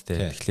харж байгаа шүү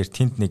дээ. Тэгэхээр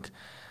тэнд нэг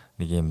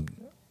юм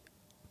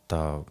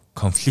одоо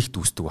конфликт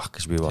үүсдэг байх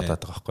гэж би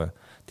бодоод байгаа байхгүй.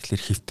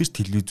 Тэгэхээр хэвтэр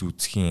телевиз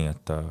үзэхийн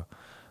одоо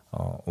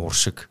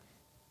ууршиг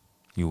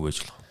юу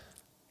гэж болох вэ?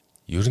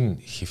 Ер нь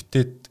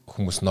хэвтээд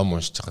хүмүүс ном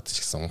уншиж байгаа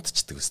ч гэсэн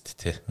унтчихдаг үстэй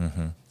тий.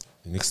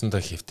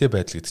 Нэгсэндээ хэвтэй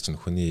байдал гэдэг чинь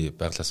хүний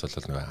байглаас бол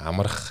нэг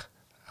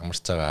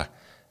амарч байгаа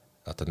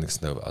одоо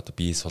нэгсэндээ одоо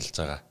бие сулж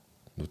байгаа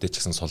нүдэ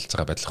ч гэсэн сулж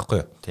байгаа байдал байхгүй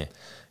юу? Тий.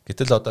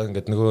 Гэтэл одоо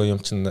ингээд нөгөө юм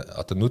чинь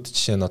одоо нүд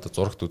жишээ нь одоо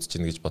зурагт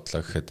үзэж ийн гэж бодлоо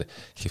гэхэд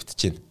хэвтэж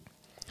байна.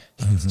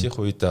 Хэвтчих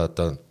үед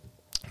одоо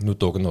нүд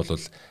уг нь бол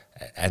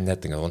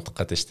анаад ингээд унтах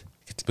гэдэг шүү дээ.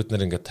 Гэтэл бид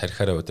нар ингээд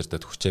тарихаараа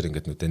удирдаад хүчээр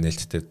ингээд нүдэ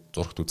нээлттэй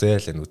зурагт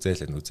үзээлэн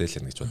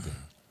гэж бодъё.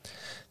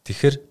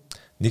 Тэгэхээр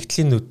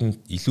нэгдлийн нүдэнд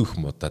илүү их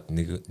муудаад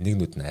нэг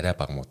нүд нь арай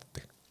бага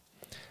мууддаг.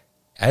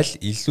 Аль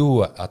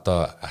илүү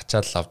одоо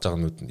ачаал авж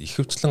байгаа нүд нь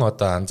ихэвчлэн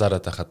одоо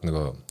анзаараад байхад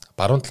нөгөө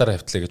баруун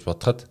талаараа хөвтлээ гэж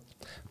бодоход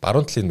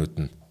баруун талын нүд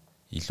нь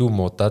илүү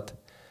муудаад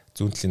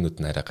зүүн талын нүд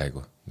нь арай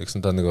гайгүй.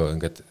 Нэгсэндээ нөгөө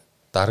ингээд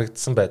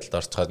дарагдсан байдалд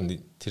орцоход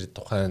тэр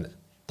тухайн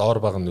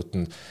доор байгаа нүд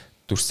нь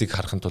дүрсийг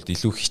харахын тулд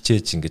илүү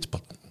хичээж ингэж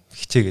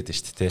хичээгээд байна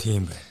шүү дээ.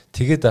 Тийм бай.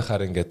 Тэгээд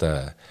ахаар ингээд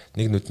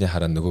нэг нүдний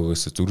хараа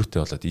нөгөөгөөс зөрүүтэй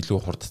болоод илүү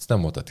хурдцтай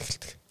муудаад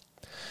эхэлдэг.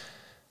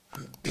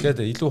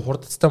 Тэгэхээр илүү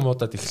хурдцтай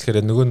муудаад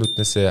эхлэхээр нөгөө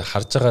нүднээсээ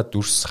харж байгаа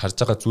дүрс, харж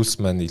байгаа зүйлс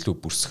маань илүү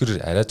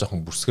арай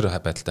жоохон бүрсгэр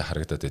байдалтай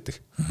харагдаад байдаг.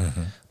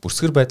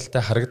 Бүрсгэр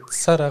байдалтай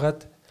харагдсаар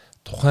агаад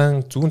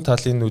тухайн зүүн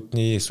талын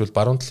нүдний эсвэл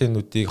баруун талын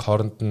нүдийг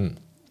хооронд нь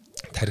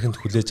тархинд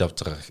хүлээж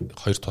авч байгаа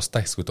хоёр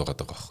тусдаа хэсгүүд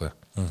байгаа байхгүй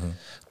юу?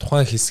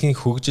 Тухайн хэсгийн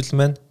хөгжил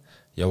маань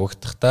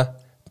явагдахдаа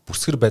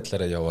бүрсгэр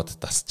байдлаараа яваад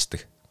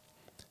дасчдаг.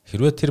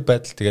 Хэрвээ тэр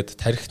байдал тэгээд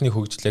тархины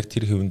хөгжил яг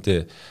тэр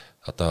хэвэндээ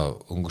одоо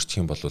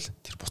өнгөрчих юм бол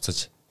тэр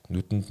буцаж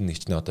нүдэнд нь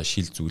ихнэ одоо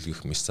шил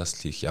зүйлгэх, массаж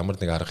хийх ямар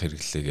нэг арга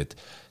хэрэглээгээд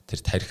тэр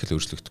тархил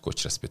өөрчлөгдөхгүй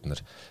учраас бид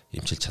нар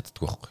эмчилж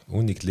чаддгүй байхгүй.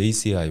 Үүнийг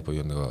lazy eye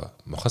буюу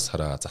нөгөө мохос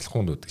хараа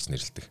залхуун нүд гэж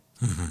нэрлэдэг.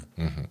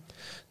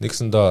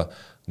 Нэгсэндээ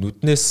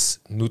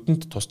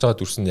нүдэнд тусч байгаа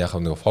дүрс нь яг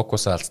нэг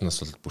фокусаа алдснаас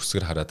бол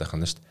бүрсгэр хараад байх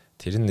нь шүү дээ.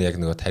 Тэр нь яг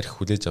нөгөө тархи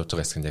хүлээж авч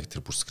байгаа хэсэг нь яг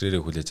тэр бүрсгэрээрээ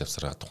хүлээж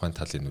авсараа тухайн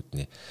талын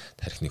нүдний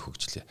тархины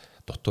хөгжил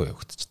дутуу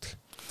явагдчихдаг.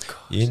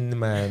 Энэ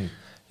маань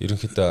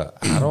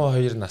ерөнхийдөө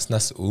 12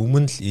 наснаас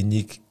өмнө л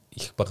энийг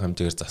их бага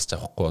хэмжээгээр засч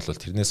авахгүй бол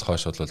тэрнээс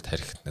хойш бол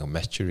тарих нэг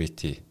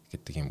maturity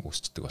гэдэг юм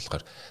үүсчдэг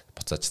болохоор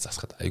буцааж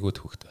засахад айгүй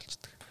төвөгтэй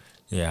болчдөг.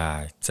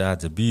 Яа,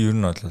 за би ер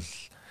нь бол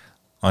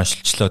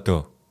оншилчлоо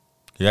дөө.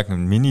 Яг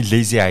миний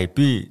lazy eye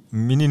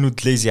миний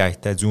нүд lazy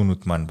eye-тай зүүн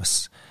нүд маань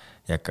бас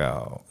яг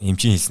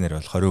эмчийн хэлснээр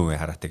бол 20%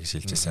 хараатай гэж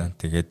хэлж байсан.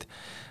 Тэгээд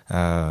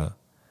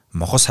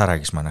мохос хараа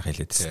гэж манайх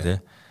хэлээд байсан тийм.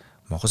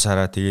 Мохос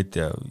хараа тэгээд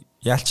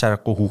яалч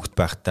харахгүй хүүхэд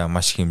байхдаа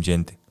маш их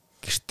хэмжээнд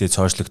гэртээ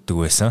цоошлогддог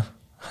байсан.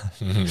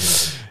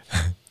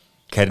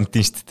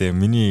 Карантин шүү дээ.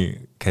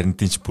 Миний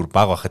карантинч бүр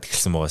баг байхад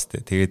эхэлсэн байгаа шүү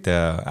дээ. Тэгээд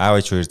аав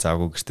ээж хоёр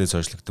завгүй гэртээ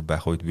цоошлогддог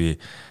байх үед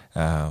би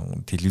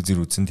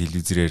телевизээр үзэн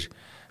телевизээр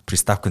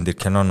приставкан дээр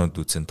кинонууд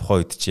үзэн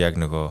тухайн үед чи яг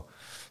нөгөө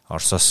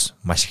Оросоос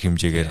маш их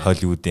хэмжээгээр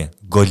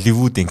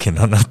Голливуудын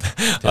кинонууд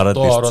ороод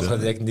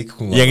ирсэн. Яг нэг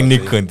хүн. Яг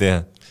нэг хүн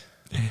тийм.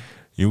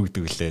 Юу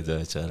гэдэг лээ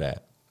заачаарай.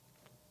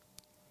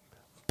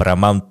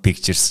 Paramount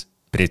Pictures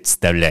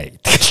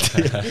представляет.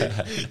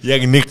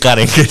 Яг нэг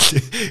гар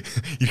ингээл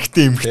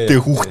эрэгтэй эмэгтэй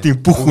хүүхдийн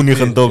бүх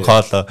хүнийхэн дуу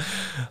хоолой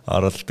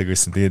оруулдаг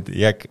байсан. Тэгээд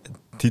яг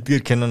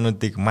тэдгээр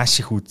кинонуудыг маш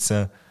их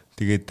үзсэн.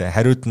 Тэгээд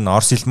хариуд нь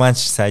орос хэл маань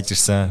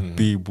сайжирсан.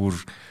 Би бүр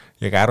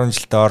яг 10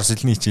 жилдээ орос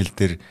хэлний хичээл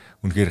дээр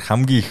үнэхээр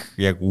хамгийн их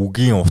яг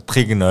үгийн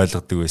утгыг нь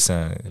ойлгодог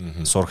байсан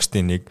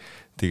сурагчдын нэг.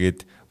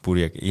 Тэгээд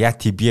бүр яг я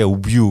тебе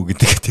убью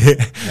гэдэг тий.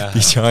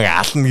 Би чамайг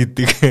ална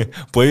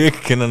гэдэг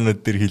боёк кинонууд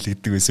дээр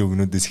хэлэгдэг байсан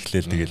өгнүүдээс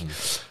эхлээл тэгэл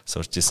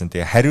сурч ирсэн.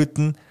 Тэгээ хариуд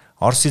нь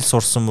орос хэл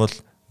сурсан бол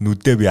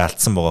нүдээ би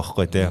алдсан байгаа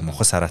байхгүй тий.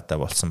 Мохос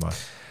хараатай болсон байгаа.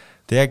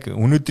 Тэг яг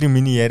өнөөдрийн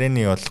миний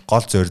ярианы бол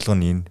гол зорилго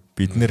нь энэ.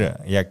 Бид нэр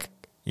яг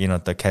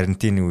энэ одоо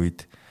карантины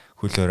үед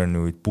хөл хорооны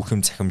үед бүх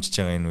юм цахимжиж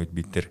байгаа энэ үед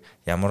бид нар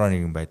ямар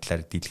нэгэн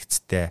байдлаар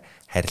дэлгэцтэй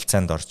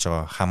харилцаанд орж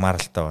байгаа,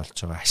 хамааралтай болж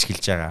байгаа,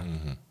 ашиглаж байгаа.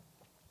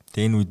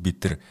 Тэгээ энэ үед бид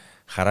нар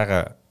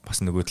хараага бас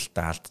нөгөө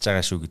талдаа алдж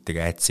байгаа шүү гэдэг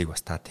айдсыг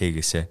бас та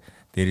тээгээсэ.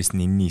 Дээрээс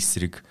нь энэний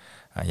эсрэг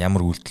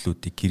ямар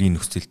үйлдэлүүдийг гэрийн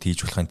нөхцөлд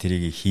хийж болохын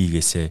тэрийг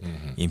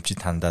хийгээсэ.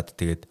 Эмчид хандаад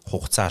тэгээд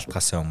хугацаа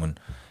алдгаас өмнө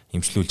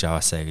эмчлүүлж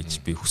аваасаа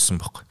гэж би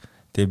хүссэн байхгүй.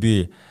 Тэгээ би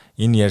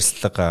энэ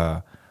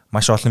ярилцлага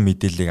маш олон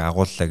мэдээллийг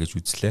агууллаа гэж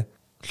үзлээ.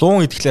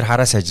 Луун идэхлээр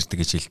хараа сайжирдаг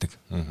гэж хэлдэг.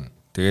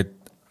 Тэгээд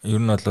ер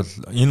нь бол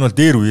энэ бол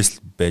дээр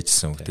үеэс л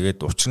байжсэн.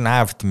 Тэгээд учир нь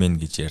А витамин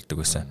гэж ярьдаг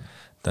байсан.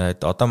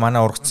 Тэгээд одоо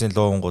манай ургацын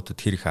луунгуудад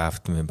хэрэг А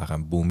витамин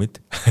байгаа бүүмэд.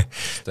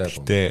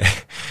 Гэтэ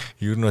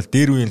ер нь бол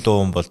дээр үеийн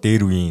луун бол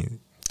дээр үеийн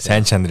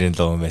сайн чанарын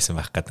луун байсан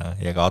байх гэдэг.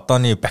 Яг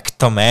одооний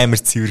бактом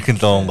амар цэвэрхэн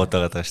луунгууд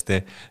байгаа шүү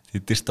дээ.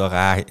 Тэдэрт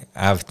байгаа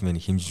А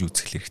витаминыг хэмжиж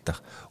үзэх хэрэгтэй.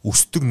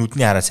 Өсдөг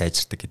нүдний хараа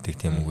сайжирдаг гэдэг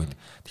тийм үг.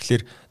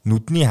 Тэгэхээр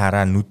нүдний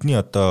хараа нүдний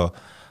одоо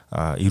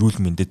эрүүл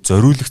мэндэд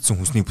зориулагдсан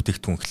хүнсний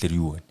бүтээгдэхүүн гэхэлэр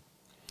юу вэ?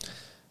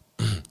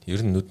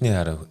 Ер нь нүдний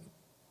хараа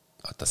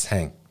одоо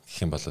сайн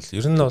гэх юм бол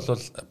ер нь бол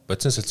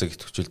бодис солилцоог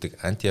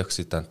идэвхжүүлдэг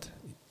антиоксидант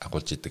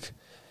агуулж идэг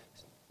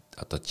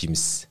одоо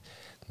жимс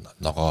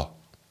ногоо.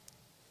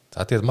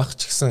 За тэгээд мах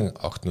ч гэсэн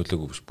огт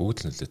нөлөөгүй биш,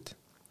 бүгд л нөлөөтэй.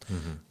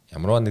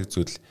 Ямарваа нэг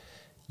зүйл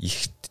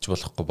ихтж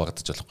болохгүй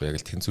багдаж болохгүй яг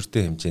л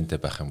тэнцвэртэй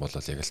хэмжээндээ байх юм бол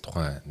яг л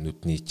тухайн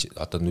нүдний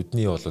одоо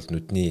нүдний бол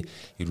нүдний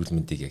эрүүл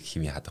мэндийг яг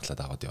хэвийн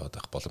хадгалаад аваад яваад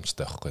байх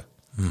боломжтой байхгүй.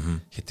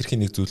 Хэтэрхий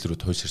нэг зүйл рүү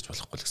туйлширч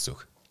болохгүй л гэсэн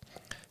үг.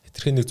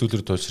 Хэтэрхий нэг зүйл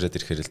рүү туйлшираад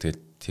ирэхээр л тэгээд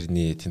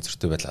тэрний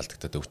тэнцвэртэй байдал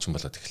алдагдаад өвчин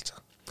болоод эхэлж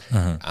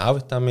байгаа. А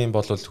витамин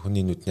бол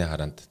хүний нүдний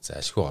хараанд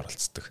зайлшгүй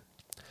оролцдог.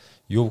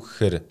 Юу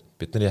гэхээр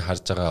бидний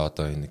харж байгаа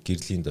одоо энэ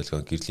гэрлийн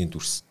долгион, гэрлийн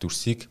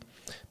дүрсийг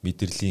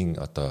мэдрэлийн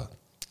одоо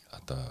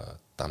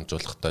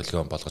дамжуулах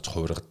долгион болгож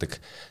хувиргадаг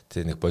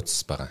тэр нэг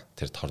бодис байгаа.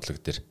 Тэр торлог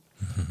дээр.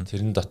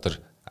 Тэрэн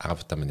дотор А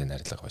витамины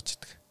арилга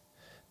байждаг.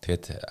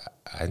 Тэгээд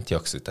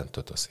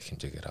антиоксидантууд бас их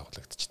хэмжээгээр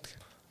агуулгадчихдаг.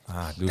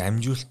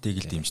 Дамжуултыг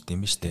л дэмждэг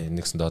юм ба шүү дээ.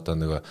 Нэгсэнд одоо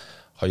нөгөө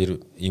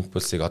хоёр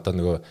импульсыг одоо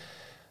нөгөө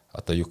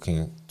одоо юу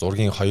гэх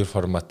зургийн хоёр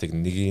форматыг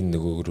нэгийг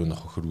нөгөө рүү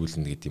нөх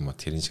хөрвүүлнэ гэдэг юм уу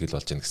тэрэн шиг л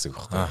болж яана гэсэн үг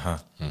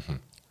байхгүй.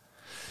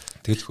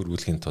 Тэгэл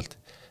хөрвүүлэхийн тулд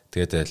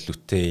тэгээд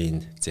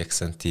лютеин,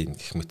 зексантин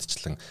гэх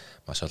мэтчлэн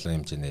маш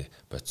олон хэмжээний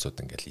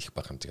бодисууд ингээл их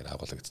бага хэмжээгээр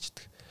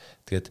агуулгадчихдаг.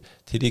 Тэгээд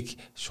тэрийг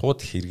шууд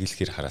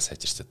хэрэглэхээр хараа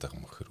сайжирчдаг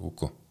юм гэхээр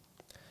үгүй.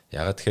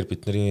 Ягаад тэгэхээр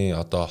бидний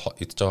одоо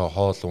идж байгаа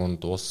хоол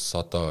унд ус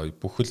одоо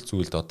бүхэл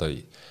зүйлд одоо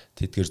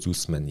тэдгэр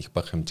зүйлс маань их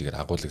бага хэмжээгээр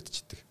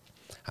агуулгадчихдаг.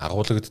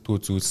 Агуулгаддгүй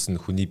зүйлс нь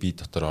хүний бие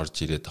дотор орж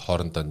ирээд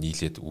хоорондоо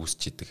нийлээд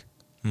үүсчихдэг.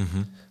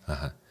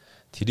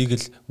 Тэрийг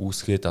л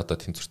үүсгээд одоо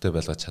тэнцвэртэй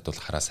байлгаж чадвал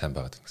хараа сайн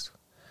байгаад гэсэн.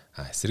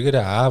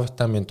 Эсвэргээрээ А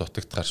витамин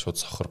дутагдахаар шууд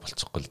сохор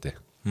болчихгүй л дээ.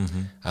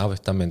 А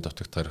витамин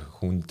дутагдахаар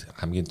хүнд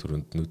хамгийн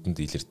түрүүнд нүдэнд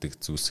илэрдэг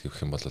зүйлс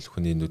гэх юм бол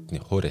хүний нүдний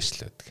хуур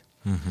ажилладаг.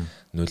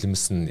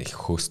 Нулимс нь их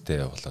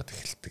хөөстэй болоод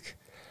эхэлдэг.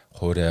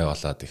 Хуурай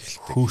болоод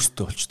эхэлдэг.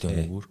 Хөөстэй болчтой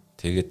юм уу?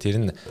 Тэгээд тэр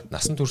нь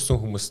насан турш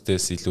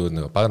хүмүүстээс илүү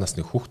нэг бага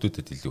насны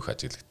хүүхдүүдэд илүү их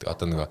ажиглагдаг.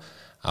 Одоо нэг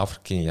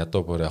Африкийн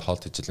ядуу буурай хоол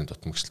тэжээлийн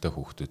дутмагчтай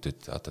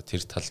хүүхдүүдэд одоо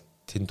тэр тал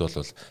тэнд бол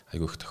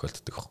айгүй их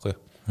тохиолддог байхгүй.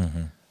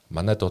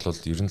 Манайд бол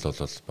ер нь л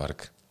бол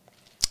баг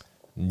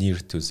near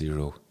to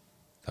zero.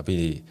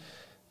 Би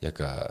яг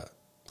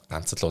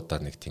ганц л удаа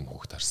нэг тийм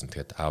хүүхд харсан.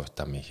 Тэгээд А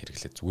витамин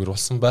хэрэглээд зүгээр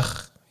болсон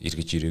байх.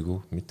 Эргэж ирээгүй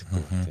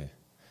мэдгүй тий.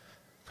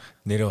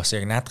 Нэрээ бас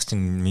яг наадах чинь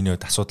миний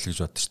хувьд асуудал гэж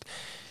боддоо шүү дээ.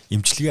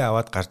 Эмчилгээ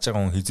аваад гарч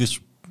байгаа хүн хизээч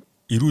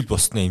эрүүл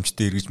болсноо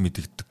эмчтэй эргэж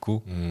мэддэггүй.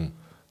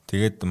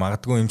 Тэгээд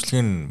магадгүй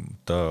эмчилгээ нь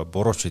одоо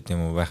буруу ч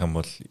гэдэм юм байх юм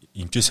бол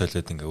эмчээ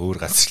солиод ингээ өөр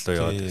газар руу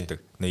яваад ирдэг.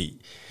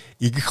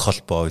 Игэх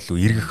холбоо илүү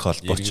эргэх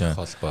холбоо ч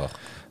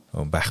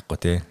байхгүй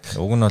тий.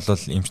 Уг нь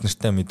бол эмч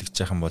нартай мэдгэж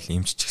яах юм бол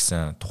эмч ч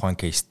гэсэн тухайн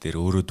кейс дээр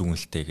өөрөө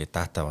дүгнэлтэйгээ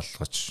дата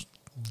болгож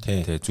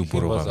тий зүг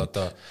буруу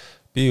одоо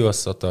би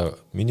бас одоо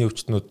миний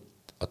өвчтнүүд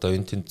одоо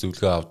энэ тэнд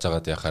зөвлөгөө авч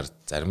байгаад яхаар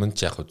зарим нь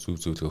ч яг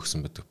зөв зөвлөгөө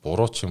өгсөн байдаг.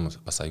 Буруу ч юм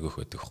бас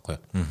айгүйх байдаг байхгүй.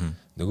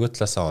 Нөгөө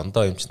талаасаа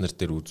ондоо эмч нар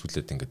дээр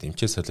үзүүлээд ингээд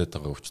эмчээ солиод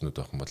байгаа өвчтнүүд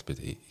байх юм бол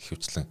би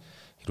ихэвчлэн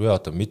хэрвээ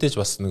одоо мэдээж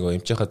бас нөгөө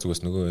эмчийнхаа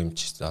зүгээс нөгөө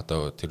эмч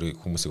одоо тэр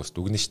хүмүүсийг бас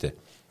дүгнэ штэ.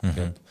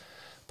 Тэгээд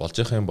болж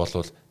явах юм бол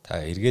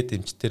та эргээд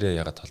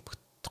эмчтэрээ ягаад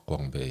холбогдохгүй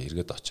юм бэ?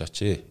 Эргээд очооч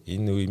ээ.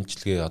 Энэ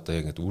эмчилгээ одоо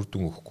яг ингээд үр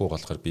дүн өгөхгүй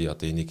болохоор би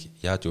одоо энийг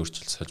яаж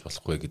өөрчилж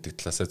болохгүй гэдэг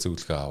талаасаа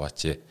зөвлөгөө аваач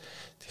ээ.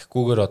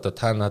 Тэгэхгүйгээр одоо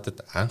та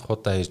надад анх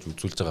удаа ирж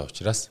үзүүлж байгаа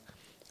учраас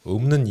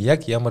өмнө нь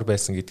яг ямар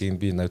байсан гэдгийг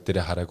би нав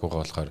дээрээ хараагүй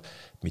байгаа болохоор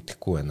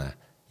мэдэхгүй байна.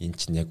 Энэ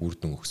чинь яг үр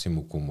дүн өгсөн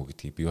юм үгүй мүү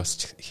гэдгийг би бас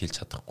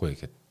хэлж чадахгүй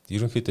гэдэг.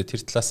 Ерөнхийдөө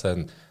тэр талаасаа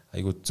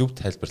айгүй зөв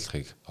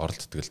тайлбарлахыг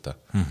оролддог л доо.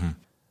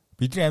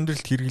 Бидний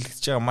амьдралд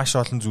хэрэглэгдэж байгаа маш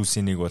олон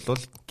зүйлсийн нэг бол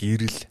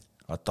гэрэл.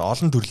 Одоо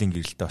олон төрлийн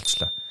гэрэлтэй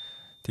болчлоо.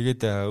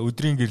 Тэгээд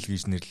өдрийн гэрэл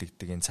гэж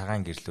нэрлэгддэг энэ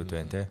цагаан гэрлүүд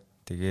байна те.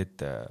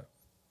 Тэгээд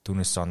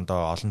түүнээс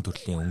ондоо олон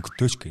төрлийн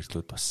өнгөтөөч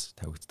гэрлүүд бас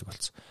тавигддаг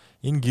болсон.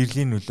 Энэ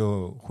гэрлийн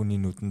нөлөө хүний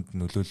нүдэнд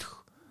нөлөөлөх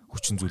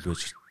хүчин зүйл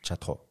байж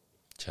чадах уу?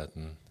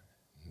 Чадна.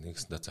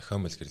 Нэгсэндээ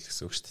зохиомжтой гэрэл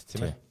гэсэн үг шүү дээ,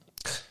 тийм ээ.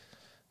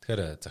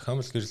 Тэгэхээр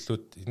зохиомжтой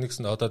гэрлүүд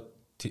нэгсэнд одоо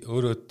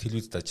өөрөө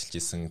телевизэд ажиллаж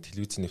исэн,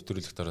 телевизийн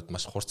нэвтрүүлэгт ороод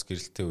маш хурц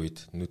гэрэлтэй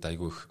үед нүд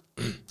айгүй их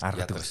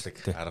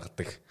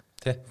аргадаг,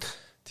 тий.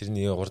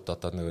 Тэрний урд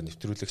одоо нэг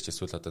нэвтрүүлэгч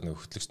эсвэл одоо нэг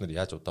хөтлөгч нар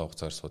яаж удаан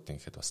хугацаар суудیں۔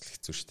 Гэхэд бас л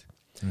хэцүү шүү дээ.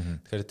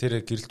 Тэгэхээр тэр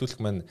гэрэлтүүлэх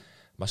маань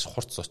маш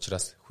хурц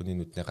учраас хүний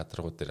нүдний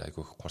гадаргууд дээр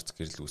айгүй хурц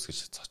гэрэл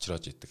үүсгэж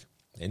цочроож идэг.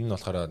 Энэ нь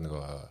болохоор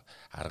нөгөө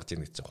аргаж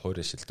ийн гэж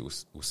хуурай шилд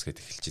үүсгээд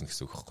эхэлж ийн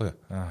гэсэн үг байхгүй юу?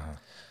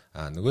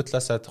 Нөгөө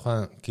талаасаа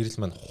тухайн гэрэл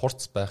маань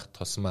хурц байх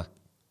тусмаа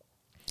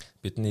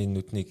бидний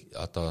нүдний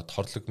одоо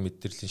торлог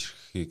мэдрэлийн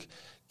ширхгийг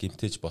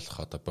гэмтэж болох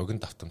одоо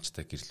богино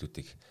давтамжтай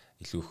гэрлүүдийг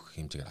илүү их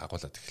хэмжээгээр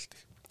агуулад эхэлдэг.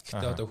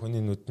 Гэхдээ одоо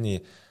хүний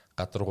нүдний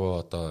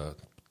гадаргуу одоо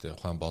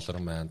тухайн болор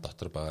маань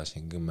дотор байгаа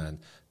шингэн маань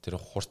тэр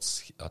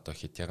хурц одоо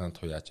хитяган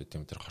туяач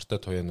гэдэм тэр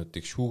хортой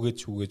туяануудыг шүүгээд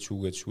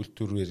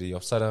шүүлтүүрээр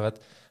явсаар хагаад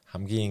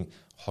хамгийн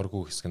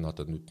хоргүй хэсэг нь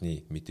одоо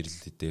нүдний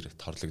мэдрэл дээр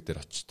торлог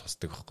дээр очиж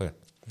тусдаг байхгүй.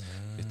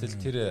 Гэтэл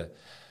тэр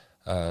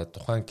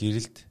тухайн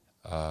гэрэлд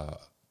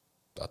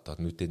одоо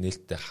нүдэ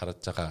нээлттэй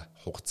харж байгаа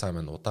хугацаа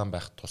маань удаан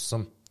байх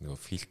тусам нөгөө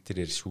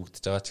фильтрээр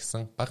шүүгдэж байгаа ч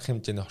гэсэн бага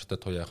хэмжээний хортой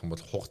туяа явах юм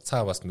бол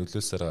хугацаа бас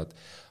нөлөөсөөр гад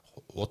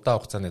удаан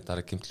хугацааны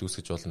дараа гэмтэл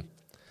үүсгэж болно.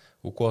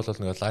 Үгүй бол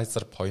нэг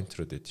лазер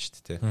поинтеруд байдаг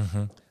шүү дээ.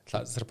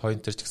 Лазер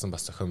поинтер ч гэсэн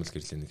бас зохиомл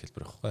гэрлийн нэг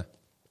хэлбэр байхгүй.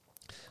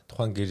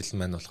 Тухайн гэрэл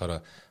маань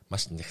болохоор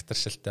маш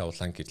нягтршилтай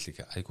улаан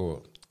гэрлийг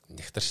айгүй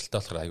нягтршилтай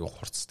болохоор айгүй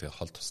хурц тэгээ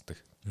хол тусдаг.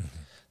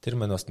 Тэр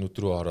маань бас нүд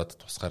рүү ороод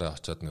тусгаараа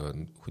очиод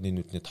нэг хүний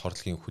нүдний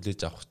торлогийн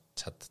хүлээж авах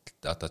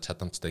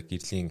чадамжтай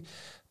гэрлийн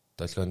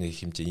долгионы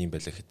хэмжээ ийм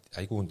байлаа гэхэд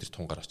айгүй өндөр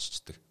тунгаар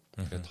очичдаг.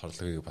 Тэгэхээр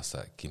торлогыг бас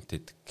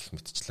гэмтээд гэх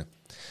мэтчлэн.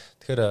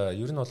 Тэгэхээр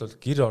ер нь бол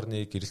гэр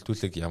орны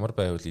гэрэлтүүлэг ямар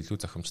байвал илүү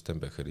зохимжтой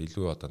байх гэхээр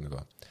илүү одоо нэг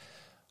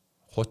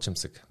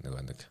хуучимсаг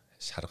нэг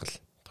шаргал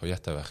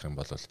туяатай байх юм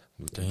бол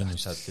нүдний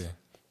хачаал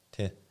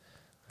тий.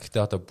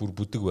 Гэхдээ одоо бүр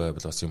бүдэг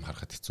байвал бас юм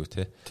харахад хэцүү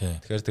тий.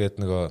 Тэгэхээр тэгээд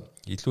нөгөө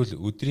илүү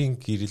өдрийн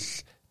гэрэл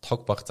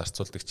тог баг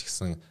зарцуулдаг ч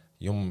гэсэн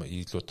юм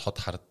илүү тод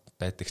хард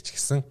байдаг ч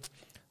гэсэн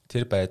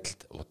тэр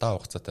байдалд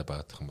удаан хугацаатай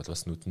байгаад байх юм бол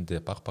бас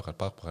нүдэндээ баг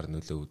багаар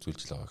нөлөө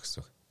үзүүлж л байгаа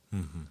гэсэн үг.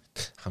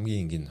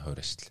 Хамгийн энгийн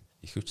хойр ашигла.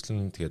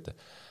 Ихэвчлэн тэгээд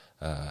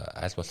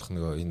аль болох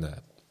нөгөө энэ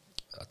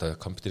одоо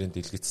компьютерийн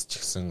дэлгэц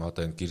ч гэсэн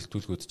одоо энэ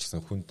гэрэлтүүлгүүд ч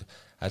гэсэн хүнд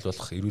аль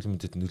болох эрүүл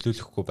мэндэд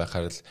нөлөөлөхгүй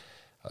байхаар л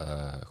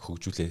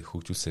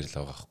хөгжүүлсээр л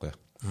байгаа байхгүй.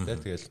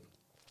 Тэгэл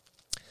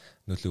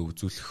нөлөө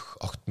үзүүлэх,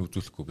 огт нь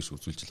үзүүлэхгүй биш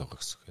үзүүлж л байгаа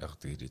гэсэн. Яг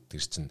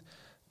тэр чинь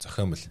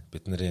зохиомл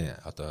бидний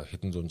одоо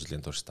хэдэн зуун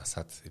жилийн турш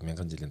дасаад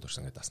мянган жилийн турш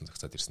ингээд дасан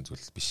зохицоод ирсэн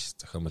зүйл биш.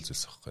 Зохиомл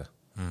зүйлс байхгүй.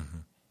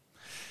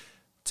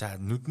 За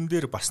нүдэн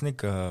дээр бас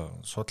нэг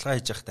судалгаа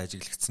хийж байхад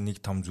ажиглагдсан нэг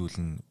том зүйл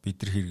нь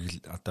бид нар хэрэгэл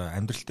одоо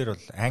амьдрал дээр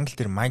бол англи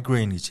дээр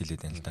migraine гэж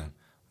хэлээд байна л да.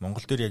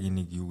 Монгол дээр яг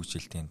энийг юу гэж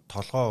хэлдэг юм?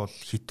 Толгоо бол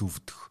хит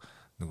өвдөх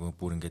нөгөө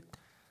бүр ингээд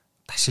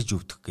ташиж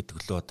өвдөх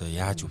гэдэг лөө одоо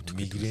яаж өвдөх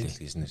мигрен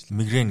гэж нэрлэдэг.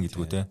 Мигрен гэдэг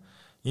үү те.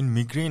 Энэ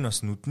мигрен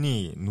бас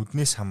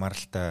нүднээс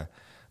хамааралтай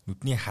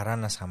нүдний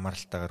хараанаас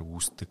хамааралтайгаар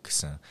үүсдэг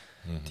гэсэн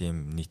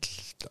тийм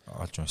нийтлэл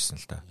олж уншсан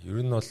л да.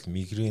 Ер нь бол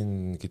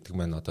мигрен гэдэг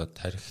маань одоо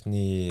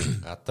тархины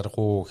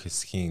гадаргуу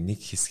хэсгийн нэг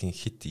хэсгийн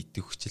хит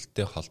идэх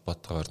хүчилтэй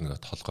холбоотойгоор нэг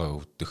толгой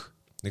өвдөх.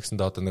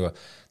 Нэгсэндээ одоо нэг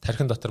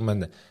тархин дотор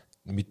маань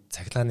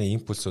цаглааны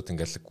импульсууд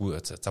ингээл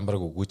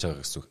замбараг өгөөж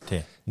байгаа гэсэн үг.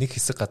 Нэг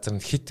хэсэг газар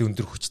нь хит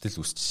өндөр хүчтэй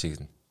л үүсч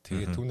шигнэ.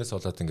 Тэгээд түүнээс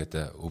болоод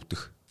ингээд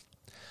өвдөх.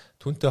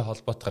 Түүнтэй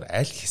холбоотойгоор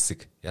аль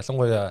хэсэг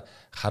ялангуяа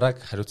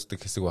харааг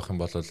хариуцдаг хэсэг байх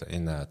юм бол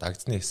энэ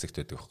дагцны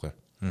хэсэгт байдаг байхгүй.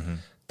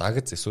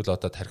 Дагц эсвэл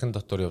одоо тархин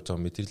дотор явж байгаа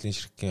мэдрэлийн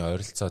ширхгийн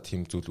ойролцоо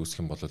тийм зүйл үүсэх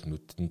юм бол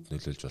нүдэнд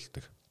нөлөөлж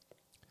болдог.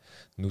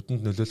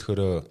 Нүдэнд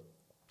нөлөөлөхөөр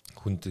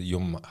хүнд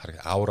юм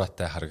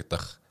ауратай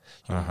харагдах,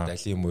 юм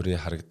далийн мөрөө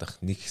харагдах,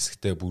 нэг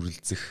хэсэгтээ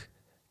бүрлзэх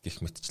гэх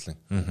мэтчлэн.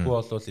 Үгүй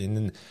бол энэ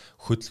нь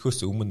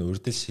хөдөлгөөс өмнө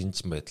урдл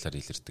шинж байдлаар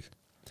илэрдэг.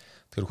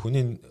 Тэр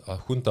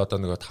хүнд одоо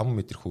нэг 5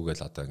 метр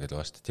хүүгээл одоо ингээд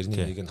байгаа шүү дээ. Тэрний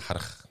нэг нь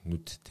харах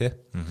нүд тий.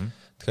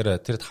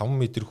 Тэгэхээр тэр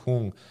 5 метр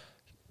хүн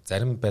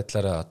зарим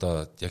байдлаараа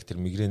одоо яг тэр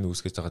мигрен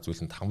үүсгэж байгаа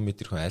зүйл нь 5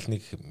 метр хүн аль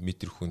нэг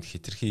метр хүнд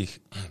хитрхи их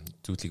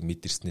зүйлийг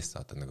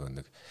мэдэрснээс одоо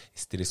нэг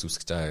стресс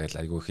үүсгэж байгаа гэж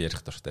айгүй их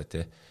ярих дуртай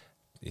тий.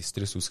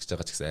 Стресс үүсгэж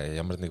байгаа ч гэсэн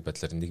ямар нэг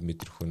байдлаар 1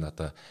 метр хүн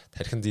одоо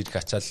тархин зэрэг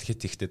ачаал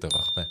хит ихтэй байгаа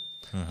байхгүй.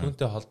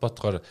 Түүнтэй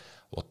холбоотойгоор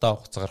удаан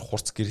хугацаагаар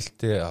хурц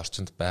гэрэлтэй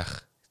орчинд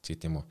байх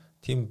гэдэг юм уу?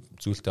 Тийм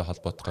зүйлтэй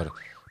холбоотойгоор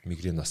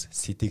мигрен бас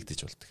сэдэгдэж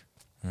болдог.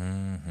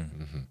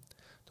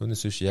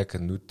 Түүнээс биш яг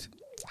нүд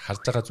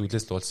харж байгаа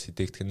зүйлээс л бол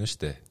сэдэгдэх нь шүү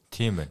дээ.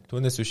 Тийм байна.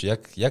 Түүнээс биш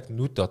яг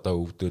нүд одоо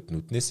өвдөд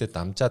нүднээсээ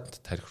дамжаад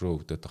тархи руу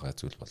өвдөд байгаа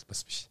зүйл бол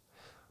бас биш.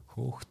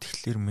 Хөөх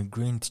тэгэхээр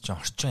мигренд чинь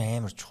орчин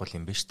амар чухал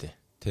юм ба штэ.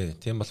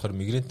 Тийм болохоор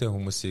мигрентэй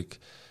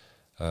хүмүүсийг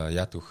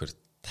яадаг вэхэр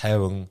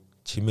тайван,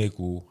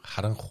 чимээгүй,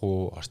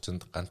 харанхуй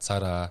орчинд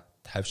ганцаараа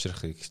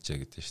тайвшрахыг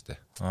хичээ гэдэг штэ.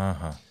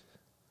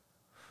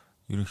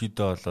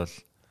 Ерөнхийдөө бол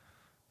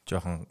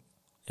жоохон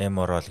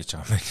эморол гэж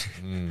байгаа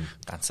юм байна.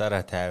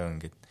 Ганцаараа тайван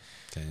гэд.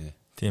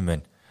 Тийм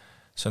байна.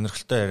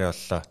 Сонирхолтой яриа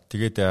боллоо.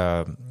 Тэгээд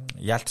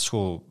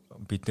яалтчгүй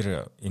бид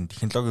нэр энэ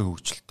технологийн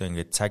хөгжилтэй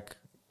ингээд цаг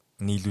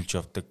нийлүүлж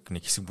явдаг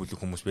нэг хэсэг бүлэг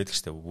хүмүүс байдаг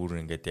шүү дээ.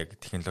 Бүр ингээд яг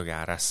технологийн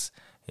араас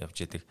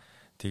явж яадаг.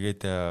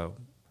 Тэгээд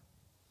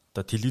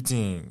одоо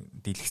телевизийн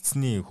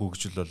дэлгэцний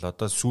хөгжил бол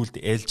одоо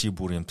сүүлд LG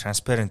бүр юм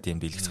transparent юм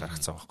дэлгэц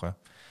гаргацсан байхгүй юу.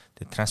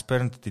 Тэгээд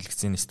transparent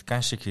дэлгэцийн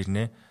скан шиг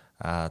хэрнээ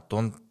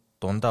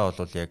дундаа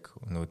бол яг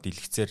нөгөө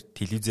дэлгэцээр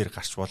телевизээр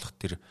гарч болох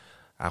тэр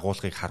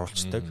агуулгыг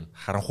харуулцдаг.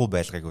 Харанхуй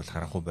байлгыг бол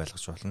харанхуй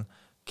байлгаж болно.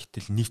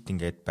 Гэтэл нефт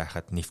ингээд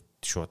байхад нефт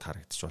шууд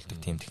харагдаж болдог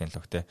тийм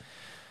технологитой.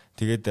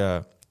 Тэгээд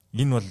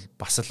энэ бол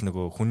бас л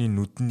нөгөө хүний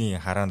нүдний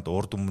хараанд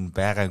урд өмнө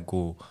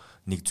байгаагүй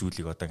нэг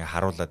зүйлийг одоо ингээд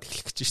харуулад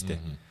эхлэх гэж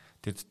штэ.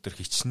 Тэр дотор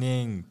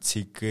хичнээн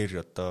цэгээр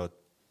одоо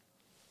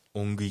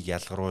өнгийг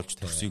ялгаруулж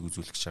төсвийг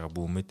үзүүлэх гэж байгаа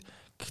бүүмэд.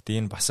 Гэхдээ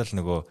энэ бас л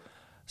нөгөө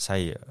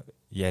сая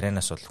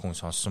ярианаас бол хүн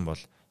сонссон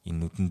бол энэ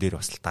нүдэн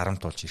дээр бас л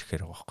дарамт болж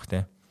ирэхээр байгаа байхгүй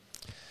те.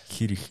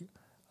 Хэр их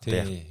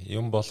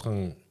юм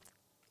болгон.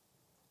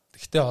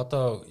 Гэхдээ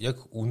одоо яг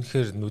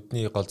үнэхээр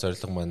нүдний гол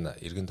зорилго маань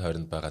эргэн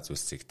тойронд байгаа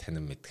зүйлсийг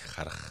танин мэдэх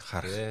харах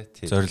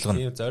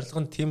зорилго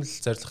нь тийм л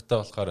зорилготой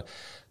болохоор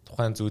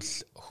тухайн зүйл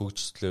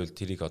хөгжлөөл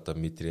тэрийг одоо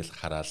мэдрээл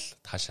хараал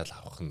таашаал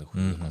авах нь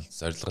хүний бол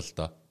зорилго л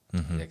доо.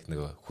 Яг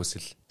нөгөө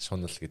хүсэл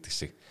шунал гэдэг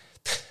шиг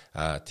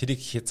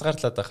тэрийг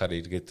хязгаарлаад байхаар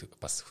эргээд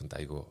бас хүнд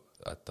айгу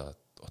одоо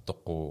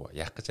утгагүй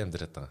яах гэж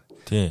амьдраад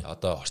байгаа.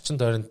 Одоо орчин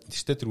тойронд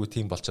тэртээ тэргүй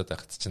тийм болчиход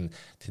байхад чинь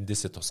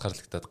тэндээсээ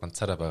тусгаарлагдаад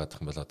ганцаараа байгаад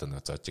их юм бол одоо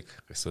нэг зожиг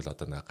эсвэл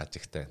одоо нэг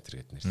гажигтай энэ төр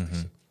гэдэг нэртэй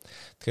шиг.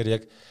 Тэгэхээр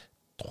яг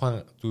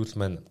тухайн зүйл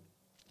маань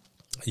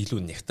илүү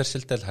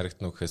нягтаршилтай л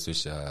харагдана уу гэхээс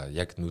биш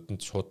яг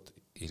нүдэнд шууд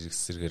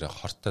эргэсэргээр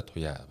хортой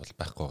туяа бол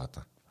байхгүй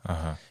байгаа.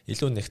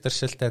 Илүү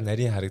нягтаршилтай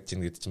нарийн харагдаж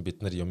ийн гэдэг чинь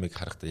бид нар юмыг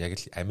харахад яг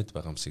л амьд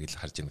байгаа юм шиг л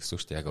харж ийн гэсэн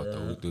үг шүү дээ. Яг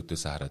одоо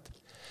өөдөөс хараад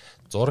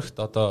зурагт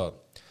одоо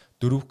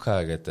 4K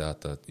гэдэг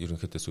одоо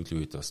ерөнхийдөө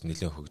сүүлийн үед бас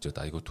нэлээд хөгжөөд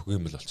айгүй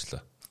түгээмэл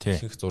болчлоо.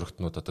 Ихэнх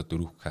зурагтнууд одоо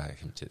 4K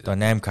хэмжээ. Одоо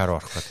 8K руу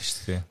орох гэдэг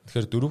шүү дээ.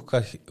 Тэгэхээр 4K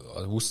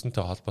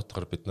үүсэнтэй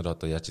холбоотойгоор бид нар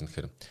одоо яаж юм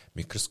гэхээр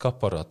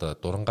микроскопоор одоо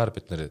дурангаар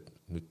бид нар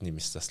нүдний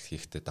мэс засал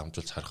хийхдээ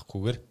дамжуулж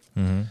харахгүйгээр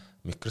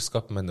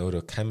микроскоп маань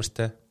өөрөө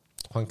камертай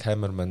тухайн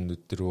камер маань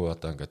нүд рүү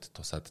одоо ингээд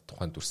тусаад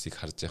тухайн дүрсийг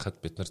харж яхад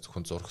бид нар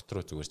зөвхөн зурагт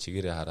руу зүгээр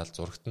чигээрээ хараад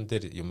зурагтан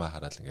дээр юмаа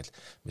хараад ингээд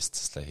мэс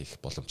заслаа хийх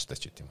боломжтой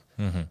ч гэдэм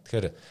юм.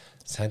 Тэгэхээр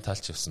сайн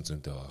таалч явсан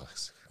зөндөө байгаа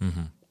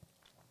гэсэн.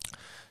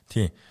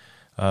 Тийм.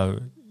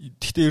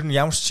 Гэхдээ ер нь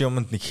ямар ч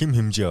юмд нэг хим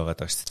хэмжээ байгаа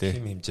даа шүү дээ.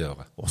 Хим хэмжээ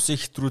байгаа. Усыг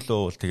хэтрүүлээ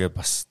бол тэгээ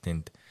бас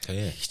тэнд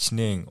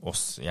хичнээн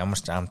ус ямар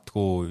ч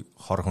амтгүй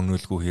хор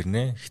хөнөөлгүй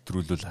хэрнээ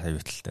хэтрүүлвэл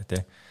хавьталтай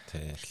тий.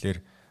 Тэгэхээр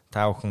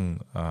та бүхэн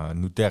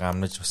нүдээ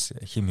гамнаж бас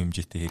хим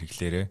хэмжээтэй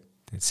хэрэглээрээ.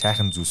 Тэгээд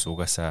сайхан зүйлс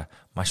угаасаа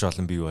маш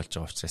олон бий болж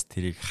байгаа учраас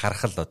тэрийг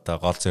харах л одоо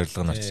гол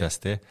зорилго нь учраас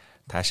тий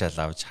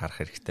таашаал авч харах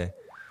хэрэгтэй.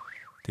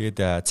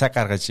 Тэгээд цаг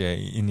гаргаж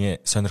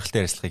энэ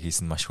сонирхолтой ярилцлагыг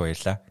хийсэн маш их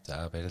баярлалаа.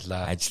 За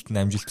баярлалаа. Ажилд нь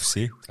амжилт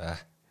хүсье.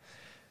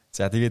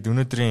 За тэгээд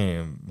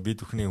өнөөдрийн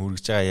бид бүхний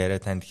хүргэж байгаа яриа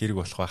танд хэрэг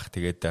болох бах.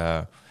 Тэгээд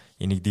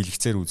энийг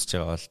дэлгэцээр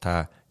үзэж байгаа бол та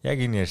яг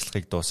энэ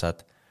ярилцлагыг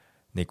дуусаад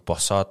нэг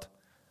босоод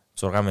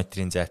 6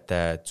 метрийн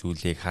зайтай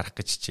зүйлийг харах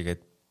гэж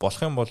чигээд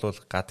болох юм бол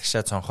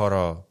гадагшаа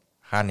цонхороо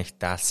хаа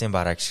нэгтээ алсын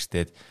бараа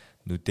гიშгтээд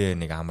нүдээ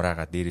нэг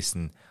амраагаа дээрэс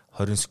нь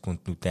 20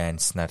 секунд нүдээ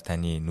анснаар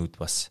таны нүд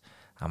бас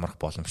амрах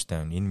боломжтой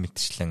байна. Энэ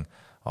мэтчлэн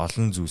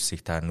олон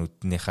зүйлсийг та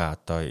нүднийхээ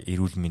одоо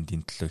эрүүл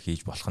мэндийн төлөө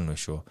хийж болох нь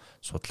байна шүү.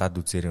 Судлаад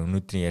үзээрэй.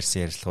 Өнөөдрийн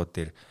ярьсан ярилцлагууд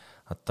дээр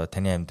одоо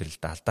таны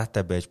амьдралд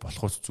алдаатай байж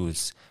болох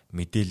зүйлс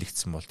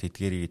мэдээлэгдсэн бол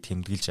тэдгээрийг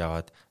тэмдэглэж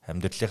аваад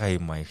амьдралынхаа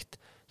хэм маягт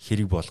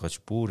хэрэг болгож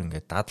бүр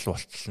ингээд дадал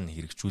болтол нь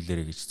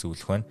хэрэгжүүлээрэй гэж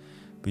зөвлөх байна.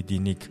 Бид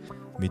энийг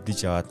мэдэж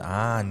аваад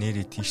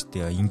нэрээ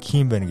тийштэй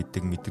ингэх юм байна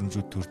гэдэг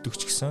мэдрэмжүүд төрдөг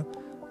ч гэсэн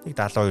нэг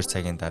 72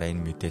 цагийн дараа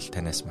энэ мэдээлэл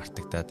танаас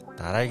мартагдаад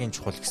дараагийн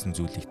чухал гэсэн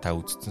зүйлийг та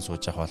үзсэн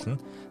сууж явах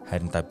болно.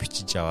 Харин та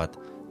бичиж аваад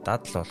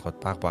дадал болгоод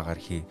баг багаар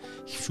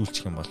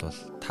хөвшүүлчих юм бол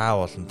та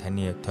болон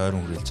таны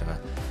тойрон хүрээлж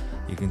байгаа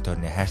эргэн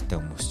тойрны хайртай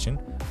хүмүүс чинь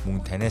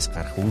мөн танаас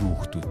гарах үр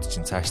хүүхдүүд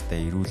чинь цаашдаа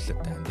эрүүл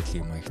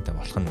амьдралын маягтай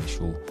болох нь биш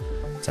үү.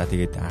 За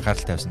тэгээд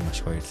анхаарал тавьсанд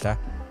маш баярлалаа.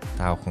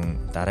 Та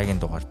бүхэн дараагийн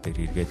дугаар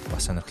дээр эргээд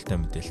бас сонирхолтой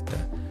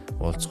мэдээлэлтэй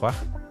уулзах бах.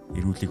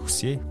 Эрүүлийг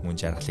хүсье, мөн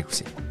жаргалыг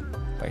хүсье.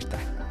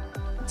 Баярлалаа.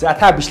 За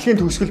та бичлэгийн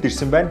төгсгөлд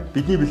ирсэн байна.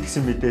 Бидний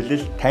бэлтгэсэн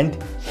мэдээлэл танд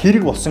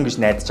хэрэг болсон гэж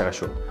найдаж байгаа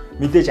шүү.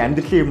 Мэдээж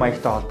амьдралын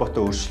маягтай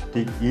холбоотой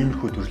өөрчлөлтийг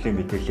иймэрхүү төрлийн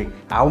мэдээллийг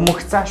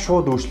авмагцаа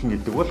шууд өөрчлөн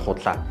гэдэг бол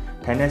худлаа.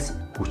 Танаас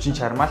хүчин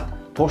чармаалт,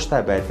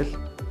 тууштай байдал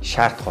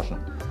шаардах болно.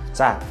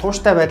 За,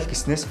 тууштай байдал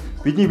гэснээс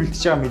бидний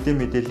бэлтэж байгаа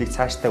мэдээллийг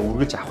цаашдаа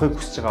үргэлж авахыг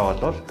хүсэж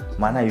байгаа бол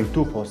манай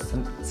YouTube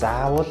хуудсанд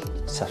заавал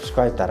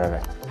subscribe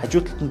дараарай.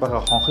 Хажуу талд нь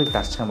байгаа хонхыг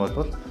дарчих юм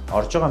бол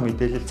орж байгаа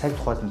мэдээлэл цаг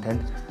тухайд нь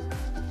танд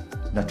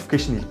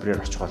notification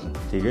хэлбэрээр очих болно.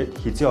 Тэгээд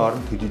хизээ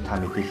орон төдий та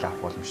мэдээлэл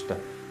авах боломжтой.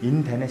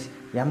 Энэ нь танаас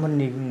ямар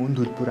нэгэн үн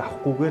төлбөр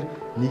авахгүйгээр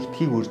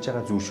нэгдхийг урьж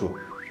байгаа зүйл шүү.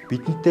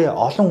 Бидэнтэй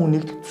олон хүн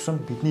нэгдэх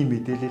тусам бидний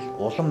мэдээлэл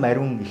улам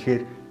мариун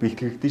ихээр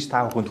бэлтгэгдэж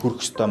та бүхэнд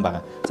хүрэх ёстой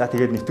байгаа. За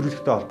тэгээд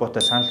нэвтрүүлэгтэй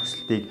холбоотой санал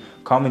хүсэлтийг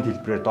комент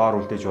хэлбэрээр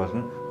доор үлдээж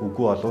болно.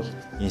 Үгүй болвол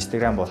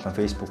Instagram болон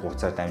Facebook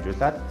хуудасаар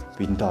дамжуулаад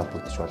бидэнтэй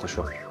холбогдож болно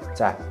шүү.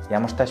 За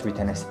ямар тааш би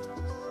танаас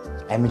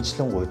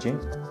амжилтлан гуйж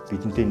юм.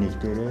 Бидэнтэй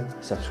нэгдээрээ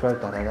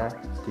subscribe дараарай.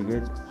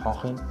 Тэгээд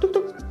хонхын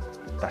дүг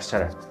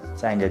дарчаарай.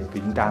 За ингээд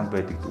бидэнтэй хамт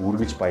байдаг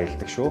үргэлж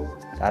баярлалаа шүү.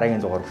 Дараагийн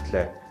дугаар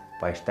хүртэл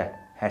баяртай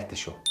хайртай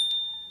шүү.